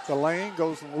to the lane,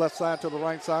 goes from the left side to the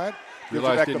right side. Gives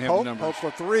it back to Polk. Polk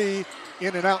for 3,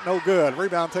 in and out, no good.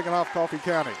 Rebound taken off Coffee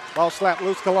County. Ball slapped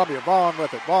loose, Columbia. Vaughn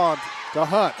with it. Vaughn to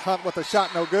Hunt. Hunt with a shot,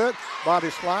 no good.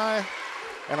 Bodies fly,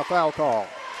 and a foul call.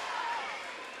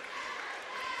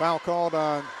 Foul called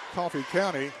on Coffee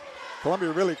County.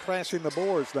 Columbia really crashing the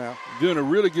boards now. Doing a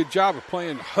really good job of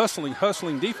playing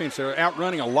hustling defense. They're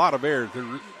outrunning a lot of errors.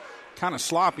 They're kind of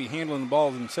sloppy handling the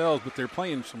ball themselves, but they're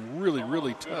playing some really,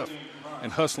 really tough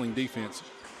and hustling defense.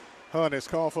 Hunt is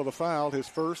called for the foul, his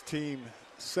first, team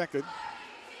second.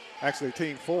 Actually,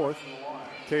 team fourth.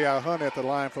 K.I. Hunt at the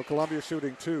line for Columbia,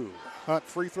 shooting 2. Hunt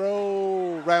free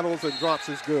throw, rattles and drops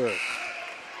is good.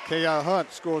 K.I.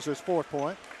 Hunt scores his 4th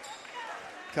point.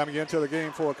 Coming into the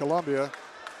game for Columbia,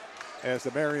 as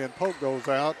the Marion Polk goes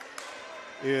out,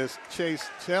 is Chase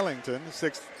Chellington,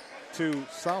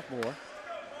 6'2" sophomore.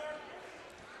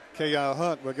 K.I.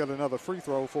 Hunt will get another free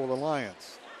throw for the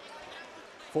Lions.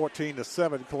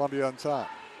 14-7, Columbia on top.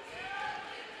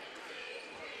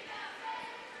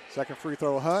 Second free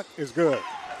throw, Hunt, is good.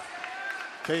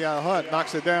 K.I. Hunt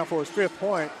knocks it down for his 5th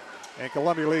point, and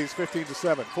Columbia leads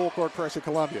 15-7. Full court pressure,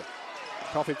 Columbia.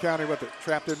 Coffee County with it,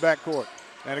 trapped in backcourt.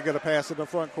 And they get a pass in the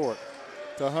front court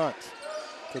to Hunt,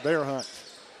 to their Hunt.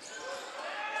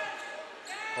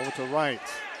 Over to Wright.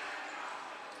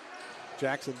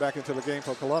 Jackson back into the game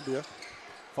for Columbia.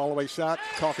 Fall-away shot,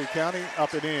 Coffee County,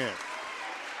 up and in.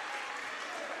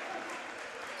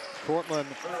 Cortland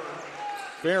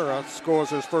Farah scores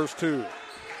his first 2.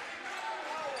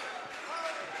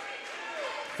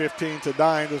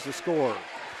 15-9 is the score.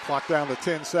 Clock down to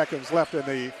 10 seconds left in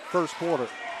the first quarter.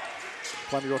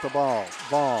 Columbia with the ball.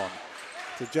 Vaughn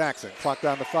to Jackson. Clock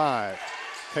down to 5.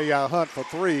 K.I. Hunt for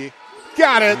 3.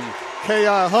 Got it!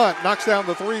 K.I. Hunt knocks down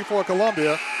the 3 for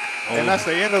Columbia. And that's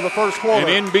the end of the first quarter.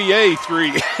 An NBA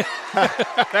 3.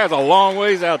 That's a long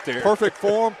ways out there. Perfect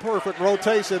form, perfect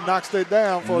rotation. Knocks it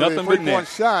down for the 3-point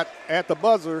shot at the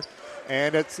buzzer.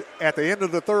 And it's at the end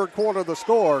of the third quarter, the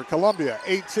score, Columbia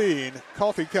 18,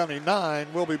 Coffee County 9.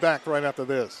 We'll be back right after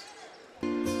this.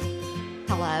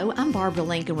 Hello, I'm Barbara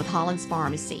Lincoln with Hollins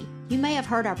Pharmacy. You may have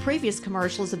heard our previous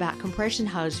commercials about compression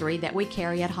hosiery that we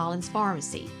carry at Hollins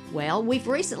Pharmacy. Well, we've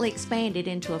recently expanded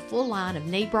into a full line of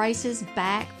knee braces,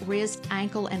 back, wrist,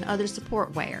 ankle, and other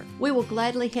support wear. We will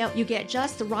gladly help you get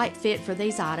just the right fit for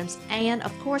these items and,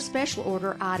 of course, special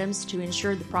order items to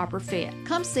ensure the proper fit.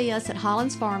 Come see us at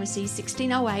Hollins Pharmacy,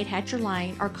 1608 Hatcher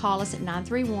Lane, or call us at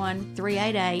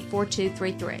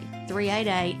 931-388-4233.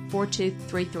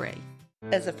 388-4233.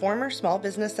 As a former small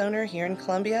business owner here in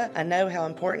Columbia, I know how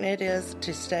important it is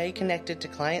to stay connected to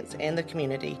clients and the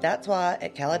community. That's why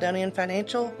at Caledonian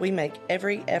Financial, we make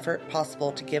every effort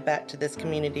possible to give back to this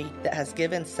community that has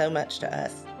given so much to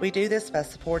us. We do this by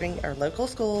supporting our local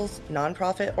schools,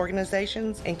 nonprofit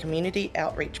organizations, and community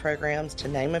outreach programs, to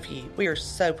name a few. We are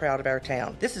so proud of our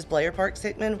town. This is Blair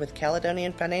Park-Sickman with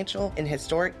Caledonian Financial in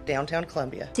historic downtown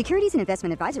Columbia. Securities and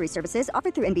investment advisory services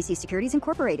offered through NBC Securities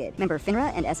Incorporated. Member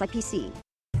FINRA and SIPC.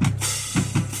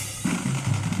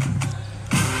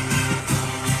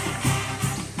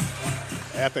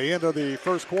 At the end of the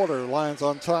first quarter, Lions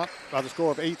on top by the score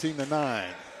of 18-9.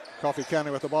 Coffee County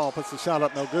with the ball, puts the shot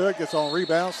up, no good, gets on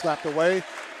rebound, slapped away,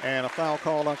 and a foul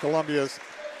called on Columbia's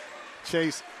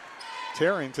Chase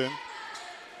Tellington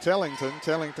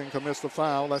commits the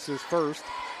foul. That's his first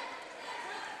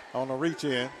on the reach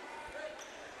in.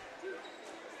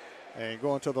 And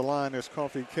going to the line is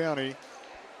Coffee County.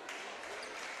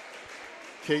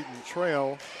 Caden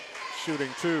Trail shooting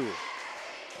 2.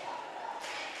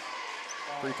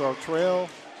 Free throw Trail.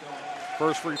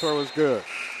 First free throw is good.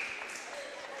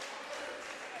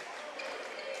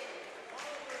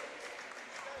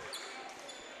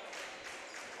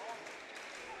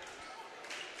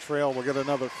 Trail will get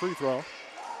another free throw.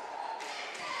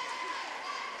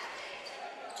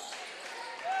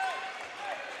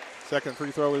 Second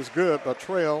free throw is good, but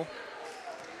Trail.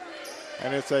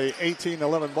 And it's a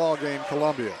 18-11 ball game,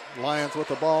 Columbia. Lions with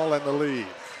the ball and the lead.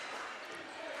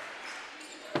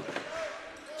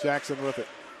 Jackson with it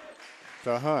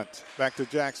to Hunt. Back to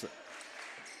Jackson.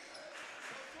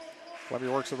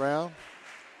 Columbia works around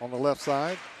on the left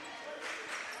side.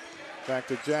 Back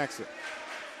to Jackson.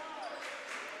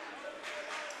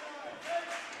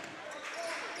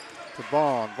 To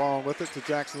Vaughn. Vaughn with it to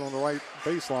Jackson on the right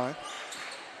baseline.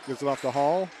 Gives it off to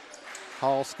Hall.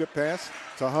 Hall skip pass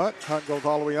to Hunt. Hunt goes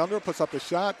all the way under, puts up the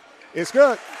shot. It's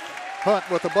good. Hunt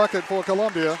with the bucket for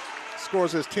Columbia.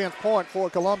 Scores his 10th point for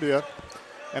Columbia.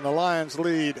 And the Lions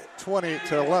lead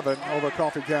 20-11 over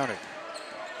Coffee County.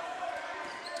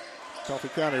 Coffee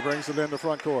County brings it into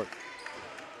front court.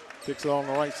 Kicks it on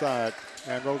the right side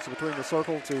and goes between the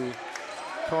circle to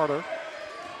Carter.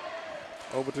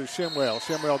 Over to Shimwell.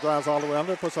 Shimwell drives all the way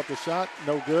under, puts up the shot.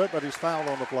 No good, but he's fouled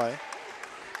on the play.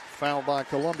 Fouled by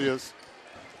Columbia's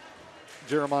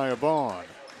Jeremiah Vaughn.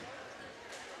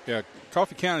 Yeah,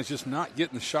 Coffee County's just not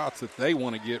getting the shots that they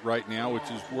want to get right now, which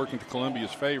is working to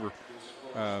Columbia's favor.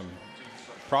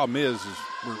 Problem is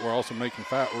we're also making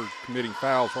we're committing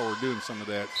fouls while we're doing some of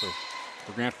that, so we're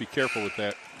going to have to be careful with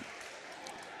that.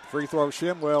 Free throw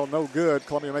Shimwell, no good.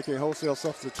 Columbia making wholesale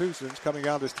substitutions. Coming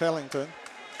out is Tellington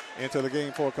into the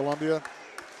game for Columbia.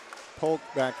 Polk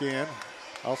back in.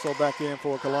 Also back in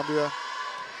for Columbia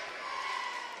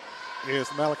is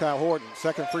Malachi Horton.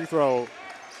 Second free throw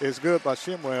is good by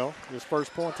Shimwell, his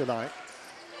first point tonight.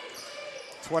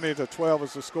 20-12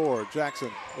 is the score.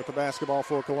 Jackson with the basketball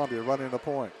for Columbia, running the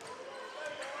point.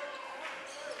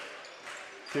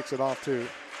 Kicks it off to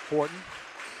Horton.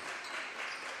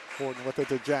 Horton with it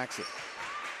to Jackson.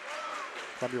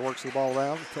 Columbia works the ball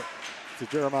around.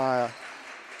 to Jeremiah.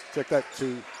 Check that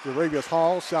to Jaravius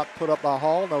Hall. Shot put up by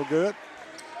Hall, no good.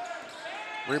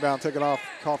 Rebound taken off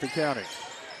Coffee County.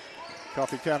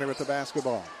 Coffee County with the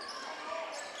basketball.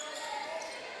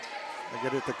 They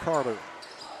get it to Carter.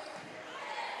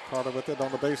 Carter with it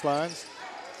on the baselines.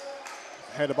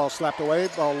 Had the ball slapped away.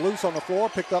 Ball loose on the floor.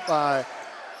 Picked up by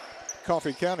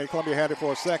Coffee County. Columbia had it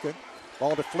for a second.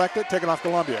 Ball deflected. Taken off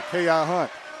Columbia. K.I.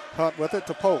 Hunt. Hunt with it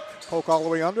to Polk. Polk all the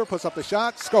way under. Puts up the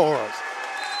shot. Scores.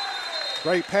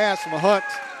 Great pass from Hunt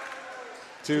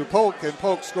to Polk. And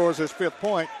Polk scores his 5th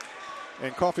point.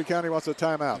 And Coffee County wants a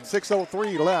timeout.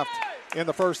 6:03 left in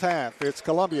the first half. It's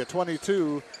Columbia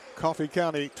 22, Coffee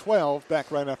County 12.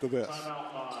 Back right after this.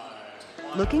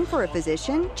 Looking for a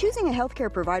physician? Choosing a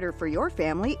healthcare provider for your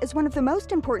family is one of the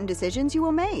most important decisions you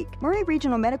will make. Murray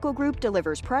Regional Medical Group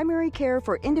delivers primary care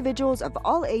for individuals of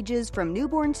all ages from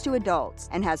newborns to adults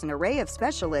and has an array of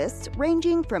specialists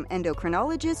ranging from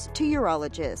endocrinologists to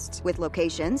urologists. With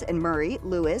locations in Murray,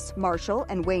 Lewis, Marshall,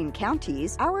 and Wayne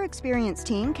counties, our experienced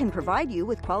team can provide you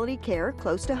with quality care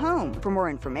close to home. For more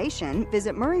information,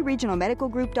 visit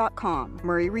murrayregionalmedicalgroup.com.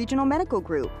 Murray Regional Medical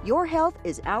Group. Your health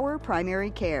is our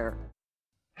primary care.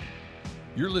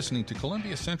 You're listening to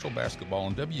Columbia Central Basketball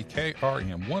on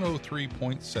WKRM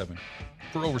 103.7.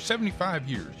 For over 75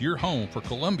 years, you're home for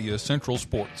Columbia Central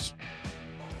Sports.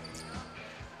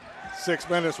 6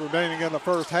 minutes remaining in the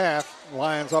first half.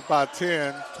 Lions up by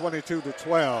 10,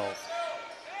 22-12.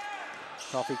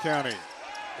 Coffee County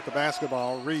with the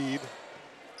basketball. Reed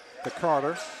to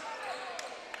Carter.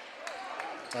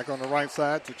 Back on the right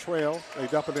side to Trail. They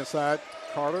dump it inside.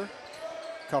 Carter.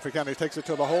 Coffee County takes it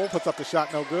to the hole, puts up the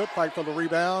shot, no good. Fight for the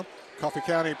rebound. Coffee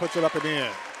County puts it up and in.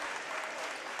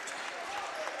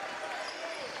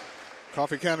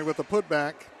 Coffee County with the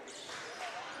putback.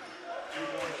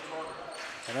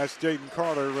 And that's Jaden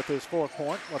Carter with his 4th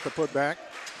point with the putback.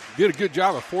 Did a good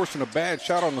job of forcing a bad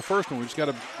shot on the first one. We just got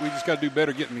to do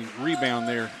better getting the rebound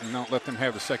there and not let them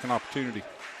have the second opportunity.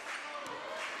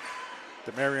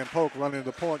 Demarion Polk running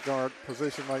the point guard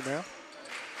position right now.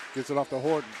 Gets it off to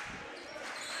Horton.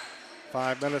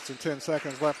 5 minutes and 10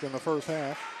 seconds left in the first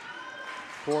half.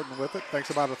 Horton with it. Thinks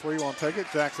about a 3, won't take it.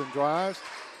 Jackson drives.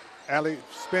 Alley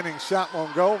spinning shot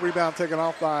won't go. Rebound taken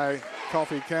off by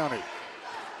Coffee County.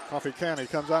 Coffee County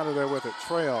comes out of there with it.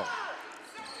 Trail.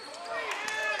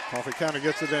 Coffee County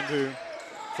gets it into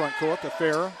front court to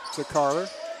Farah, to Carter.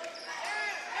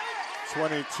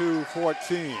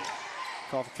 22-14.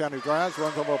 Coffee County drives,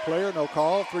 runs over a player, no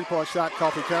call. 3-point shot,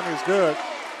 Coffee County is good.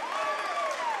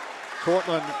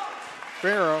 Cortland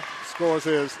Farah scores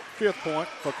his 5th point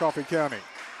for Coffee County.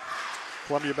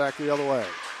 Columbia back the other way.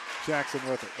 Jackson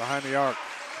with it, behind the arc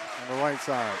on the right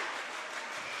side.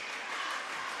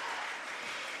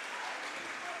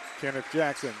 Kenneth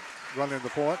Jackson running the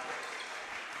point,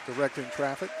 directing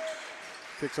traffic.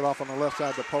 Kicks it off on the left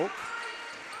side to Polk.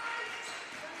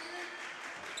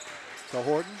 To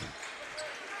Horton.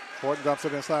 Horton dumps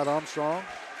it inside Armstrong.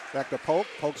 Back to Polk.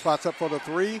 Polk spots up for the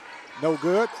 3. No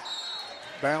good.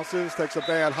 Bounces, takes a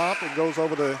bad hop, and goes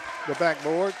over the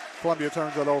backboard. Columbia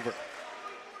turns it over.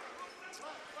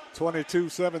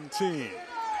 22-17.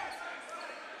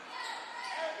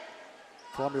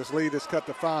 Columbia's lead is cut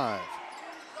to 5.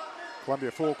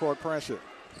 Columbia full court pressure.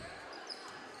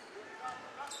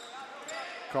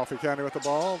 Coffee County with the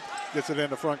ball. Gets it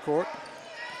in the front court.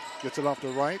 Gets it off the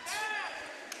right.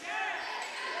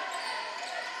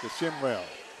 To Shimwell.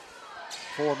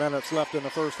 4 minutes left in the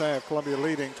first half. Columbia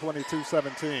leading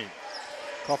 22-17.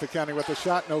 Coffee County with the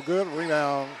shot, no good.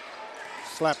 Rebound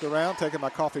slapped around, taken by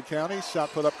Coffee County. Shot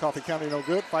put up, Coffee County, no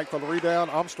good. Fight for the rebound.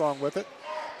 Armstrong with it.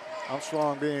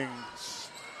 Armstrong being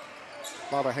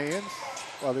out of hands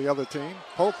by the other team.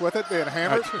 Polk with it, being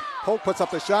hammered. Polk puts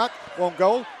up the shot, won't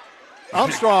go.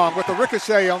 Armstrong with the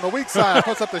ricochet on the weak side,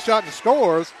 puts up the shot and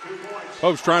scores.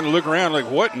 Polk's trying to look around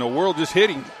like, what in the world just hit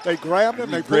him? They grabbed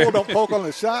him, they pulled up Polk on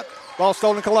the shot. Ball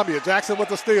stolen Columbia. Jackson with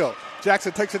the steal.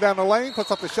 Jackson takes it down the lane, puts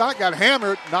up the shot, got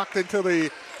hammered, knocked into the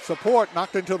support,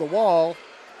 knocked into the wall.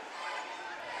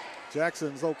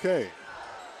 Jackson's okay.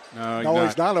 No,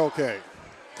 he's not okay.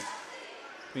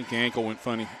 I think the ankle went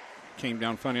funny. Came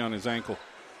down funny on his ankle.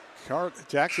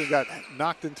 Jackson got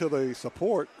knocked into the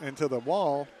support, into the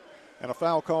wall, and a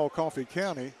foul call Coffee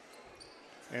County.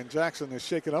 And Jackson is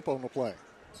shaken up on the play.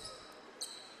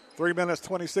 3 minutes,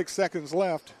 26 seconds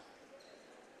left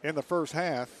in the first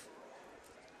half.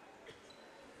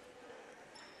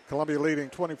 Columbia leading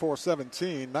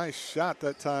 24-17. Nice shot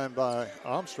that time by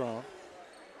Armstrong.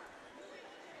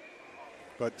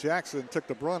 But Jackson took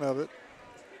the brunt of it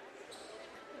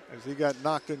as he got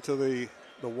knocked into the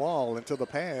wall, into the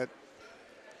pad.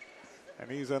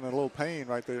 And he's in a little pain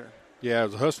right there. Yeah, it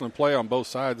was a hustling play on both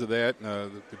sides of that.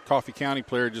 The Coffee County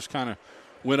player just kind of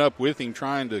went up with him,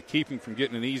 trying to keep him from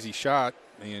getting an easy shot,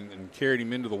 and carried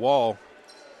him into the wall.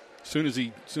 As soon as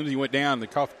he went down, the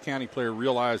Coffee County player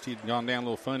realized he'd gone down a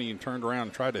little funny and turned around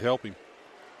and tried to help him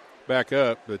back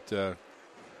up, but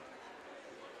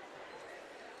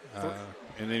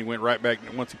and then he went right back.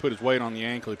 Once he put his weight on the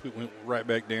ankle, he went right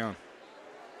back down.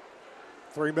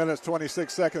 3 minutes,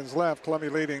 26 seconds left. Columbia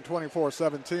leading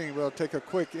 24-17. We'll take a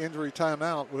quick injury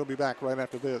timeout. We'll be back right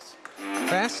after this.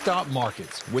 Fast Stop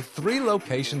Markets, with 3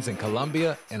 locations in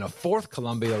Columbia and a 4th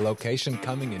Columbia location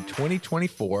coming in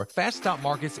 2024, Fast Stop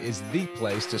Markets is the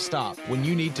place to stop when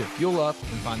you need to fuel up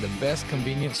and find the best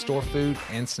convenience store food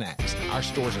and snacks. Our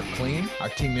stores are clean, our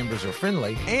team members are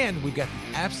friendly, and we've got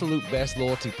the absolute best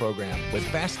loyalty program with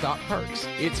Fast Stop Perks.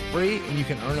 It's free and you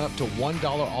can earn up to $1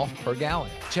 off per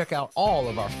gallon. Check out all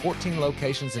of our 14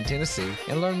 locations in Tennessee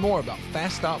and learn more about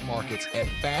Fast Stop Markets at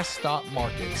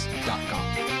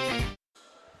faststopmarkets.com.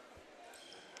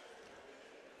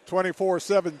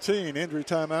 24-17, injury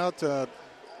timeout.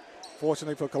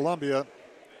 Fortunately for Columbia,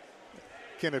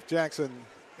 Kenneth Jackson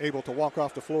able to walk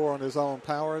off the floor on his own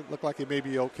power. It looked like he may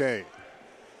be okay.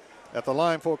 At the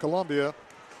line for Columbia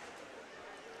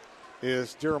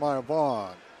is Jeremiah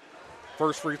Vaughn.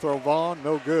 First free throw, Vaughn,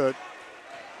 no good.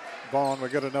 Vaughn will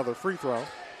get another free throw.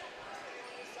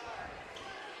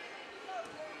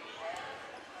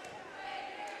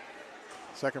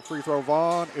 Second free throw,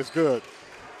 Vaughn, is good.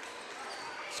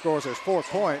 Scores his 4th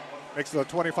point, makes it a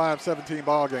 25-17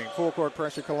 ball game. Full court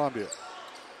pressure, Columbia.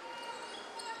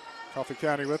 Coffee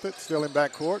County with it, still in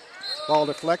backcourt. Ball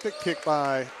deflected, kicked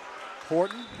by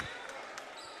Horton.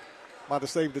 Might have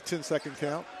saved the 10-second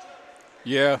count.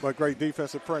 Yeah. But great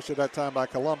defensive pressure that time by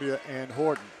Columbia and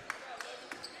Horton.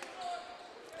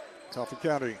 Coffee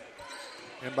County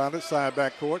inbounded, side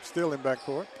backcourt, still in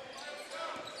backcourt.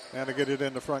 And to get it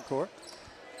in the front court.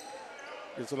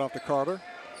 Gets it off to Carter.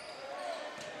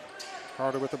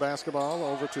 Carter with the basketball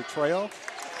over to Trail.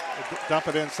 Dump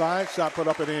it inside. Shot put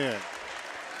up and in.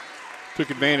 Took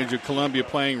advantage of Columbia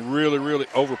playing really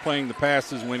overplaying the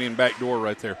passes. Went in back door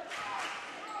right there.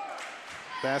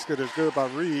 Basket is good by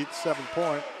Reed.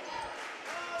 7-point.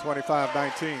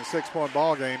 25-19. 6-point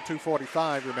ball game.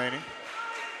 2:45 remaining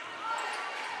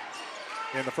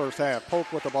in the first half.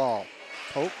 Polk with the ball.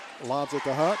 Polk lobs it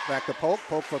to Hunt. Back to Polk.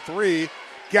 Polk for 3.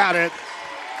 Got it.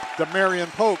 Demarion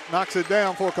Polk knocks it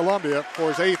down for Columbia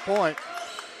for his 8th point.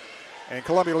 And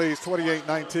Columbia leads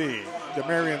 28-19.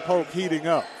 Demarion Polk heating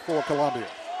up for Columbia.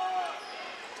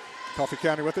 Coffee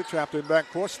County with it, trapped in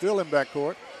backcourt, still in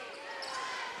backcourt.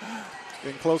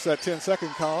 Getting close to that 10-second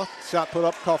call. Shot put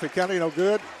up, Coffee County, no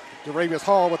good. Jaravius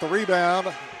Hall with the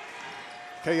rebound.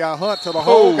 K.I. Hunt to the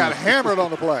hole, got hammered on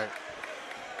the play.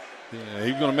 Yeah,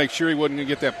 he was going to make sure he wasn't going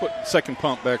to get that second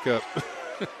pump back up.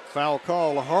 Foul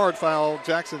call, a hard foul.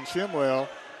 Jackson Shimwell,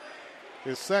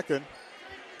 his second.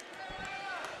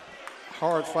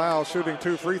 Hard foul, shooting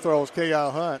 2 free throws,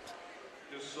 K.I. Hunt.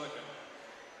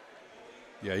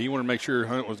 Yeah, he wanted to make sure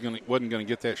Hunt wasn't going to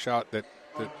get that shot, that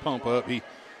pump up.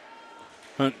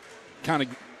 Hunt kind of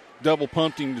double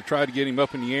pumped him to try to get him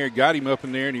up in the air, got him up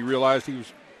in there, and he realized he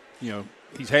was,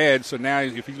 he's had. So now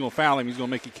if he's going to foul him, he's going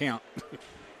to make it count.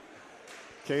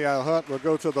 K.I. Hunt will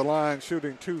go to the line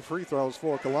shooting 2 free throws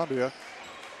for Columbia.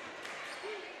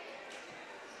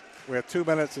 We have 2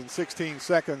 minutes and 16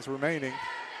 seconds remaining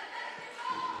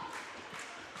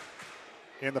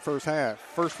in the first half.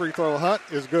 First free throw, Hunt,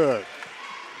 is good.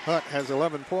 Hunt has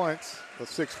 11 points, the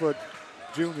 6-foot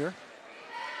junior.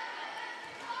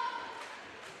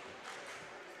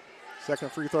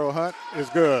 Second free throw, Hunt, is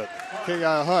good.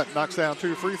 K.I. Hunt knocks down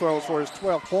 2 free throws for his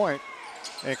 12th point.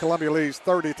 And Columbia leads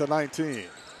 30-19.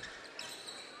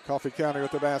 Coffee County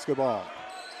with the basketball.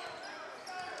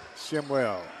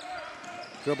 Shimwell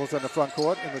dribbles in the front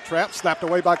court in the trap. Slapped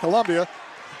away by Columbia.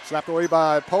 Slapped away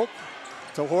by Polk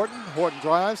to Horton. Horton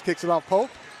drives, kicks it off Polk.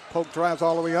 Polk drives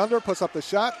all the way under, puts up the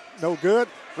shot. No good.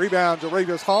 Rebound,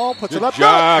 Jaravius Hall puts it up.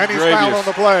 Job, and he's fouled on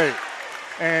the play.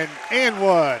 And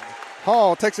one.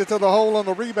 Hall takes it to the hole on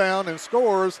the rebound and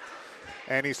scores.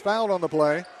 And he's fouled on the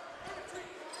play.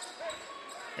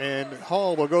 And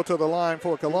Hall will go to the line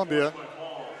for Columbia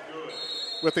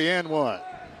with the and one.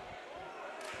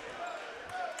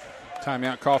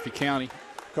 Timeout, Coffee County.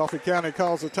 Coffee County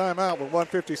calls a timeout with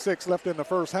 1:56 left in the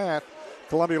first half.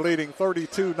 Columbia leading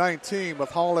 32-19 with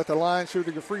Hall at the line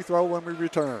shooting a free throw when we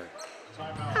return.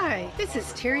 Hi, Hi, this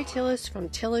is Terry Tillis from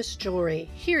Tillis Jewelry.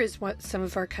 Here is what some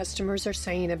of our customers are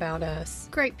saying about us.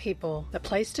 Great people, the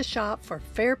place to shop for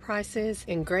fair prices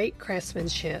and great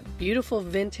craftsmanship, beautiful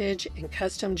vintage and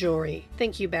custom jewelry.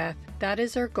 Thank you, Beth. That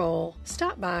is our goal.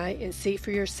 Stop by and see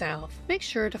for yourself. Make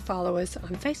sure to follow us on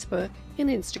Facebook and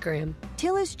Instagram.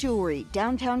 Tillis Jewelry,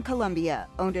 downtown Columbia,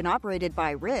 owned and operated by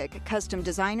Rick, custom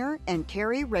designer, and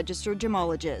Carrie, registered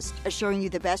gemologist, assuring you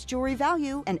the best jewelry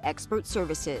value and expert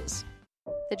services.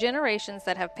 The generations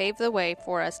that have paved the way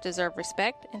for us deserve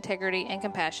respect, integrity, and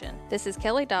compassion. This is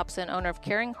Kelly Dobson, owner of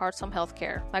Caring Hearts Home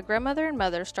Healthcare. My grandmother and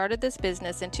mother started this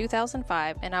business in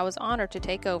 2005, and I was honored to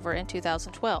take over in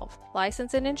 2012.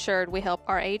 Licensed and insured, we help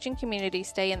our aging community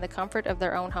stay in the comfort of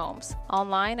their own homes.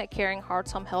 Online at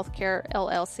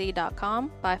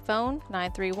CaringHeartsHomeHealthCareLLC.com, by phone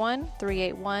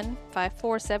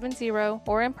 931-381-5470,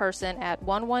 or in person at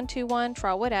 1121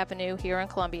 Trotwood Avenue here in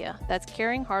Columbia. That's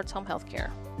Caring Hearts Home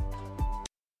Healthcare.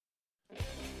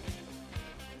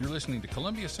 You're listening to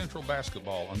Columbia Central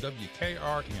Basketball on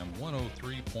WKRM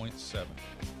 103.7.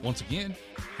 Once again,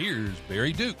 here's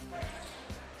Barry Duke.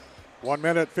 1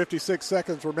 minute, 56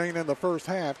 seconds remain in the first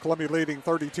half. Columbia leading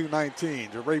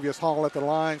 32-19. Jaravius Hall at the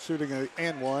line, shooting an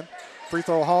and one. Free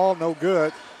throw Hall, no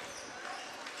good.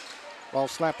 Ball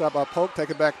slapped up by Polk,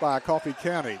 taken back by Coffee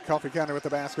County. Coffee County with the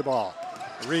basketball.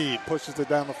 Reed pushes it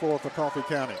down the floor for Coffee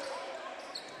County.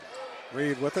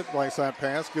 Reed with it, right side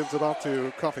pass, gives it off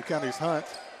to Coffee County's Hunt.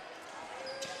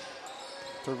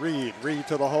 To Reed. Reed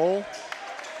to the hole.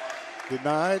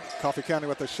 Denied. Coffee County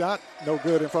with the shot. No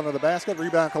good in front of the basket.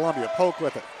 Rebound Columbia. Polk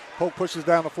with it. Polk pushes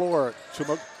down the floor to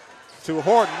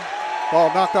Horton.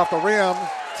 Ball knocked off the rim.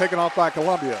 Taken off by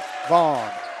Columbia.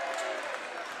 Vaughn.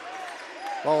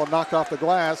 Ball knocked off the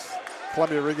glass.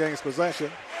 Columbia regains possession.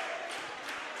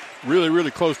 Really, really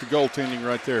close to goaltending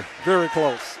right there. Very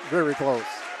close. Very close.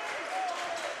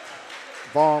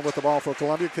 Vaughn with the ball for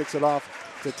Columbia. Kicks it off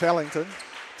to Tellington.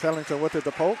 Tellington with it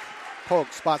to Polk.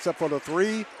 Polk spots up for the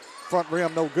three. Front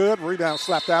rim no good. Rebound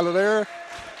slapped out of there.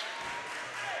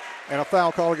 And a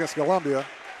foul call against Columbia.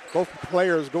 Both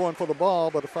players going for the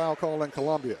ball, but a foul call in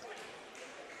Columbia.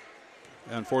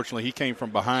 Unfortunately, he came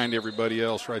from behind everybody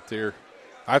else right there.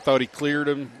 I thought he cleared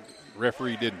him.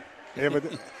 Referee didn't.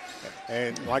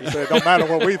 And like I said, it don't matter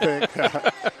what we think.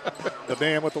 The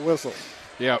man with the whistle.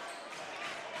 Yep.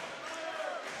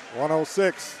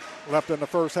 1:06 left in the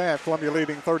first half. Columbia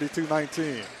leading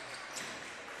 32-19.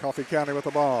 Coffee County with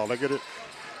the ball. They get it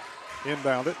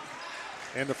inbounded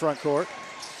in the front court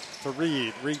to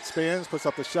Reed. Reed spins, puts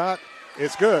up the shot.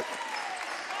 It's good.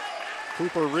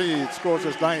 Cooper Reed scores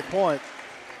his 9th point.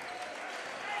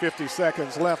 50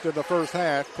 seconds left in the first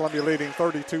half. Columbia leading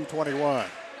 32-21.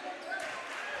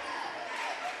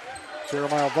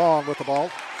 Jeremiah Vaughn with the ball.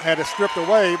 Had it stripped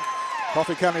away.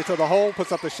 Coffee County to the hole,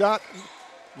 puts up the shot.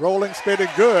 Rolling, spinning,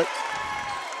 good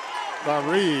by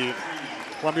Reed.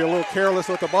 Columbia a little careless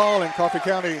with the ball, and Coffee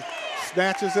County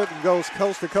snatches it and goes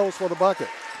coast to coast for the bucket.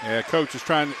 Yeah, Coach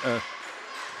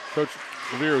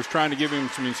Rivera was trying to give him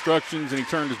some instructions, and he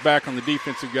turned his back on the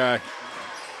defensive guy.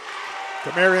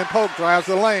 Demarion Polk drives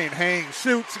the lane, hangs,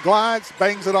 shoots, glides,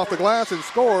 bangs it off the glass, and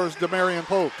scores. Demarion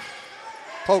Polk.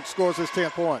 Polk scores his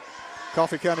 10th point.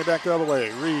 Coffee County back the other way.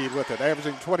 Reed with it,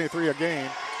 averaging 23 a game.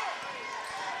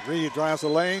 Reed drives the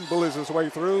lane, bullies his way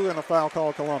through, and a foul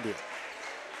call Columbia.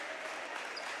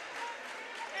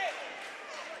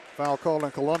 Foul call in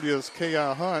Columbia's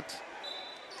K.I. Hunt.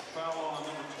 Foul on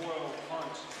number 12,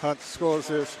 Hunt. Hunt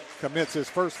commits his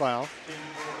first foul.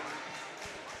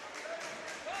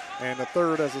 And the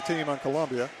third as a team on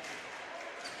Columbia.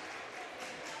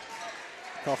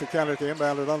 Coffee County to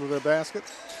inbound it under their basket.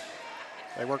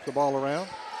 They work the ball around.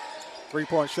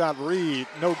 3-point shot, Reed,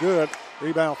 no good.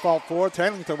 Rebound fought for.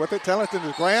 Tellington with it. Tellington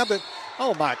is grabbed it.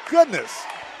 Oh, my goodness.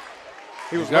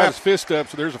 He's got his fist up,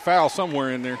 so there's a foul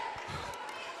somewhere in there.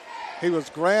 He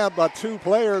was grabbed by two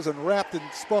players and wrapped and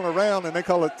spun around, and they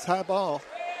call it tie ball.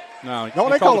 No,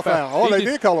 they call a foul. Oh, they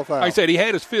did call a foul. Like I said, he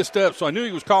had his fist up, so I knew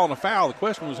he was calling a foul. The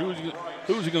question was, who was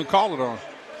he going to call it on?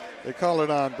 They call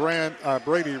it on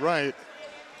Brady Wright,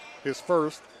 his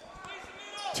first,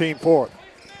 team fourth.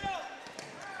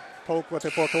 Polk with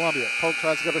it for Columbia. Polk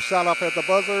tries to get a shot off at the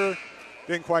buzzer.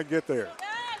 Didn't quite get there.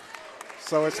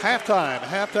 So it's halftime.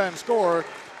 Halftime score,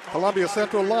 Columbia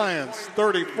Central Lions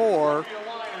 34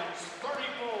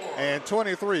 and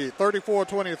 23.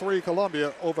 34-23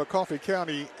 Columbia over Coffee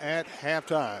County at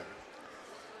halftime.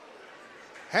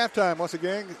 Halftime, once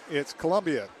again, it's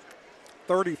Columbia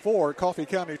 34, Coffee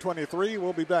County 23.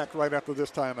 We'll be back right after this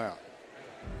timeout.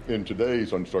 In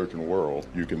today's uncertain world,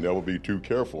 you can never be too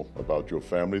careful about your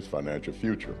family's financial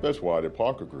future. That's why the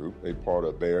Parker Group, a part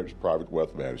of Baird's Private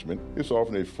Wealth Management, is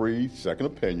offering a free second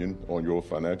opinion on your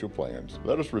financial plans.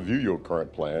 Let us review your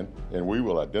current plan, and we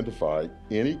will identify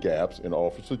any gaps and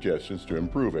offer suggestions to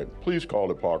improve it. Please call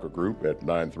the Parker Group at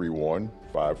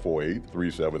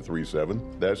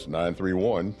 931-548-3737. That's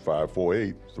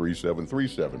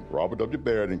 931-548-3737. Robert W.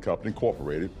 Baird & Company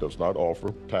Incorporated does not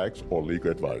offer tax or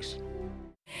legal advice.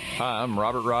 Hi, I'm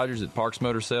Robert Rogers at Parks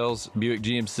Motor Sales Buick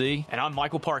GMC. And I'm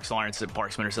Michael Parks Lawrence at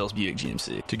Parks Motor Sales Buick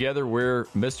GMC. Together, we're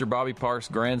Mr. Bobby Parks'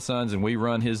 grandsons, and we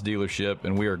run his dealership,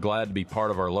 and we are glad to be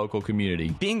part of our local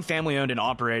community. Being family-owned and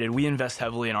operated, we invest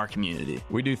heavily in our community.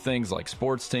 We do things like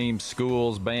sports teams,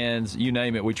 schools, bands, you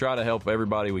name it. We try to help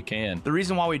everybody we can. The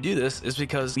reason why we do this is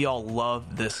because we all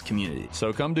love this community.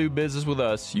 So come do business with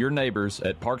us, your neighbors,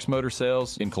 at Parks Motor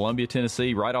Sales in Columbia,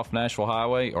 Tennessee, right off Nashville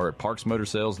Highway, or at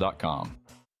parksmotorsales.com.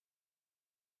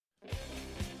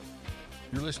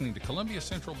 You're listening to Columbia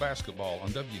Central Basketball on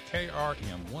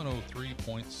WKRM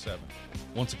 103.7.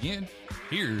 Once again,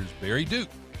 here's Barry Duke.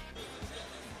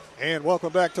 And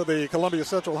welcome back to the Columbia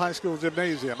Central High School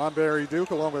Gymnasium. I'm Barry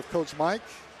Duke along with Coach Mike.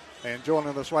 And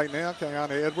joining us right now,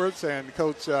 Kayana Edwards and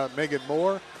Coach Megan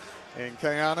Moore. And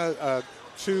Kayana,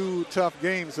 2 tough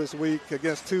games this week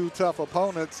against 2 tough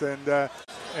opponents, and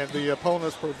the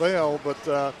opponents prevailed,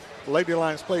 but Lady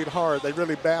Lions played hard. They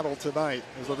really battled tonight.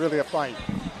 It was really a fight.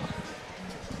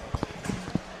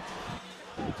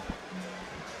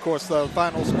 Of course, the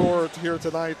final score here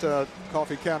tonight,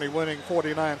 Coffee County winning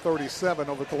 49-37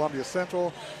 over Columbia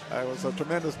Central. It was a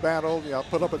tremendous battle.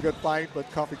 Put up a good fight, but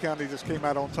Coffee County just came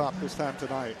out on top this time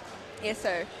tonight. Yes,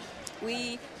 sir.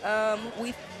 We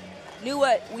knew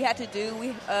what we had to do. We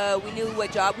knew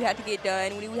what job we had to get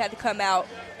done. We knew we had to come out.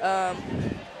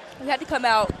 We had to come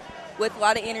out with a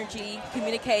lot of energy,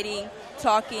 communicating,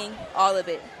 talking, all of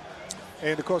it.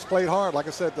 And, of course, played hard. Like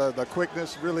I said, the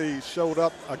quickness really showed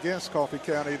up against Coffee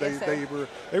County. They were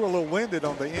a little winded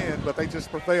on the end, but they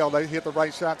just prevailed. They hit the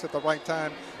right shots at the right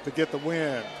time to get the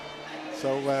win.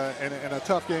 So, and a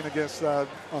tough game against on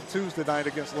Tuesday night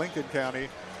against Lincoln County.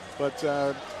 But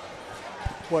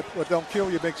what don't kill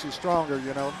you makes you stronger,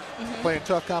 you know. Mm-hmm. Playing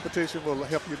tough competition will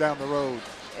help you down the road.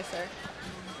 Yes, sir.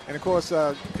 And, of course,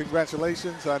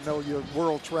 congratulations. I know you're a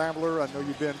world traveler. I know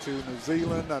you've been to New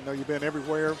Zealand. I know you've been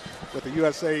everywhere with the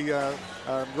USA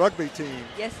rugby team.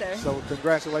 Yes, sir. So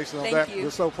congratulations on that.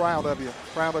 We're so proud of you,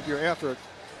 proud of your effort.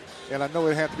 And I know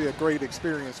it had to be a great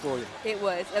experience for you. It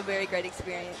was a very great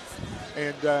experience.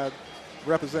 And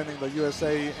representing the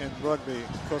USA in rugby.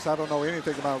 Of course, I don't know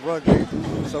anything about rugby.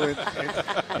 So in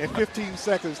 15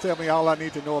 seconds, tell me all I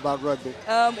need to know about rugby.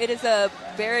 It is a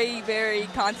very, very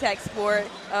contact sport.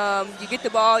 You get the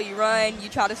ball, you run, you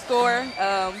try to score.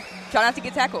 Try not to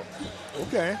get tackled.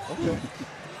 Okay.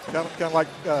 Kind of like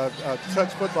touch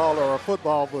football or a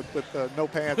football with no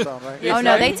pads on, right? Oh,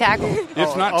 no, they tackle.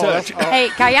 It's not touch. Hey,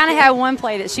 Kayana had one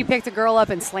play that she picked a girl up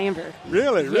and slammed her.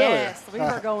 Really? Yes, we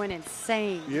were going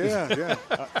insane. Yeah.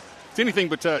 It's anything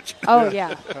but touch. Oh,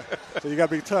 yeah. So you got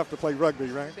to be tough to play rugby,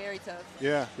 right? Very tough.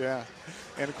 Yeah.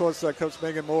 And, of course, Coach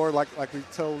Megan Moore, like we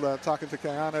told talking to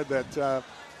Kayana, that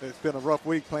it's been a rough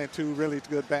week playing 2 really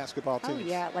good basketball teams. Oh,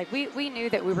 yeah. Like, we knew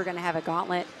that we were going to have a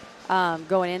gauntlet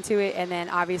going into it. And then,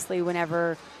 obviously,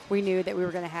 whenever we knew that we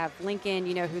were going to have Lincoln,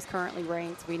 who's currently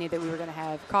ranked. We knew that we were going to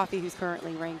have Coffee, who's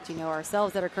currently ranked,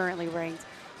 ourselves that are currently ranked.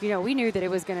 We knew that it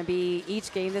was going to be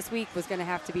each game this week was going to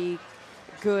have to be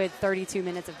good 32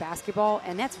 minutes of basketball.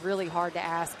 And that's really hard to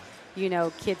ask,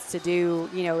 kids to do,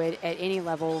 at any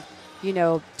level,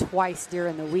 twice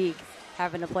during the week,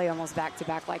 having to play almost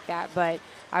back-to-back like that. But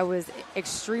I was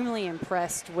extremely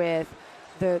impressed with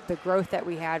the growth that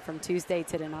we had from Tuesday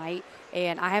to tonight,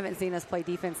 and I haven't seen us play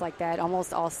defense like that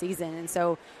almost all season. And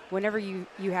so whenever you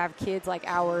have kids like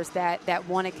ours that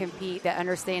want to compete, that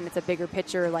understand it's a bigger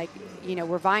picture, like,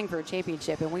 we're vying for a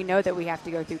championship, and we know that we have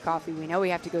to go through Coffee. We know we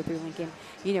have to go through Lincoln.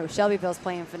 Shelbyville's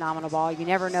playing phenomenal ball. You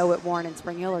never know what Warren and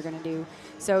Spring Hill are going to do.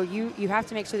 So you have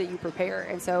to make sure that you prepare.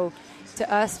 And so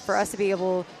for us to be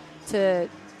able to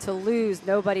lose,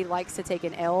 nobody likes to take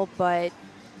an L, but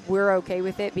we're okay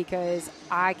with it because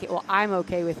I'm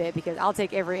okay with it because I'll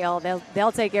take every L.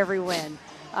 They'll take every win.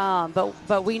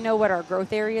 But we know what our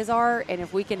growth areas are, and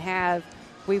if we can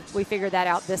we figured that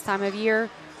out this time of year,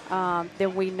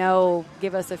 then we know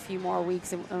give us a few more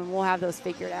weeks and we'll have those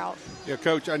figured out. Yeah,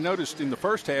 Coach, I noticed in the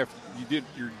first half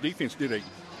your defense did a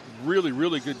really,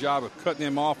 really good job of cutting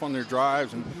them off on their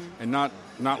drives and not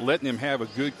letting them have a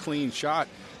good, clean shot.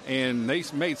 And they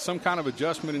made some kind of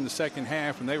adjustment in the second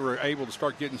half, and they were able to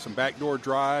start getting some backdoor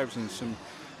drives and some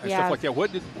and stuff like that.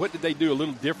 What did they do a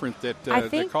little different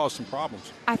that caused some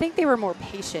problems? I think they were more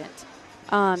patient.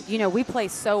 We play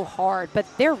so hard, but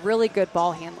they're really good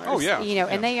ball handlers. Oh, yeah.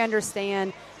 And they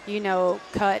understand,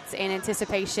 cuts and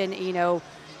anticipation,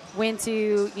 when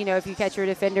to, if you catch your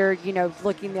defender,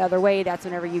 looking the other way, that's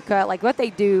whenever you cut. Like what they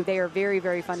do, they are very,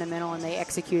 very fundamental and they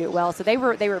execute it well. So they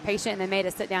were patient and they made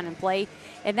us sit down and play.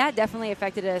 And that definitely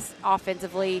affected us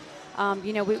offensively.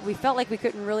 We felt like we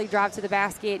couldn't really drive to the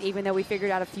basket, even though we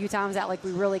figured out a few times that like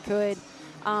we really could.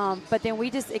 But then we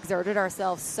just exerted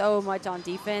ourselves so much on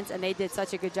defense, and they did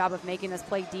such a good job of making us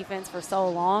play defense for so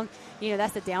long.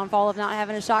 That's the downfall of not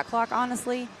having a shot clock,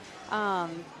 honestly.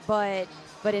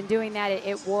 But in doing that,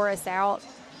 it wore us out.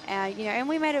 And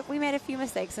we made a few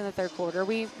mistakes in the third quarter.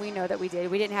 We know that we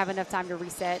did. We didn't have enough time to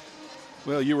reset.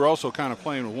 Well, you were also kind of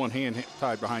playing with one hand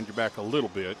tied behind your back a little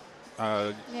bit.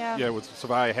 With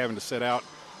Savia having to set out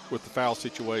with the foul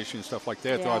situation and stuff like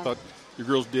that. Yeah. So I thought your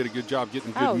girls did a good job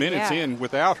getting good minutes in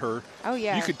without her. Oh,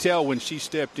 yeah. You could tell when she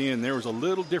stepped in, there was a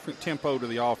little different tempo to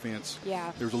the offense.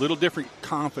 Yeah. There was a little different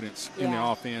confidence in the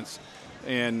offense.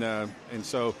 And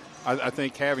so I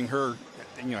think having her,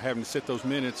 having to sit those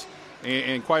minutes,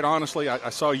 and quite honestly, I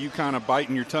saw you kind of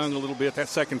biting your tongue a little bit. That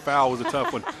second foul was a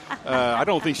tough one. I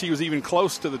don't think she was even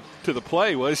close to the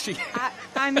play, was she?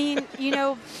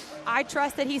 I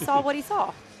trust that he saw what he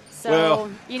saw. So,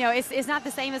 it's not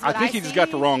the same as what I think he see. just got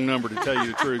the wrong number, to tell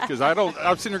you the truth, because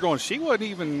I'm sitting there going, she wasn't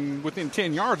even within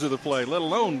 10 yards of the play, let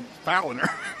alone fouling her.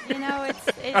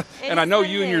 And I know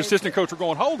you and your assistant coach were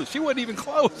going, hold it, she wasn't even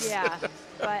close. Yeah.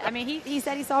 But, he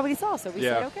said he saw what he saw, so we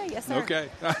said, okay, yes, sir. Okay.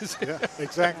 Yeah,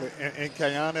 exactly. And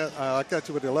Kayana, I got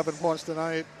you with 11 points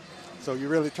tonight, so you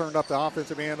really turned up the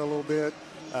offensive end a little bit.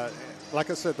 Like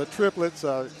I said, the triplets,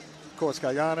 of course,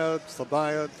 Kayana,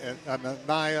 Sabaya, and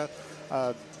Naya,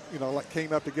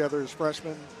 came up together as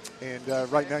freshmen, and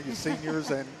right now you're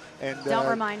seniors, and don't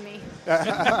remind me.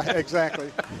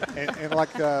 Exactly, and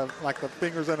like the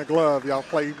fingers in a glove, y'all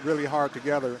play really hard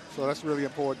together, so that's really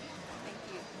important. Thank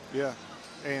you. Yeah,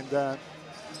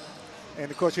 and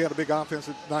of course you had a big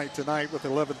offensive night tonight with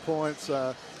 11 points.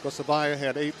 Sabaya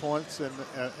had 8 points,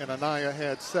 and Anaya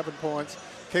had 7 points.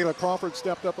 Kayla Crawford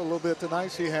stepped up a little bit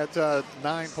tonight. She had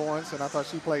 9 points, and I thought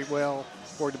she played well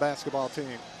for the basketball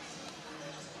team.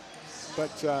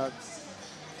 But, of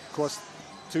course,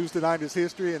 Tuesday night is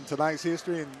history, and tonight's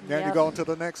history, and now you go on to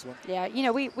the next one. Yeah,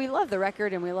 we love the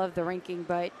record and we love the ranking,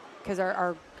 but because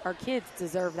our kids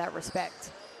deserve that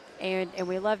respect, and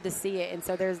we love to see it. And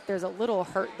so there's a little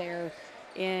hurt there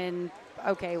in,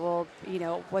 okay, well,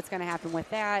 what's going to happen with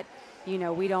that? We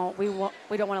don't want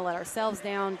to let ourselves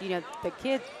down. The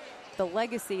kids, the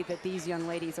legacy that these young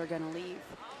ladies are going to leave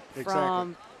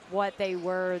from what they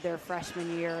were their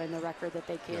freshman year and the record that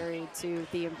they carried to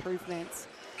the improvements,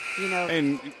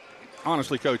 And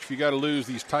honestly, Coach, if you got to lose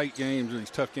these tight games or these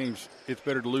tough games, it's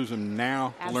better to lose them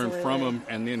now, Absolutely. learn from them,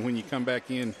 and then when you come back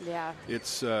in,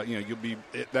 it's you'll be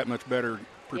that much better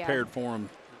prepared for them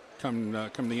come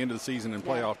the end of the season and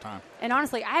playoff time. And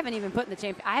honestly, I haven't even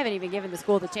given the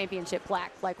school the championship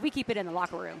plaque. Like, we keep it in the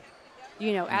locker room,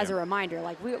 as a reminder.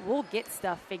 Like, we'll get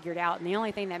stuff figured out, and the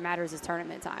only thing that matters is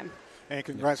tournament time. And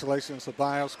congratulations to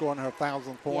Bio scoring her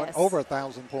 1,000th point, over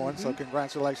 1,000 points. So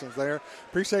congratulations there.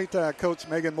 Appreciate Coach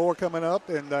Megan Moore coming up,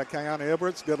 and Kayana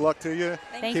Edwards. Good luck to you.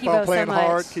 Thank you on playing so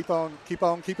hard. much. Keep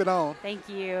on keep it on. Thank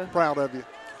you. Proud of you.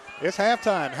 It's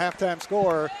halftime. Halftime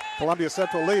score. Columbia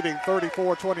Central leading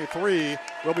 34-23.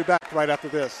 We'll be back right after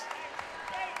this.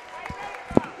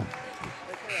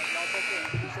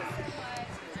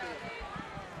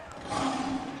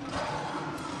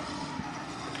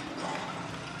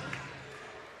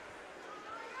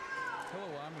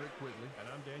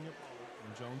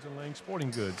 Jones & Lang Sporting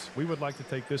Goods. We would like to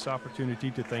take this opportunity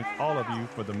to thank all of you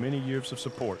for the many years of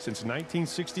support. Since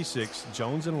 1966,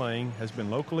 Jones & Lang has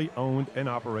been locally owned and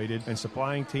operated and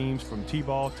supplying teams from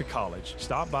T-ball to college.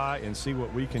 Stop by and see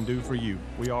what we can do for you.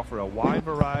 We offer a wide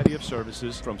variety of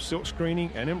services from silk screening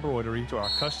and embroidery to our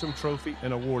custom trophy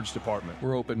and awards department.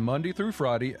 We're open Monday through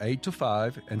Friday, 8 to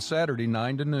 5, and Saturday,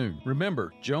 9 to noon.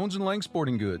 Remember, Jones & Lang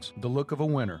Sporting Goods, the look of a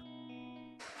winner.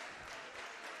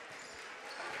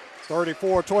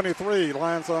 34-23,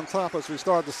 Lions on top as we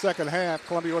start the second half.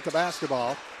 Columbia with the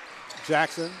basketball.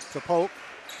 Jackson to Polk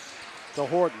to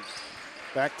Horton.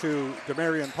 Back to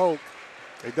Demarion Polk.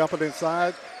 They dump it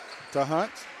inside to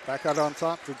Hunt. Back out on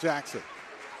top to Jackson.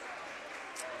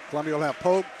 Columbia will have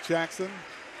Polk, Jackson,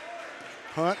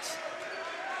 Hunt,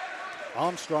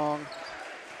 Armstrong,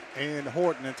 and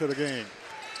Horton into the game.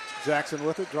 Jackson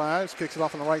with it, drives, kicks it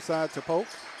off on the right side to Polk.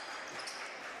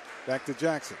 Back to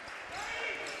Jackson.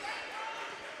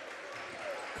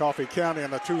 Coffee County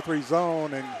in the 2-3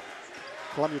 zone, and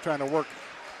Columbia trying to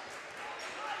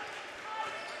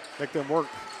make them work.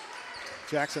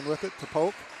 Jackson with it to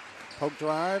Polk. Polk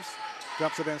drives,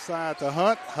 dumps it inside to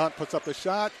Hunt. Hunt puts up the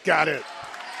shot, got it.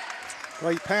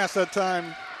 Great pass that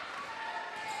time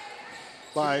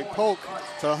by Polk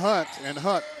to Hunt, and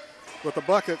Hunt with the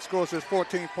bucket scores his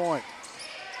 14th point.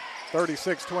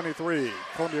 36-23.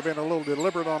 Columbia been a little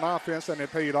deliberate on offense, and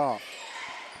it paid off.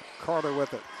 Carter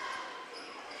with it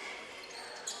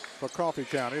for Coffee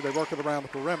County. They work it around the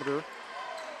perimeter.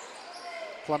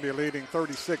 Columbia leading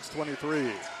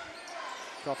 36-23.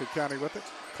 Coffee County with it.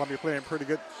 Columbia playing pretty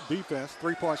good defense.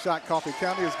 3-point shot. Coffee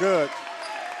County is good.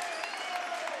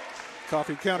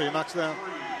 Coffee County knocks down.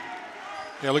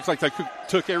 Yeah, it looks like they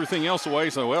took everything else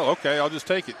away, so, well, okay, I'll just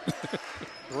take it.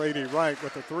 Brady Wright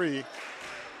with the 3.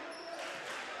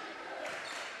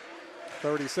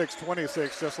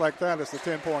 36-26, just like that. It's the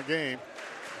 10-point game.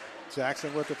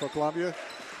 Jackson with it for Columbia.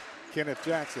 Kenneth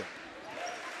Jackson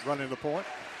running the point.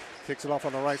 Kicks it off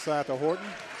on the right side to Horton.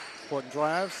 Horton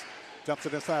drives. Dumps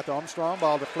it inside to Armstrong.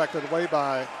 Ball deflected away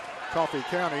by Coffee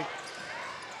County.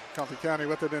 Coffee County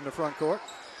with it in the front court.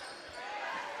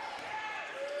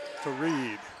 To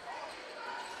Reed.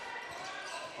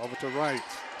 Over to Wright.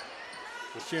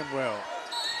 To Shimwell.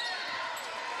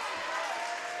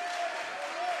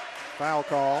 Foul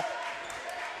call.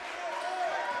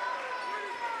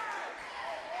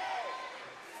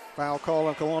 Foul call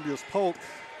on Columbia's Polk.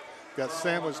 Got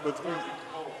sandwiched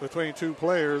between two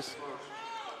players.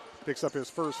 Picks up his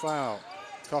first foul.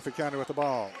 Coffee County with the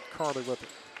ball. Carter with it.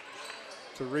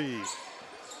 To Reed.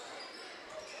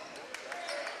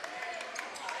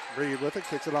 Reed with it.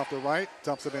 Kicks it off the right.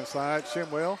 Dumps it inside.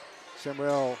 Shimwell.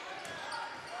 Shimwell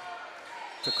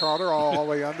to Carter. All the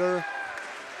way under.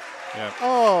 Yeah.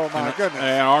 Oh, my goodness.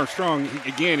 And Armstrong,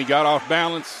 he got off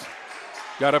balance.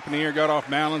 Got up in the air, got off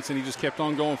balance, and he just kept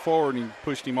on going forward, and he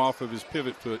pushed him off of his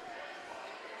pivot foot.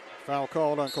 Foul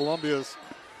called on Columbia's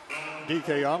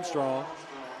DK Armstrong.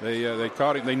 They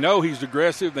caught him. They know he's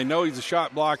aggressive. They know he's a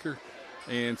shot blocker,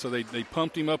 and so they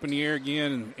pumped him up in the air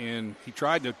again, and he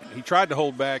tried to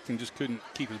hold back and just couldn't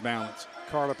keep his balance.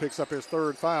 Carter picks up his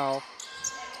third foul.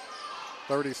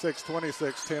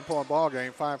 36-26, 10-point ball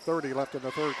game. 5:30 left in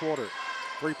the third quarter.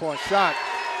 3-point shot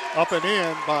up and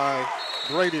in by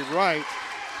Brady Wright.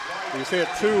 He's hit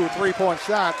 2 3-point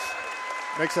shots.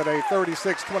 Makes it a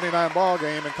 36-29 ball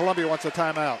game, and Columbia wants a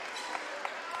timeout.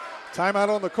 Timeout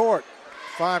on the court.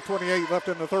 5:28 left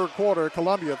in the third quarter.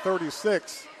 Columbia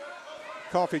 36,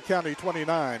 Coffee County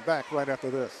 29. Back right after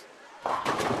this.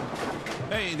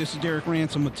 Hey, this is Derek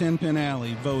Ransom with 10 Pin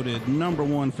Alley, voted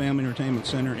 #1 family entertainment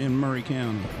center in Murray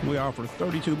County. We offer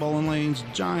 32 bowling lanes,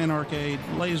 giant arcade,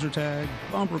 laser tag,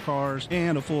 bumper cars,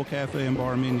 and a full cafe and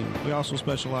bar menu. We also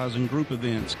specialize in group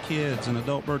events, kids and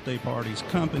adult birthday parties,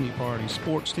 company parties,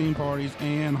 sports team parties,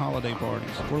 and holiday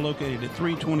parties. We're located at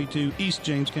 322 East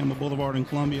James Campbell Boulevard in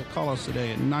Columbia. Call us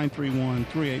today at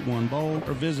 931-381-BOWL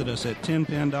or visit us at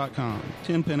 10pin.com.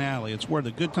 10 Pin Alley, it's where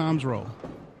the good times roll.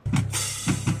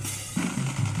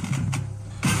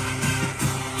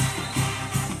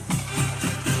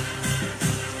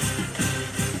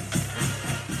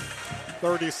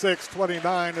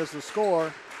 36-29 is the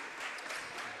score.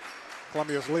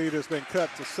 Columbia's lead has been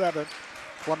cut to 7.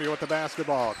 Columbia with the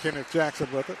basketball. Kenneth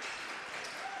Jackson with it.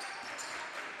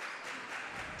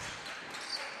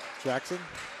 Jackson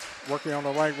working on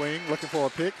the right wing, looking for a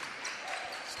pick.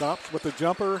 Stops with the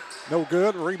jumper. No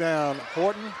good. Rebound,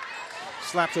 Horton.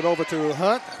 Slaps it over to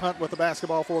Hunt. Hunt with the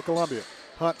basketball for Columbia.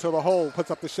 Hunt to the hole. Puts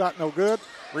up the shot. No good.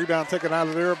 Rebound taken out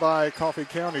of there by Coffee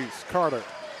County's Carter.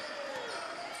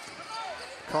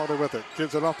 Carter with it.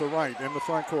 Gives it off the right in the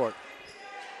front court.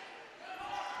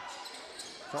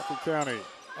 Coffee County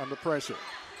under pressure.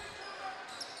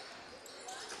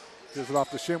 Gives it off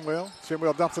to Shimwell.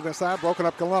 Shimwell dumps it inside. Broken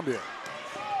up Columbia.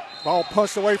 Ball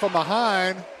punched away from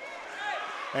behind.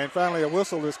 And finally a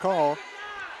whistle is called.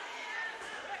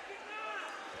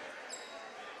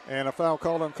 And a foul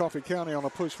called on Coffee County on a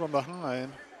push from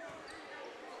behind.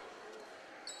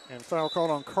 And foul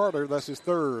called on Carter. That's his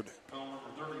third.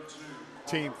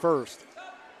 Team first.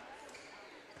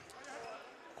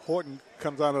 Horton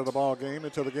comes out of the ball game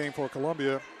into the game for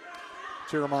Columbia.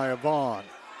 Jeremiah Vaughn.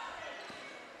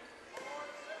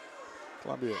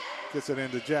 Columbia gets it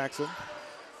into Jackson.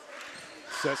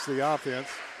 Sets the offense.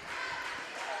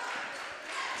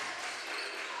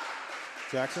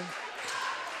 Jackson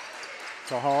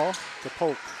to Hall to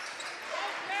Polk.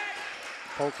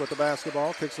 Polk with the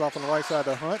basketball. Kicks it off on the right side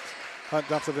to Hunt. Hunt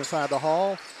dumps it inside the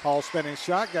Hall. Hall spinning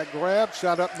shot. Got grabbed.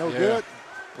 Shot up. No good.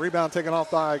 Rebound taken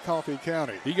off by Coffee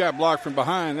County. He got blocked from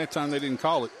behind. That time they didn't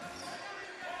call it.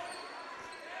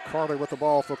 Carter with the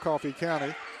ball for Coffee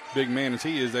County. Big man as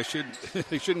he is, they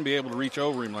shouldn't be able to reach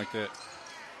over him like that.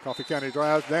 Coffee County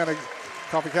drives.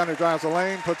 Coffee County drives the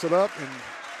lane, puts it up, and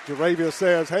Jaravia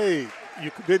says, hey,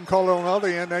 you didn't call it on the other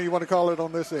end, now you want to call it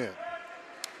on this end.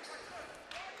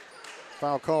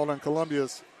 Foul called on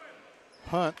Columbia's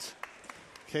Hunt.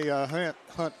 K.I.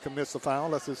 Hunt commits the foul.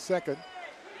 That's his second,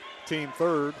 team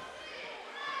third.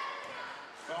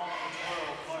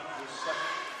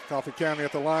 Coffee County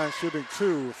at the line shooting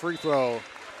 2. Free throw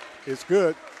is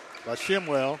good by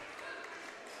Shimwell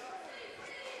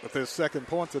with his second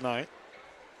point tonight.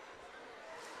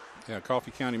 Yeah,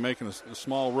 Coffee County making a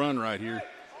small run right here.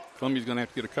 Columbia's going to have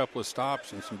to get a couple of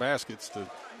stops and some baskets to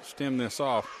stem this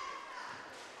off.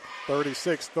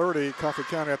 36-30, Coffee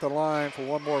County at the line for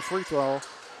one more free throw,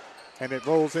 and it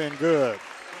rolls in good.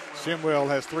 Shimwell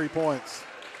has 3 points.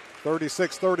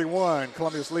 36-31,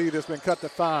 Columbia's lead has been cut to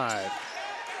 5.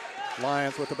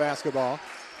 Lions with the basketball.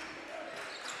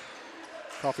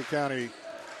 Coffee County.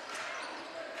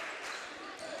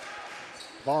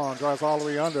 Vaughn drives all the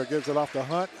way under, gives it off to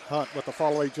Hunt. Hunt with the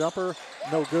fall-away jumper,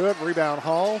 no good. Rebound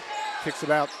Hall, kicks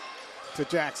it out to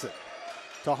Jackson.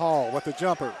 To Hall with the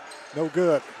jumper, no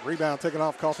good. Rebound taken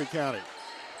off Coffee County.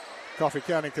 Coffee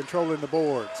County controlling the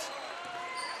boards.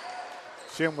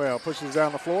 Shimwell pushes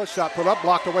down the floor, shot put up,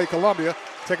 blocked away Columbia,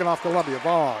 taken off Columbia.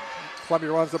 Vaughn,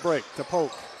 Columbia runs the break to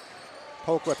Polk.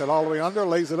 Polk with it all the way under,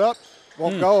 lays it up,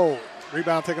 won't go.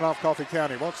 Rebound taken off Coffee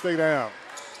County, won't stay down.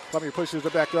 Columbia pushes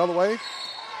it back the other way.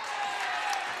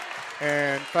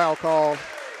 And foul call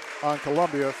on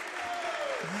Columbia.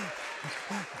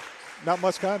 Not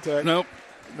much contact. Nope.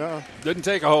 No. Didn't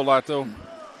take a whole lot, though.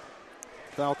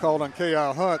 Foul called on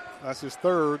K.I. Hunt. That's his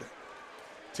third,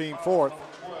 team fourth.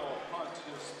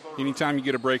 Anytime you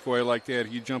get a breakaway like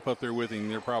that, you jump up there with him,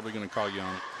 they're probably going to call you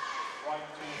on it.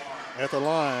 At the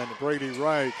line, Brady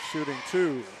Wright shooting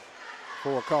 2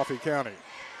 for Coffee County.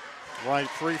 Wright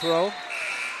free throw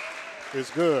is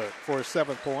good for his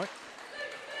 7th point.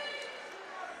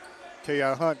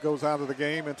 K.I. Hunt goes out of the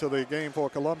game. Into the game for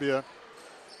Columbia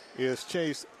is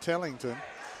Chase Tellington.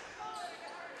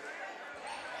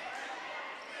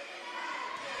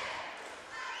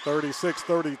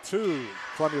 (36-32).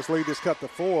 Columbia's lead is cut to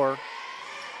 4.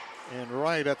 And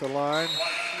Wright at the line.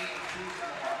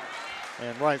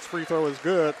 And Wright's free throw is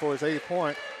good for his 8th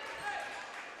point.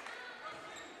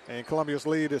 And Columbia's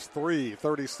lead is 3,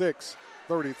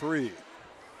 36-33.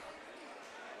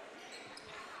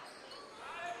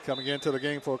 Coming into the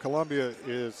game for Columbia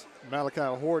is Malachi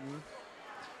Horton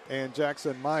and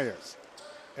Jackson Myers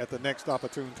at the next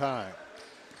opportune time.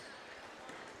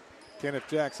 Kenneth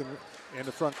Jackson in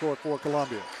the front court for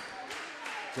Columbia.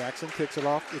 Jackson kicks it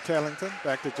off to Tellington.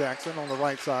 Back to Jackson on the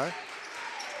right side.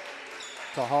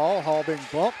 To Hall. Hall being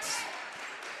bumped.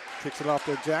 Kicks it off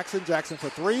to Jackson. Jackson for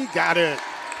 3. Got it.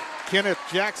 Kenneth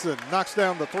Jackson knocks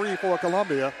down the 3 for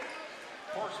Columbia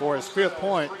for his 5th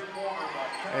point.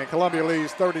 And Columbia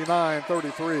leads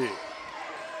 39-33.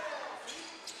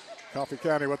 Coffee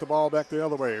County with the ball back the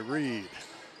other way. Reed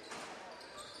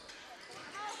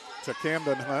to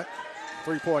Camden Hunt.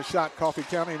 3-point shot, Coffee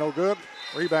County, no good.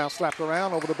 Rebound slapped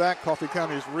around over the back. Coffee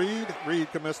County's Reed. Reed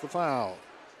commits the foul.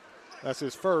 That's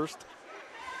his first.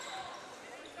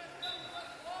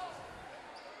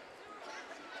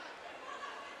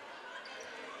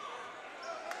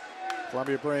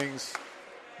 Columbia brings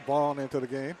Vaughn into the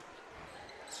game,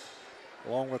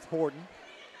 along with Horton.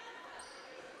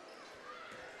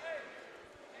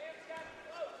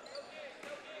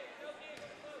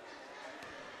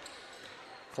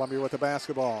 Columbia with the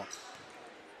basketball.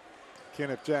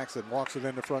 Kenneth Jackson walks it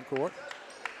in the front court.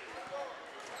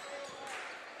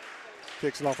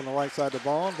 Kicks it off on the right side to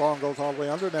Vaughn. Vaughn goes all the way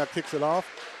under, now kicks it off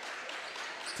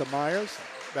to Myers.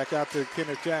 Back out to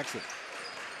Kenneth Jackson.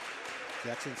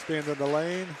 Jackson spins in the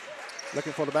lane,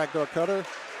 looking for the backdoor cutter.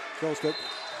 Goes to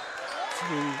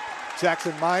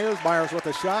Jackson Myers. Myers with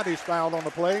a shot. He's fouled on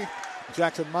the play.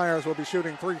 Jackson Myers will be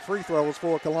shooting 3 free throws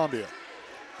for Columbia.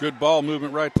 Good ball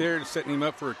movement right there, setting him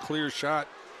up for a clear shot.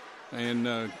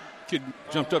 And kid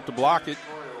jumped up to block it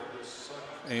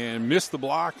and missed the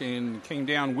block and came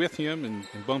down with him and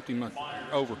bumped him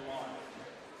over.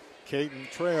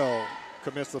 Caden Trail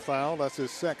commits the foul. That's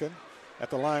his second. At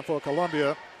the line for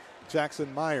Columbia,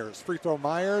 Jackson Myers. Free throw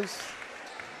Myers.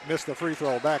 Missed the free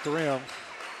throw, back rim.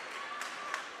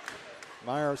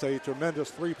 Myers, a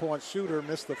tremendous 3-point shooter,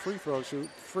 missed the free throw.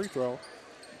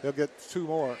 He'll get 2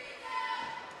 more.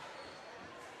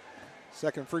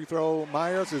 Second free throw,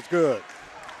 Myers is good.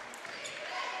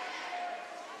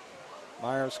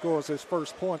 Myers scores his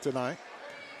first point tonight.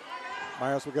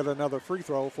 Myers will get another free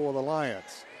throw for the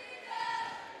Lions.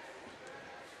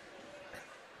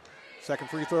 Second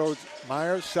free throw,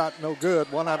 Myers, shot no good.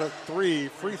 1 out of 3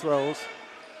 free throws.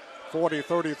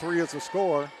 40-33 is the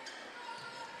score.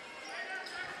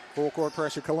 Full court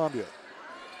pressure, Columbia.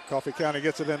 Coffee County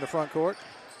gets it in the front court.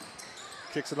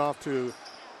 Kicks it off to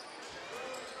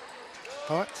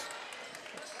Hunt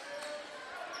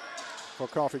for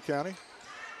Coffee County.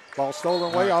 Ball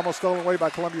stolen away, almost stolen away by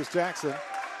Columbia's Jackson.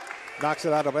 Knocks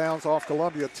it out of bounds off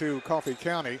Columbia to Coffee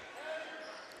County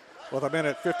with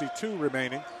 1:52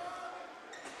 remaining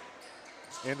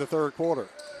in the third quarter.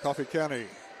 Coffee County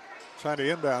trying to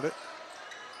inbound it.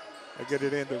 They get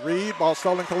it into Reed. Ball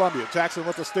stolen, Columbia. Jackson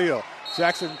with the steal.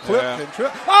 Jackson clipped and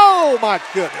tripped. Oh, my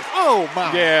goodness. Oh,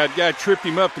 my. Yeah, guy tripped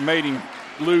him up and made him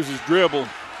lose his dribble.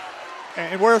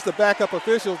 And where's the backup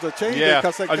officials to change it? Yeah, I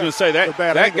was going to say that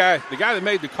guy, the guy that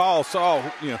made the call saw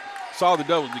the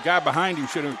double. The guy behind him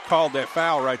should have called that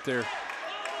foul right there.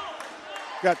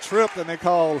 Got tripped and they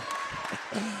called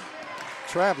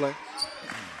traveling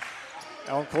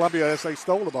on Columbia as they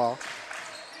stole the ball.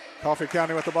 Coffee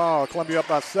County with the ball. Columbia up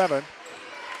by 7.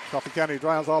 Coffee County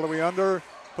drives all the way under,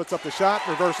 puts up the shot.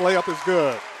 Reverse layup is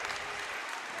good.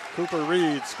 Cooper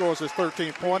Reed scores his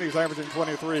 13th point. He's averaging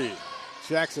 23.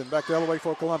 Jackson back the other way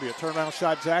for Columbia. Turnaround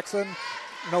shot, Jackson.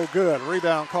 No good.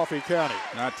 Rebound, Coffee County.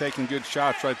 Not taking good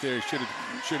shots right there. He should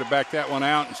have backed that one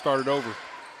out and started over.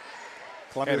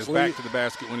 Columbia's had his back to the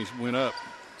basket when he went up.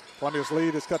 Columbia's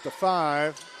lead is cut to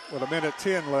 5 with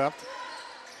 1:10 left.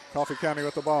 Coffee County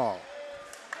with the ball.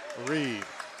 Reed.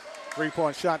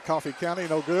 3-point shot, Coffee County.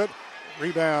 No good.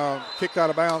 Rebound, kicked out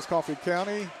of bounds, Coffee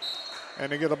County. And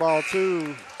they get the ball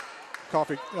to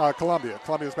Columbia.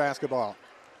 Columbia's basketball.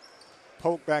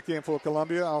 Polk back in for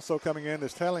Columbia. Also coming in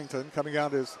is Tellington. Coming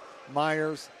out is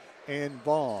Myers and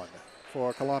Vaughn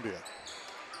for Columbia.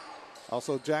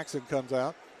 Also Jackson comes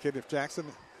out. Kenneth Jackson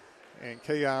and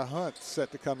K.I. Hunt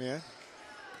set to come in.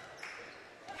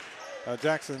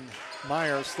 Jackson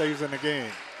Myers stays in the game.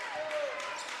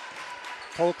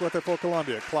 Polk with it for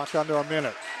Columbia. Clock under a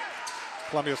minute.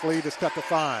 Columbia's lead is cut to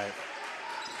 5.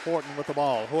 Horton with the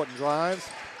ball. Horton drives.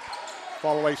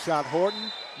 Fall away shot, Horton.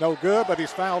 No good, but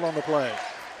he's fouled on the play.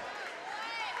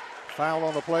 Fouled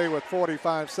on the play with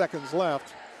 45 seconds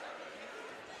left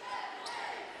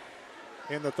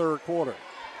in the third quarter.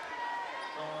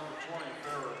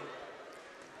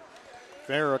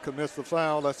 Farrah commits the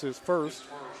foul. That's his first.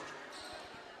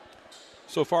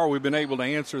 So far, we've been able to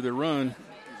answer the run.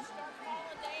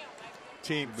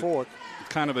 Team fourth.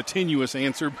 Kind of a tenuous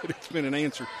answer, but it's been an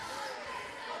answer.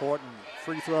 Horton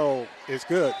free throw is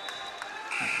good.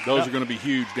 Those are going to be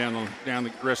huge down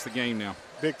the rest of the game now.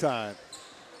 Big time.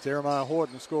 Jeremiah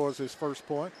Horton scores his first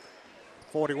point.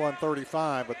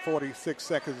 41-35, but 46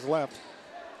 seconds left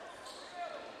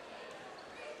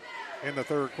in the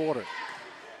third quarter.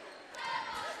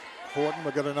 Horton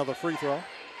will get another free throw.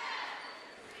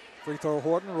 Free throw,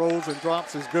 Horton rolls and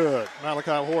drops is good.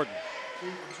 Malachi Horton.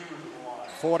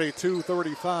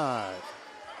 42-35.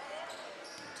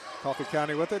 Coffee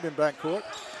County with it in backcourt.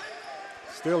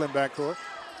 Still in backcourt.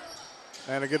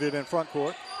 And they get it in front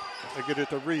court. They get it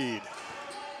to Reed.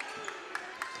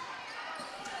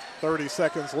 30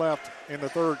 seconds left in the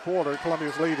third quarter.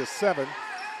 Columbia's lead is 7.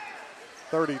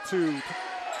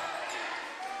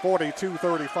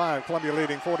 42-35. Columbia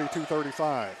leading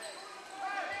 42-35.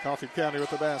 Coffee County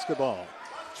with the basketball.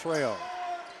 Trail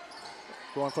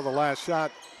going for the last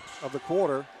shot of the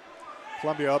quarter.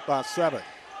 Columbia up by 7.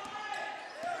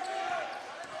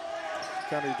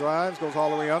 County drives, goes all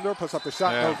the way under, puts up the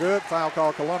shot, no good. Foul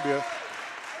call Columbia.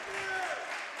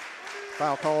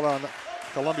 Foul called on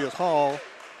Columbia's Hall.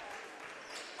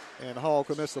 And Hall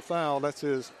commits the foul. That's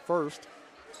his first.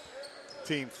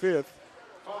 Team fifth.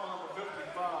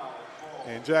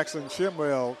 And Jackson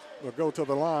Shimwell will go to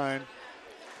the line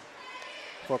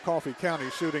for Coffee County,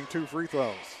 shooting 2 free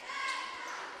throws.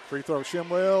 Free throw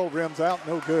Shimwell, rims out,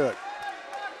 no good.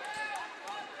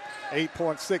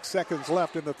 8.6 seconds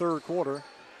left in the third quarter.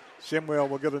 Shimwell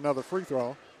will get another free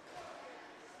throw.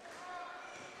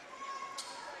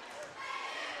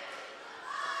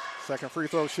 Second free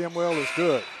throw, Shimwell is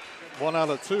good. 1 out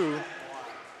of 2.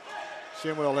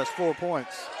 Shimwell has 4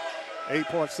 points.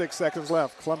 8.6 seconds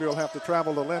left. Columbia will have to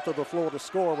travel the length of the floor to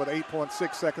score with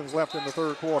 8.6 seconds left in the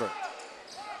third quarter.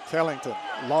 Tellington,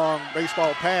 long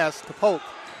baseball pass to Polk.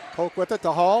 Polk with it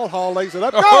to Hall. Hall lays it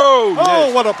up. Oh,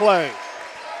 yes. What a play.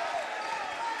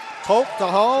 Polk to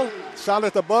Hall. Shot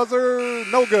at the buzzer.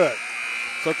 No good.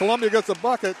 So Columbia gets a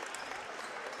bucket.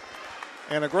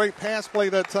 And a great pass play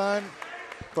that time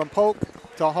from Polk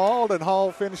to Hall. And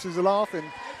Hall finishes it off. And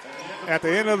at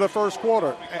the end of the first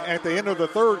quarter, at the end of the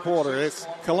third quarter, it's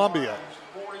Columbia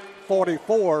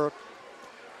 44,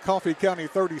 Coffee County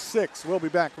 36. We'll be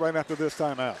back right after this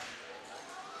timeout.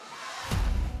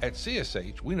 At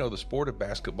CSH, we know the sport of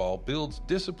basketball builds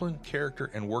discipline, character,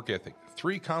 and work ethic,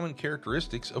 3 common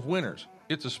characteristics of winners.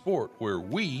 It's a sport where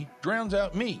we drowns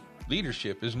out me.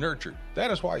 Leadership is nurtured.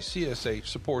 That is why CSH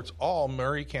supports all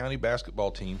Murray County basketball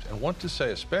teams and want to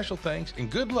say a special thanks and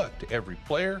good luck to every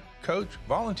player, coach,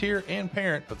 volunteer, and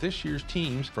parent of this year's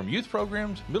teams from youth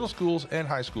programs, middle schools, and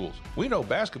high schools. We know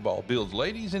basketball builds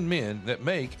ladies and men that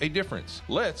make a difference.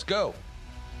 Let's go!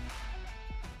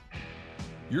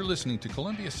 You're listening to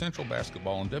Columbia Central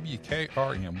Basketball on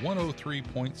WKRM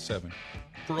 103.7.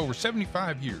 For over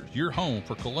 75 years, you're home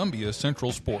for Columbia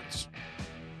Central Sports.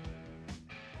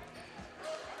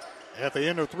 At the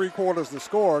end of 3 quarters, the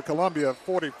score, Columbia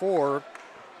 44,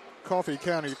 Coffee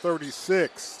County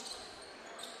 36.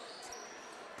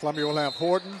 Columbia will have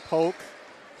Horton, Polk,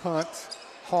 Hunt,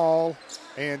 Hall,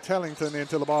 and Tellington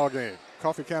into the ball game.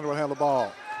 Coffee County will have the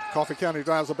ball. Coffee County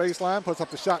drives the baseline, puts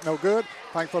up the shot, no good.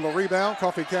 Fight for the rebound.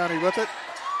 Coffee County with it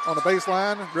on the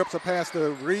baseline, rips a pass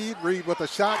to Reed. Reed with a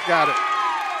shot, got it.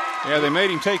 Yeah, they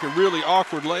made him take a really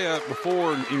awkward layup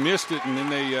before, and he missed it, and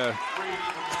then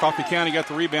Coffee County got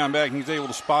the rebound back, and he's able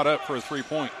to spot up for a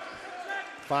 3-point.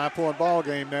 5-point ball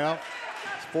game now.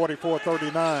 It's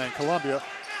 44-39. Columbia.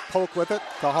 Polk with it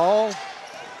to Hall.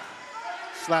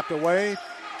 Slapped away.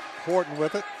 Horton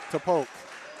with it to Polk.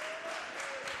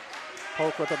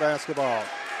 Polk with the basketball.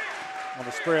 Want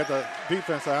to spread the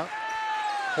defense out.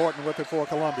 Horton with it for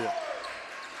Columbia.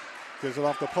 Gives it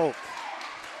off to Polk.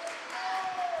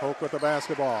 Polk with the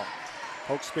basketball.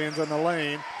 Polk spins in the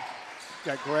lane.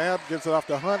 Got grabbed, gives it off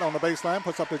to Hunt on the baseline,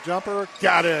 puts up the jumper.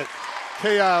 Got it.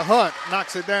 K.I. Hunt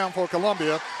knocks it down for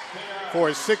Columbia for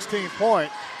his 16th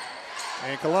point.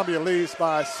 And Columbia leads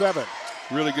by 7.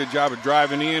 Really good job of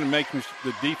driving in and making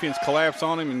the defense collapse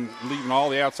on him and leaving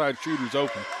all the outside shooters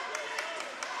open.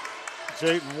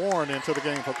 Jaden Warren into the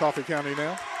game for Coffee County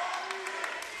now.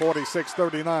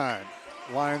 46-39.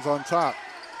 Lions on top.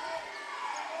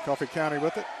 Coffee County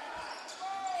with it.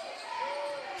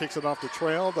 Kicks it off the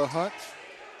trail to Hunt.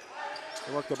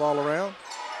 They work the ball around.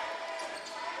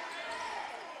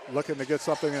 Looking to get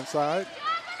something inside.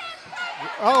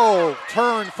 Oh,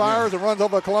 turn, fires, and runs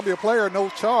over a Columbia player. No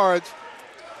charge.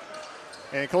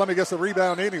 And Columbia gets the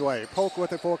rebound anyway. Polk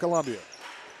with it for Columbia.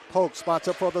 Polk spots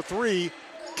up for the 3.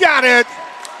 Got it!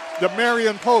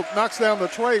 Demarion Polk knocks down the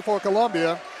tray for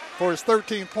Columbia for his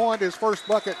 13th point, his first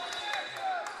bucket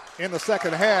in the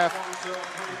second half.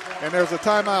 And there's a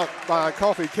timeout by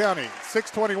Coffee County.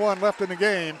 6:21 left in the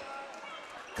game.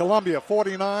 Columbia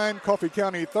 49, Coffee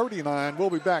County 39. We'll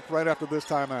be back right after this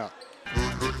timeout.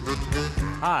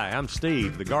 Hi, I'm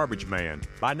Steve, the garbage man.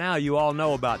 By now you all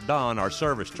know about Don, our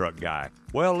service truck guy.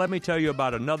 Well, let me tell you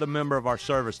about another member of our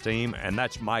service team, and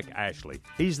that's Mike Ashley.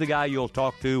 He's the guy you'll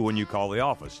talk to when you call the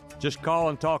office. Just call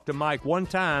and talk to Mike one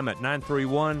time at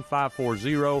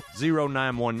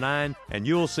 931-540-0919, and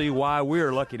you'll see why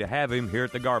we're lucky to have him here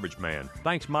at the Garbage Man.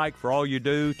 Thanks, Mike, for all you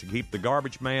do to keep the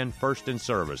Garbage Man first in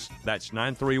service. That's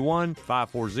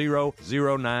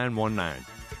 931-540-0919.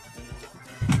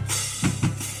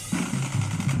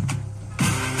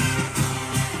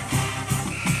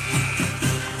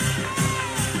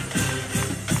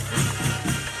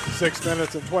 6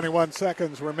 minutes and 21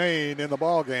 seconds remain in the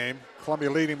ball game.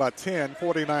 Columbia leading by 10,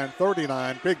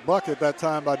 49-39. Big bucket that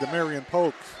time by Demarion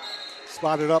Polk.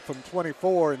 Spotted up from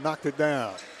 24 and knocked it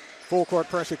down. Full court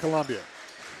pressure, Columbia.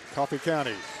 Coffee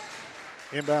County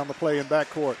inbound the play in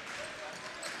backcourt.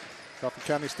 Coffee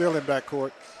County still in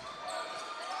backcourt.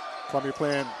 Columbia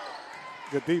playing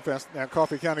good defense. Now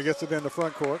Coffee County gets it in the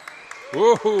front court.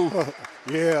 Whoa!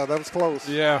 Yeah, that was close.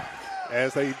 Yeah.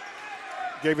 As they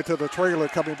gave it to the trailer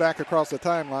coming back across the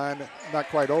timeline, not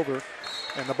quite over.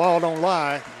 And the ball don't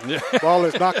lie. Yeah. Ball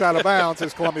is knocked out of bounds.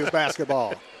 It's Columbia's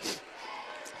basketball.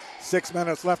 6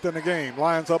 minutes left in the game.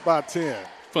 Lions up by 10.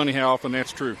 Funny how often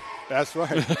that's true. That's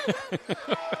right.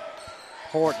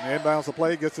 Horton inbounds the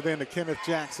play, gets it into Kenneth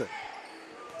Jackson.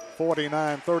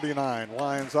 49-39.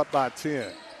 Lions up by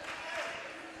 10.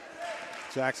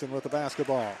 Jackson with the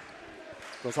basketball.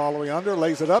 Goes all the way under,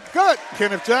 lays it up. Good!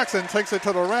 Kenneth Jackson takes it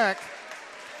to the rack.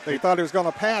 They thought he was going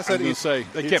to pass it. I was going to say,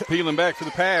 they kept peeling back for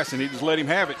the pass, and he just let him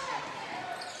have it.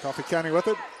 Coffee County with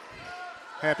it.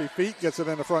 Happy Feet gets it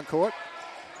in the front court.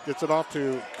 Gets it off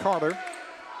to Carter.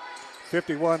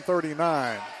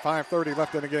 51-39. 5:30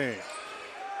 left in the game.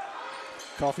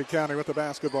 Coffee County with the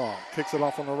basketball. Kicks it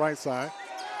off on the right side.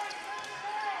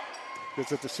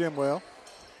 Gets it to Shimwell.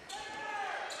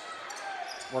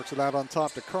 Works it out on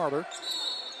top to Carter.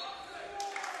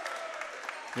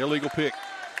 Illegal pick.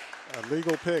 A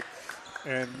legal pick,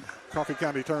 and Coffee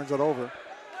County turns it over.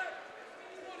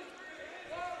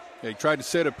 Yeah, he tried to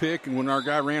set a pick, and when our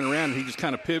guy ran around, he just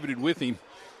kind of pivoted with him,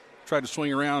 tried to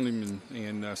swing around him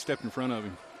and stepped in front of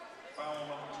him.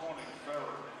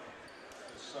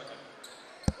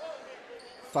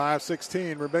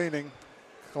 5:16 remaining.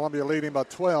 Columbia leading by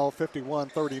 12,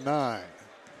 51-39.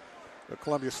 But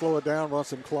Columbia slow it down, run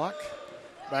some clock.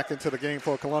 Back into the game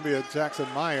for Columbia, Jackson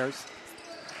Myers.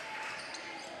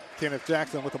 Kenneth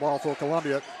Jackson with the ball for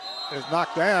Columbia is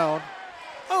knocked down.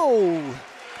 Oh!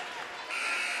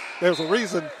 There's a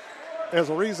reason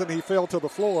he fell to the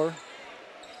floor.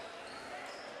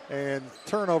 And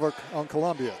turnover on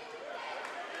Columbia.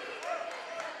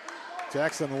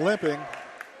 Jackson limping.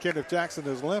 Kenneth Jackson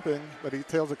is limping, but he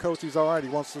tells the coach he's all right. He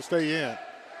wants to stay in.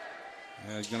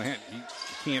 Yeah, he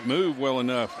can't move well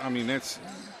enough. I mean,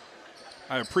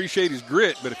 I appreciate his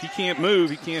grit, but if he can't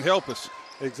move, he can't help us.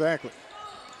 Exactly.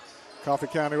 Coffee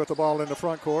County with the ball in the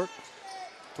front court.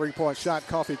 3-point shot,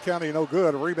 Coffee County, no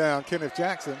good. A rebound, Kenneth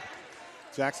Jackson.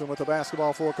 Jackson with the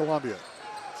basketball for Columbia.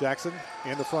 Jackson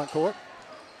in the front court.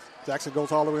 Jackson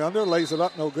goes all the way under, lays it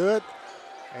up, no good.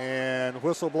 And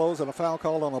whistle blows and a foul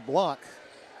called on a block.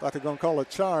 Thought they're going to call a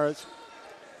charge.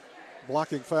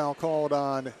 Blocking foul called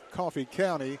on Coffee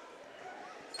County.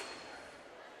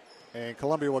 And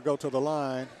Columbia will go to the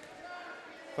line.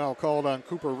 Foul called on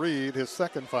Cooper Reed, his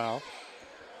second foul.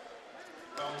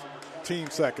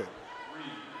 Team second.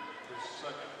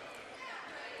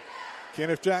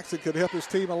 Kenneth Jackson could help his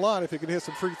team a lot if he can hit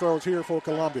some free throws here for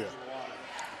Columbia.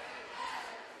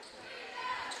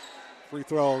 Free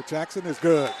throw, Jackson is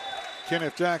good.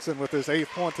 Kenneth Jackson with his 8th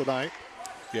point tonight.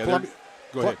 Yeah,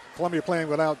 go ahead. Columbia playing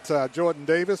without Jordan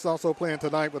Davis, also playing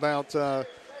tonight without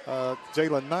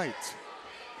Jalen Knight.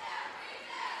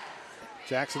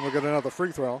 Jackson will get another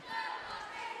free throw.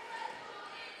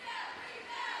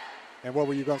 And what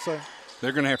were you going to say?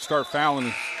 They're going to have to start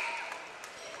fouling.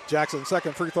 Jackson's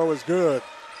second free throw is good.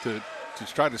 To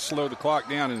try to slow the clock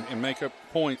down and make up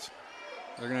points,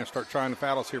 they're going to have to start trying to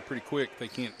foul us here pretty quick. They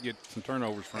can't get some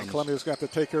turnovers from us. Columbia's got to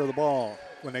take care of the ball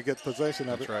when they get possession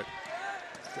of it. That's right.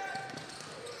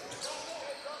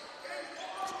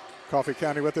 Coffee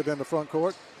County with it in the front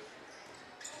court.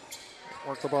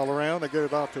 Work the ball around. They get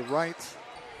it out to Wright.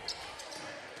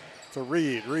 To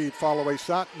Reed. Reed follow away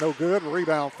shot. No good.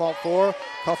 Rebound fought for.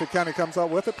 Coffee County comes up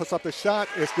with it. Puts up the shot.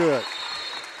 It's good.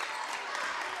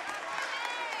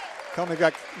 County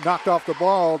got knocked off the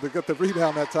ball to get the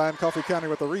rebound that time. Coffee County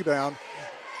with the rebound.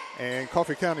 And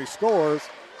Coffee County scores.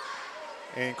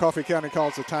 And Coffee County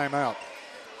calls the timeout.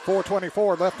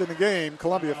 4:24 left in the game.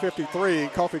 Columbia 53,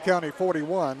 Coffee County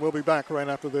 41. We'll be back right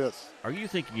after this. Are you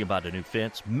thinking about a new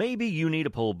fence? Maybe you need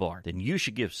a pole barn. Then you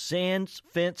should give Sands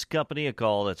Fence Company a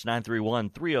call. That's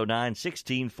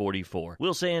 931-309-1644.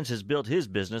 Will Sands has built his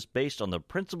business based on the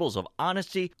principles of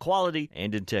honesty, quality,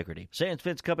 and integrity. Sands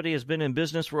Fence Company has been in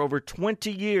business for over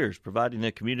 20 years, providing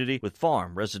the community with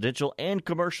farm, residential, and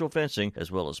commercial fencing,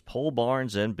 as well as pole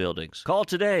barns and buildings. Call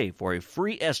today for a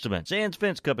free estimate. Sands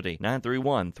Fence Company,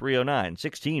 931-309-1644.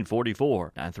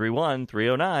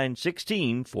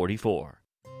 931-309-1644.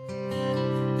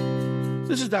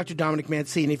 This is Dr. Dominic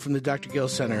Mancini from the Dr. Gill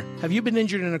Center. Have you been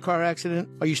injured in a car accident?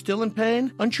 Are you still in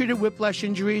pain? Untreated whiplash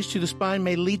injuries to the spine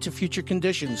may lead to future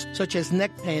conditions, such as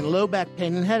neck pain, low back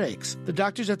pain, and headaches. The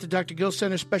doctors at the Dr. Gill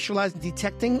Center specialize in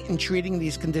detecting and treating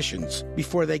these conditions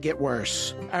before they get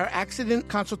worse. Our accident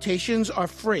consultations are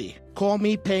free. Call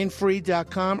me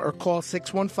painfree.com or call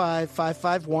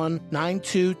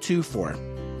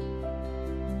 615-551-9224.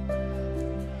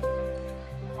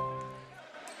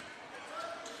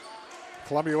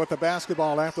 Columbia with the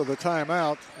basketball after the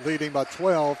timeout, leading by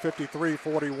 12,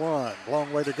 53-41.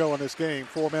 Long way to go in this game.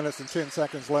 4 minutes and 10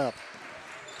 seconds left.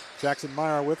 Jackson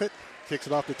Meyer with it. Kicks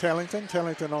it off to Tellington.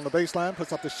 Tellington on the baseline,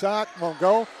 puts up the shot, won't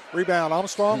go. Rebound,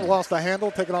 Armstrong lost the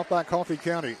handle, taken off by Coffee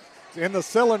County. In the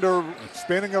cylinder,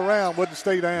 spinning around, wouldn't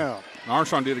stay down.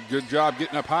 Armstrong did a good job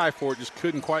getting up high for it, just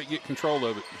couldn't quite get control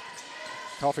of it.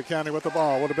 Coffee County with the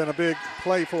ball. Would have been a big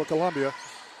play for Columbia.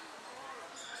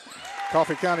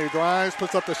 Coffee County drives,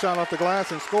 puts up the shot off the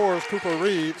glass, and scores. Cooper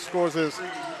Reed scores his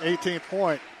 18th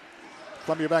point.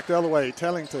 Columbia back the other way.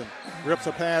 Tellington rips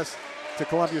a pass to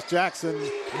Columbia's Jackson.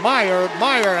 Meyer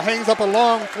hangs up a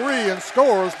long three and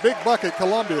scores. Big bucket,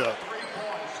 Columbia.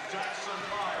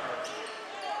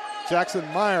 Jackson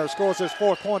Meyer scores his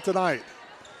 4th point tonight.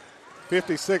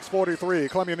 56-43.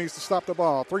 Columbia needs to stop the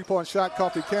ball. 3-point shot,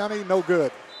 Coffee County, no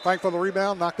good. Fight for the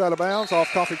rebound, knocked out of bounds,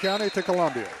 off Coffee County to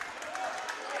Columbia.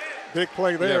 Big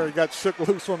play there. He got shook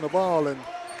loose from the ball, and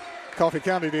Coffee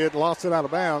County lost it out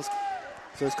of bounds.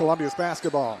 So it's Columbia's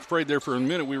basketball. Afraid there for a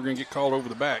minute we were going to get called over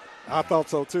the back. I thought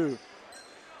so too.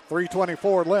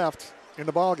 3:24 left in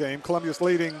the ball game. Columbia's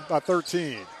leading by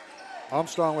 13.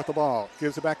 Armstrong with the ball.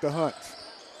 Gives it back to Hunt.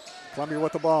 Columbia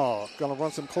with the ball. Going to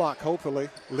run some clock, hopefully.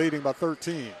 Leading by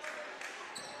 13.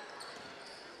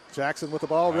 Jackson with the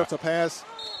ball. Rips a pass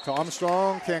to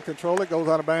Armstrong. Can't control it. Goes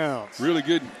out of bounds. Really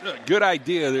good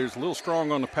idea. There's a little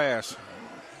strong on the pass.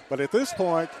 But at this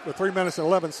point, with 3 minutes and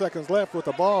 11 seconds left with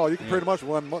the ball, you can pretty much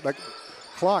run the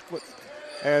clock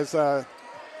as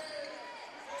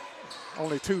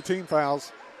only 2 team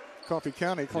fouls. Coffee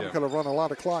County could have run a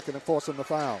lot of clock and forced them to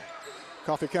foul.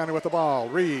 Coffee County with the ball.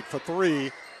 Reed for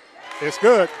 3. It's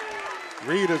good.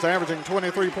 Reed is averaging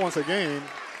 23 points a game.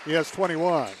 He has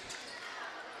 21.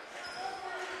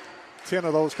 10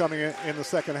 of those coming in the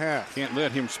second half. Can't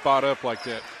let him spot up like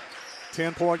that.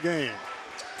 10-point game.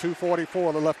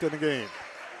 2:44 left in the game.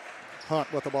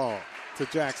 Hunt with the ball to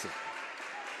Jackson.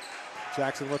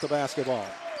 Jackson with the basketball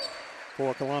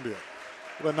for Columbia.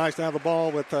 It would be nice to have the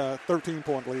ball with a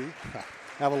 13-point lead.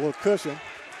 Have a little cushion.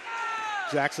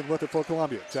 Jackson with it for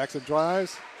Columbia. Jackson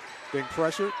drives, being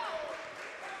pressured.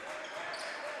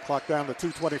 Clock down to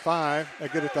 2:25. They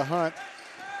get it to Hunt.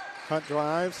 Hunt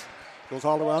drives, goes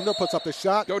all the way under, puts up the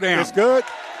shot. Go down. It's good.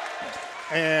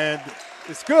 And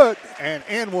it's good.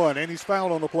 And one. And he's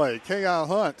fouled on the play. K.I.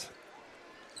 Hunt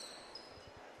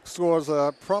scores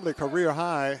probably career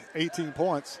high 18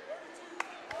 points.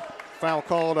 Foul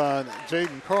called on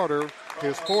Jaden Carter,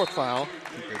 his 4th foul.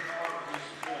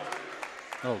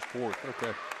 Oh, 4th.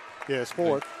 Okay. Yeah, it's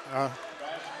 4th.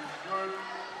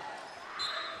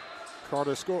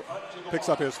 Carter picks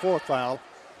up his 4th foul.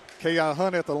 K.I.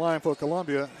 Hunt at the line for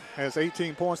Columbia has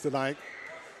 18 points tonight.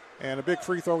 And a big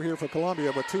free throw here for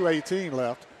Columbia with 2:18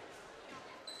 left.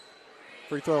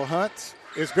 Free throw Hunt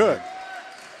is good.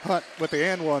 Hunt with the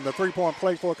and one, the 3-point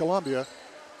play for Columbia.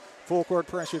 Full court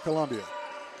pressure Columbia.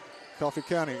 Coffee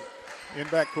County in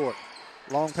backcourt.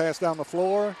 Long pass down the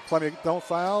floor. Columbia don't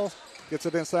foul. Gets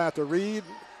it inside to Reed.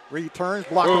 Reed turns,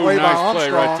 blocked away by Armstrong. Nice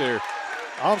play right there.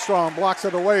 Armstrong blocks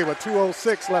it away with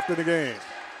 2:06 left in the game.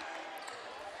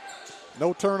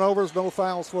 No turnovers, no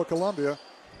fouls for Columbia.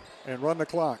 And run the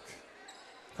clock.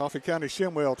 Coffee County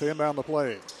Shimwell to inbound the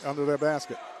play under their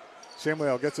basket.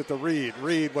 Shimwell gets it to Reed.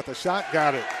 Reed with the shot,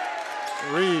 got it.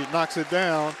 Reed knocks it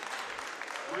down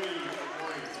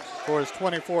for his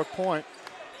 24th point.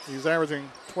 He's averaging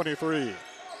 23.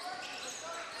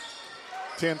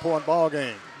 10-point ball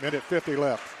game. Minute 50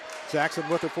 left. Jackson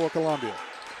with it for Columbia.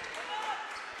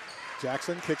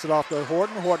 Jackson kicks it off to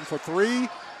Horton. Horton for 3.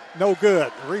 No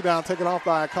good. Rebound taken off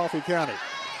by Coffee County.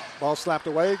 Ball slapped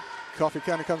away. Coffee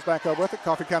County comes back up with it.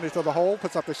 Coffee County to the hole.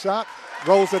 Puts up the shot.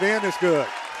 Rolls it in. It's good.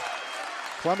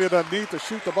 Columbia doesn't need to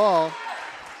shoot the ball.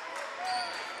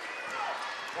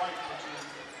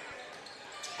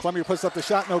 Columbia puts up the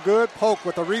shot. No good. Polk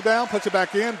with the rebound. Puts it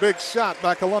back in. Big shot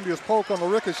by Columbia's Polk on the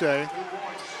ricochet.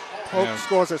 Polk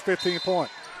scores his 15th point.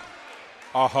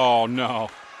 Oh, no.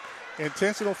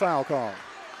 Intentional foul call.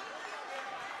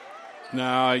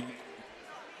 No,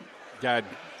 guy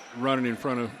running in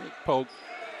front of Polk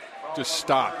just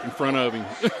stopped in front of him.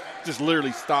 Just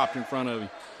literally stopped in front of him.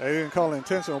 They didn't call it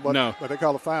intentional, but they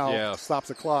call a foul. Yeah. Stops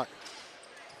the clock.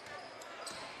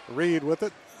 Reed with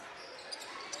it.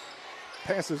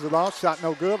 Passes it off. Shot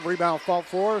no good. Rebound fought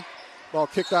for. Ball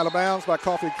kicked out of bounds by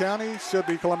Coffee County. Should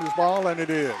be Columbia's ball, and it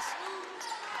is.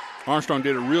 Armstrong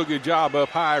did a real good job up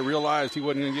high. Realized he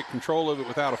wasn't going to get control of it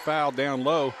without a foul down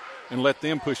low and let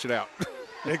them push it out.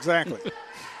 Exactly.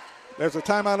 There's a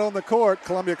timeout on the court.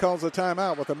 Columbia calls a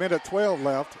timeout with 1:12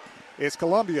 left. It's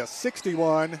Columbia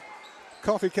 61,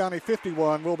 Coffee County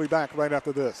 51. We'll be back right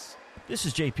after this. This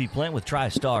is J.P. Plant with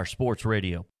TriStar Sports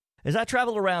Radio. As I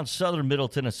travel around southern Middle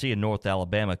Tennessee and North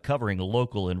Alabama covering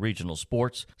local and regional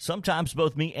sports, sometimes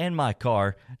both me and my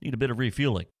car need a bit of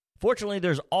refueling. Fortunately,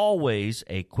 there's always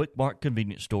a Quick Mart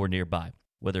convenience store nearby.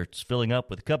 Whether it's filling up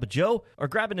with a cup of joe or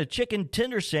grabbing a chicken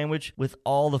tender sandwich with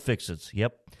all the fixins.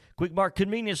 Yep, Quick Mart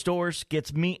convenience stores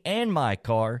gets me and my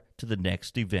car to the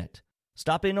next event.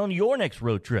 Stop in on your next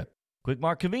road trip. Quick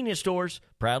Mart convenience stores,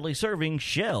 proudly serving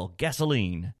Shell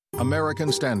gasoline.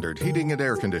 American Standard Heating and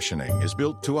Air Conditioning is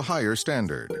built to a higher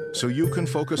standard, so you can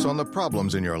focus on the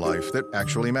problems in your life that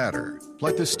actually matter,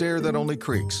 like the stair that only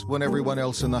creaks when everyone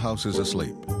else in the house is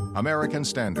asleep. American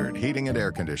Standard Heating and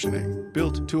Air Conditioning,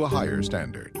 built to a higher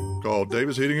standard. Call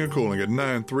Davis Heating and Cooling at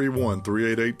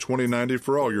 931-388-2090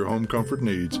 for all your home comfort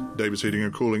needs. Davis Heating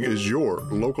and Cooling is your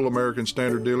local American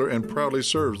Standard dealer and proudly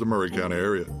serves the Murray County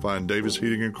area. Find Davis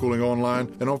Heating and Cooling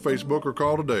online and on Facebook or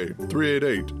call today,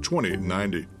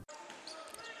 388-2090.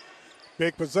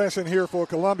 Big possession here for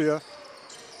Columbia.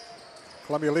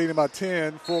 Columbia leading by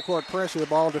 10. Full court pressure.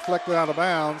 Ball deflected out of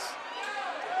bounds.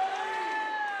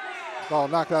 Ball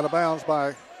knocked out of bounds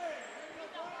by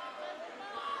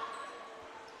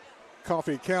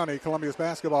Coffee County. Columbia's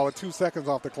basketball with 2 seconds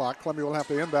off the clock. Columbia will have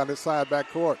to inbound it side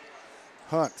backcourt.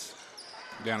 Hunt.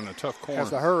 Down in a tough corner. Has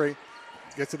to hurry.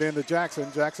 Gets it into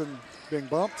Jackson. Jackson being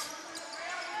bumped.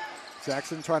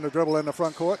 Jackson trying to dribble in the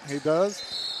front court. He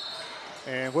does.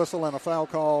 And whistle and a foul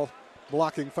call,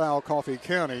 blocking foul, Coffee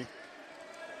County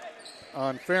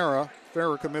on Farah.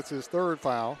 Farah commits his third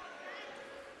foul.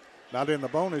 Not in the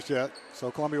bonus yet,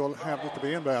 so Columbia will have it to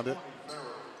be inbounded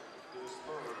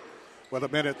with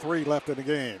 1:03 left in the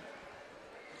game.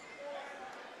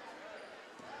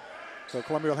 So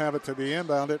Columbia will have it to be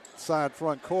inbounded side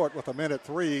front court with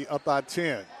 1:03 up by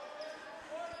 10.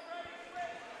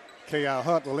 K.I.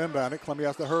 Hunt will inbound it. Columbia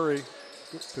has to hurry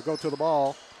to go to the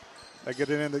ball. They get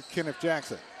it into Kenneth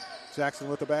Jackson. Jackson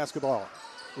with the basketball.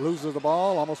 Loses the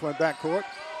ball, almost went backcourt.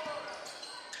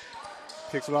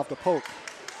 Kicks it off to Polk.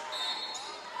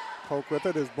 Polk with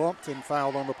it is bumped and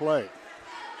fouled on the play.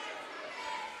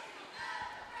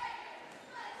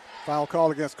 Foul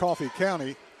call against Coffee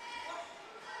County.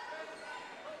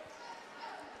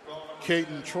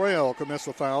 Caden Trail commits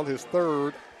the foul, his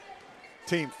third,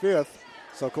 team fifth.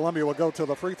 So Columbia will go to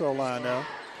the free throw line now.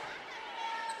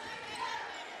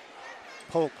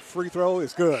 Polk free throw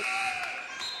is good.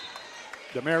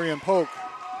 Demarion Polk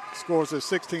scores his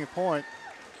 16th point.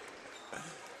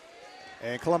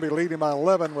 And Columbia leading by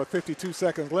 11 with 52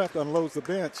 seconds left, unloads the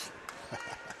bench.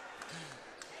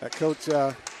 That Coach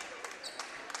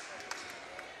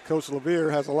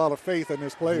LeVere has a lot of faith in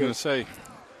his players. I was going to say.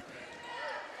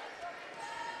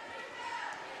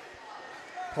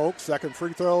 Polk, second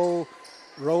free throw,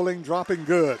 rolling, dropping,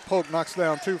 good. Polk knocks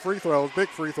down 2 free throws, big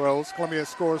free throws. Columbia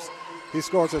scores his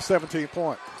 17th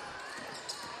point.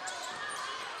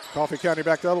 Coffee County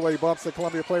back the other way, bumps the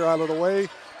Columbia player out of the way,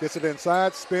 gets it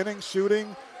inside, spinning,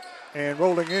 shooting, and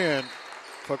rolling in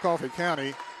for Coffee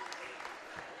County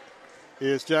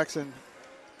is Jackson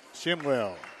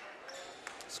Shimwell.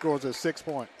 Scores a 6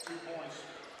 point.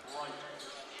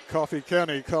 Coffee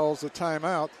County calls the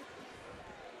timeout.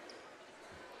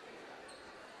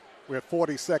 We have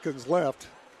 40 seconds left.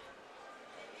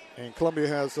 And Columbia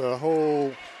has a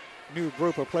whole new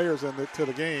group of players into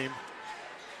the game.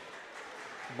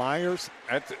 Myers,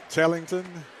 Tellington.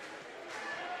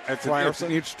 That's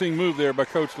an interesting move there by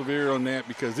Coach LeVere on that,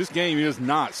 because this game is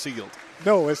not sealed.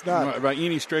 No, it's not. By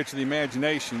any stretch of the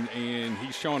imagination. And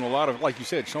he's showing a lot of, like you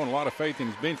said, showing a lot of faith in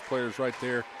his bench players right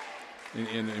there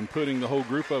and putting the whole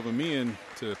group of them in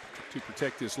to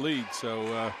protect this lead.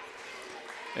 So,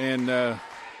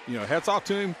 hats off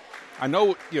to him. I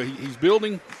know, he's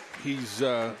building. He's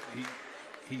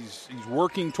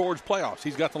working towards playoffs.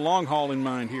 He's got the long haul in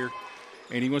mind here,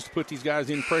 and he wants to put these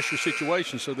guys in pressure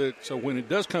situations so when it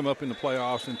does come up in the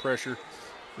playoffs and pressure,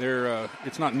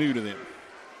 it's not new to them.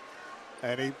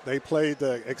 And they played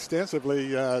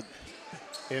extensively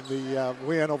in the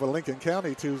win over Lincoln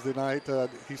County Tuesday night.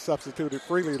 He substituted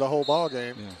freely the whole ball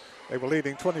game. Yeah. They were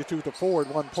leading 22-4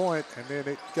 at 1 point, and then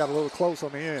it got a little close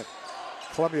on the end.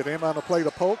 Columbia then on the play to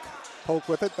Polk. Polk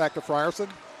with it, back to Frierson.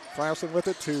 Frierson with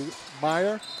it to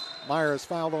Meyer. Meyer is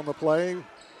fouled on the play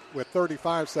with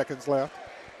 35 seconds left.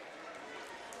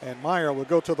 And Meyer will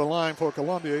go to the line for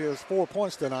Columbia. He has 4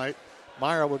 points tonight.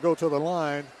 Meyer will go to the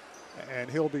line,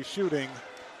 and he'll be shooting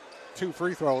 2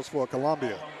 free throws for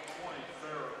Columbia.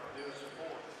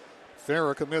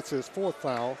 Farah commits his 4th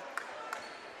foul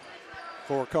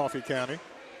for Coffee County.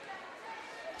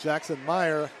 Jackson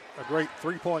Meyer, a great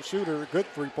three-point shooter, good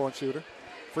three-point shooter.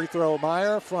 Free throw,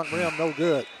 Meyer, front rim, no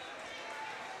good.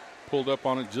 Pulled up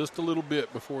on it just a little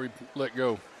bit before he let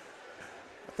go.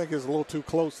 I think he was a little too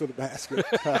close to the basket.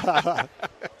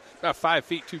 About 5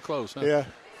 feet too close, huh? Yeah.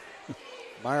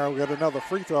 Meyer will get another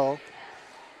free throw.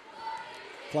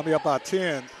 Columbia up by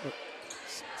 10.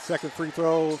 Second free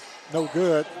throw, no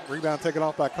good. Rebound taken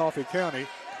off by Coffee County.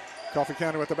 Coffee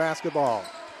County with the basketball.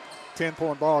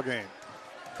 10-point ball game.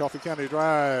 Coffee County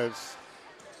drives.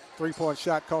 3-point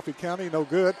shot, Coffee County, no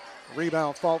good.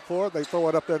 Rebound fought for it. They throw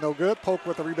it up there, no good. Polk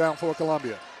with the rebound for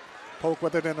Columbia. Polk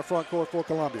with it in the front court for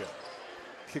Columbia.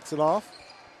 Kicks it off.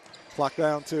 Clock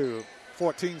down to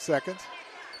 14 seconds.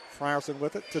 Frierson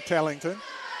with it to Tellington.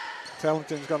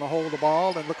 Tellington's going to hold the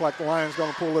ball and look like the Lions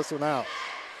going to pull this one out.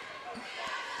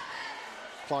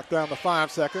 Clock down to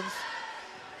 5 seconds.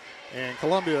 And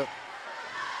Columbia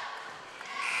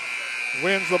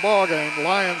wins the ball game.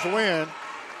 Lions win.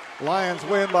 Lions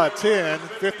win by 10,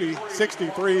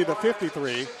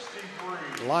 63-53.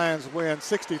 Lions win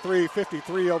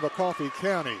 63-53 over Coffee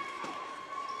County.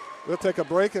 We'll take a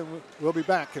break and we'll be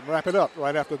back and wrap it up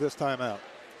right after this timeout.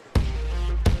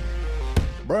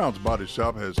 Brown's Body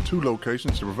Shop has 2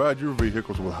 locations to provide your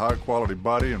vehicles with high-quality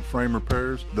body and frame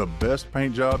repairs, the best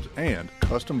paint jobs, and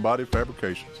custom body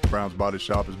fabrications. Brown's Body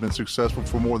Shop has been successful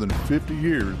for more than 50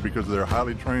 years because of their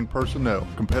highly trained personnel,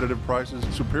 competitive prices,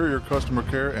 superior customer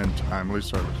care, and timely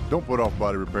service. Don't put off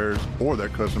body repairs or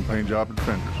that custom paint job at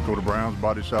Fenders. Go to Brown's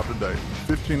Body Shop today.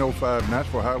 1505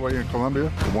 Nashville Highway in Columbia,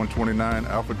 or 129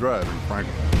 Alpha Drive in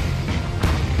Franklin.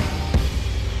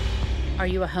 Are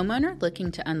you a homeowner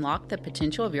looking to unlock the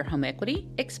potential of your home equity?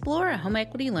 Explore a home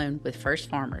equity loan with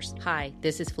First Farmers. Hi,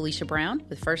 this is Felicia Brown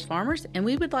with First Farmers, and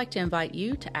we would like to invite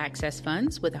you to access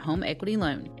funds with a home equity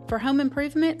loan. For home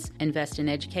improvements, invest in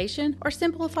education, or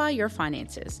simplify your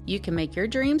finances, you can make your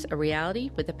dreams a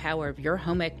reality with the power of your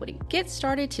home equity. Get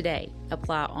started today.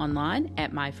 Apply online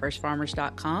at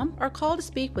myfirstfarmers.com or call to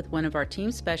speak with one of our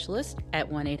team specialists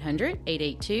at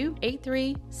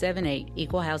 1-800-882-8378.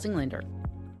 Equal Housing Lender.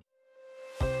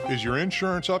 Is your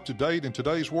insurance up to date in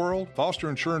today's world? Foster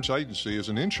Insurance Agency is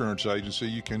an insurance agency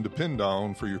you can depend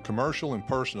on for your commercial and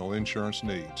personal insurance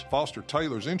needs. Foster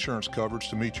tailors insurance coverage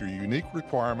to meet your unique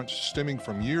requirements stemming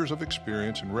from years of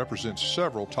experience and represents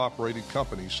several top-rated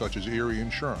companies such as Erie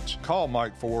Insurance. Call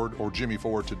Mike Ford or Jimmy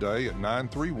Ford today at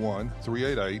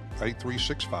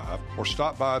 931-388-8365 or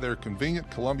stop by their convenient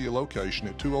Columbia location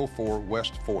at 204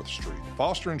 West 4th Street.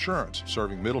 Foster Insurance,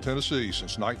 serving Middle Tennessee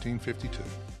since 1952.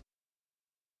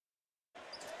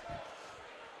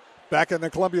 Back in the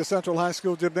Columbia Central High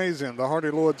School Gymnasium, the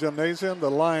Hardy Lord Gymnasium, the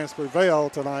Lions prevail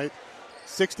tonight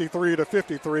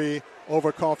 63-53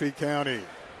 over Coffee County.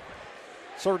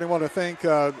 Certainly want to thank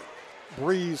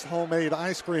Breeze Homemade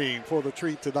Ice Cream for the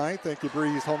treat tonight. Thank you,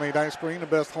 Breeze Homemade Ice Cream, the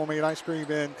best homemade ice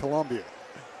cream in Columbia.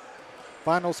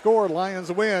 Final score, Lions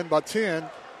win by 10.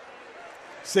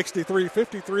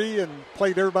 63-53 and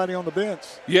played everybody on the bench.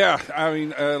 Yeah, I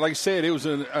mean, like I said, it was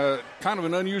a kind of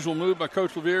an unusual move by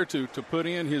Coach LeVere to put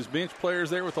in his bench players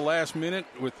there with the last minute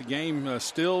with the game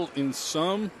still in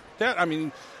some doubt. I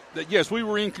mean, yes, we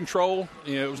were in control.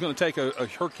 You know, it was going to take a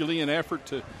Herculean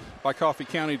effort by Coffee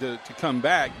County to come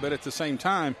back, but at the same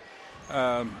time,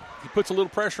 he puts a little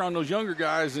pressure on those younger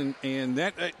guys, and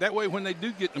that way when they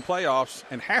do get in the playoffs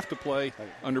and have to play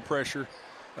under pressure,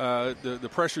 the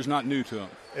pressure's not new to them.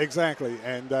 Exactly,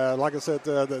 and like I said,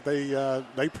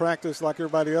 they practice like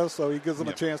everybody else, so he gives them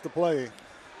a chance to play.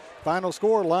 Final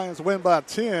score, Lions win by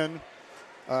 10,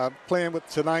 playing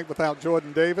tonight without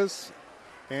Jordan Davis,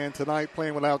 and tonight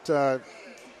playing without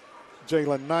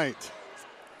Jalen Knight.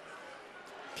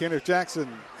 Kenneth Jackson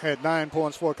had 9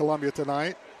 points for Columbia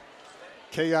tonight.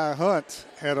 K.I. Hunt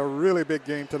had a really big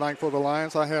game tonight for the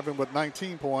Lions. I have him with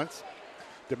 19 points.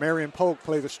 Demarion Polk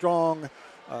played a strong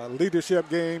leadership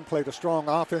game, played a strong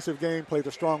offensive game, played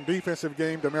a strong defensive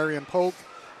game. Demarion Polk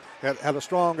had a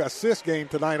strong assist game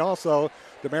tonight also.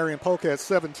 Demarion Polk had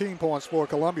 17 points for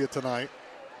Columbia tonight.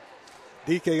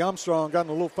 D.K. Armstrong got in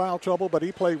a little foul trouble, but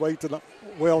he played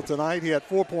well tonight. He had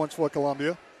 4 points for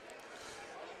Columbia.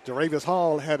 Jaravis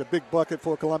Hall had a big bucket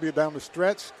for Columbia down the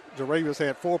stretch. Jaravis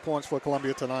had 4 points for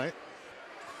Columbia tonight.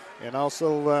 And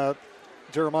also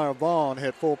Jeremiah Vaughn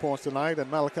had 4 points tonight, and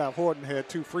Malachi Horton had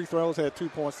 2 free throws, had 2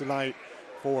 points tonight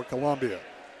for Columbia.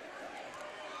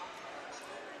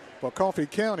 For Coffee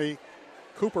County,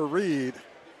 Cooper Reed,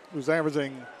 who's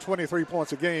averaging 23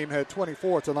 points a game, had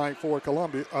 24 tonight for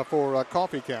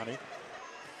Coffee County.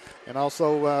 And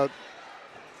also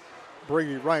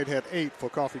Brady Wright had 8 for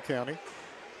Coffee County.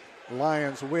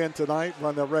 Lions win tonight,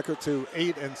 run their record to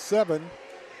 8-7.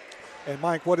 And,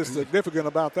 Mike, what is significant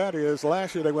about that is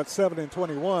last year they went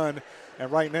 7-21,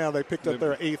 and right now they picked up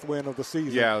their 8th win of the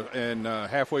season. Yeah, and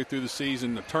halfway through the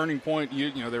season, the turning point,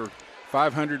 you know, they were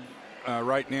 500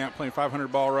 right now, playing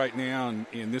 500 ball right now,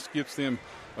 and this gives them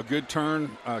a good turn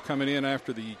coming in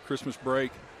after the Christmas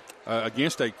break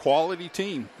against a quality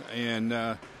team.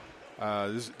 And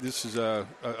this is a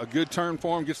good turn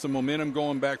for them, gets the momentum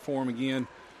going back for them again.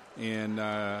 And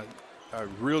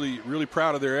really, really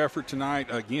proud of their effort tonight.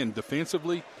 Again,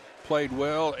 defensively, played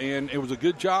well, and it was a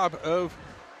good job of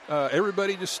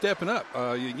everybody just stepping up.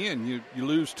 Again, you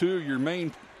lose 2 of your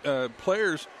main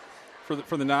players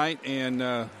for the night,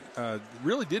 and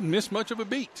really didn't miss much of a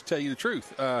beat, to tell you the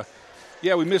truth.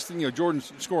 Yeah, we missed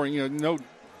Jordan's scoring. No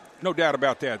doubt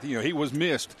about that. He was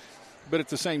missed, but at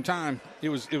the same time, it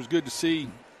was good to see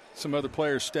some other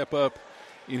players step up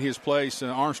in his place.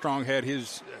 Armstrong had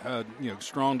his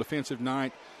strong defensive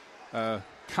night.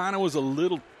 Kind of was a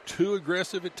little too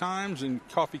aggressive at times, and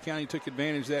Coffee County took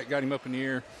advantage of that, got him up in the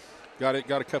air, got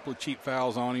a couple of cheap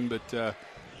fouls on him. But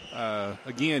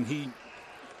again,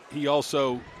 he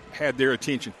also had their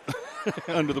attention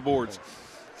under the boards.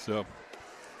 So,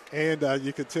 and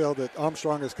you could tell that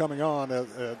Armstrong is coming on.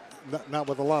 not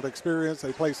with a lot of experience.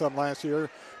 They played some last year,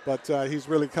 but he's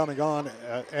really coming on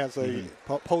as a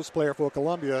post player for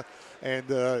Columbia. And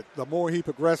the more he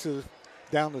progresses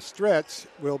down the stretch,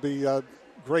 will be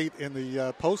great in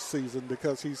the postseason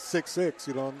because he's 6'6",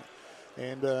 you know.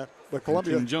 And but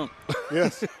Columbia can jump.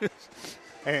 Yes.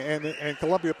 And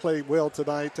Columbia played well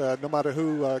tonight. No matter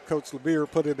who Coach Levere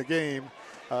put in the game,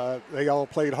 they all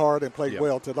played hard and played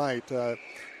well tonight.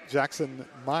 Jackson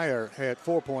Meyer had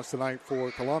 4 points tonight for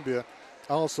Columbia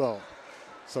also.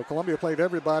 So Columbia played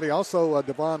everybody. Also,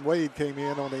 Devon Wade came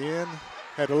in on the end.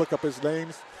 Had to look up his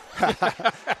names.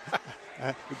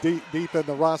 Deep in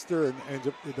the roster,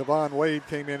 and Devon Wade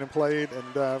came in and played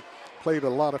a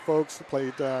lot of folks.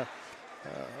 Played, of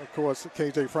course,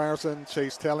 K.J. Frierson,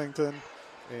 Chase Tellington,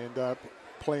 and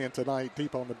playing tonight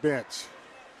deep on the bench.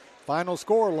 Final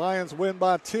score, Lions win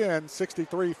by 10,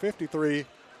 63-53.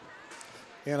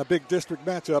 In a big district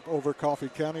matchup over Coffee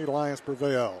County, Lions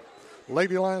prevail.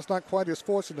 Lady Lions not quite as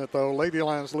fortunate, though. Lady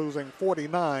Lions losing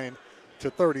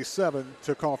 49-37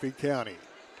 to Coffee County.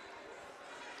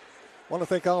 I want to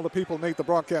thank all the people who made the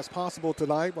broadcast possible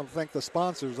tonight. I want to thank the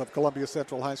sponsors of Columbia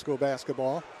Central High School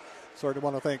basketball. Certainly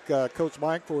want to thank Coach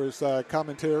Mike for his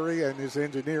commentary and his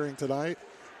engineering tonight.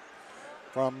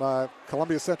 From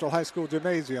Columbia Central High School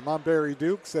Gymnasium, I'm Barry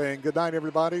Duke saying good night,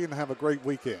 everybody, and have a great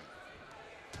weekend.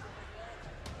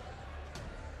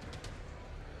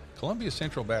 Columbia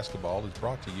Central Basketball is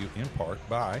brought to you in part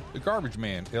by The Garbage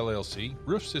Man, LLC,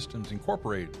 Roof Systems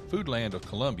Incorporated, Foodland of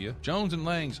Columbia, Jones &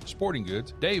 Lang's Sporting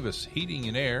Goods, Davis Heating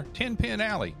and Air, 10 Pin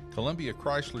Alley, Columbia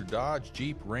Chrysler Dodge,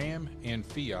 Jeep Ram, and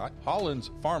Fiat, Hollins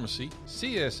Pharmacy,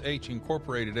 CSH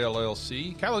Incorporated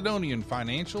LLC, Caledonian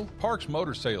Financial, Parks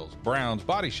Motor Sales, Brown's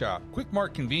Body Shop, Quick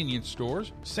Mart Convenience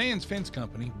Stores, Sands Fence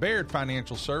Company, Baird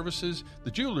Financial Services,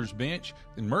 The Jewelers Bench,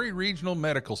 and Murray Regional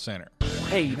Medical Center.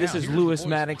 Hey, this is Lewis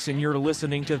Maddox, and you're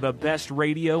listening to the best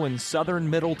radio in southern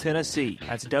Middle Tennessee.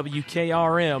 That's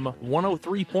WKRM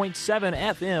 103.7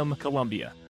 FM,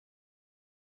 Columbia.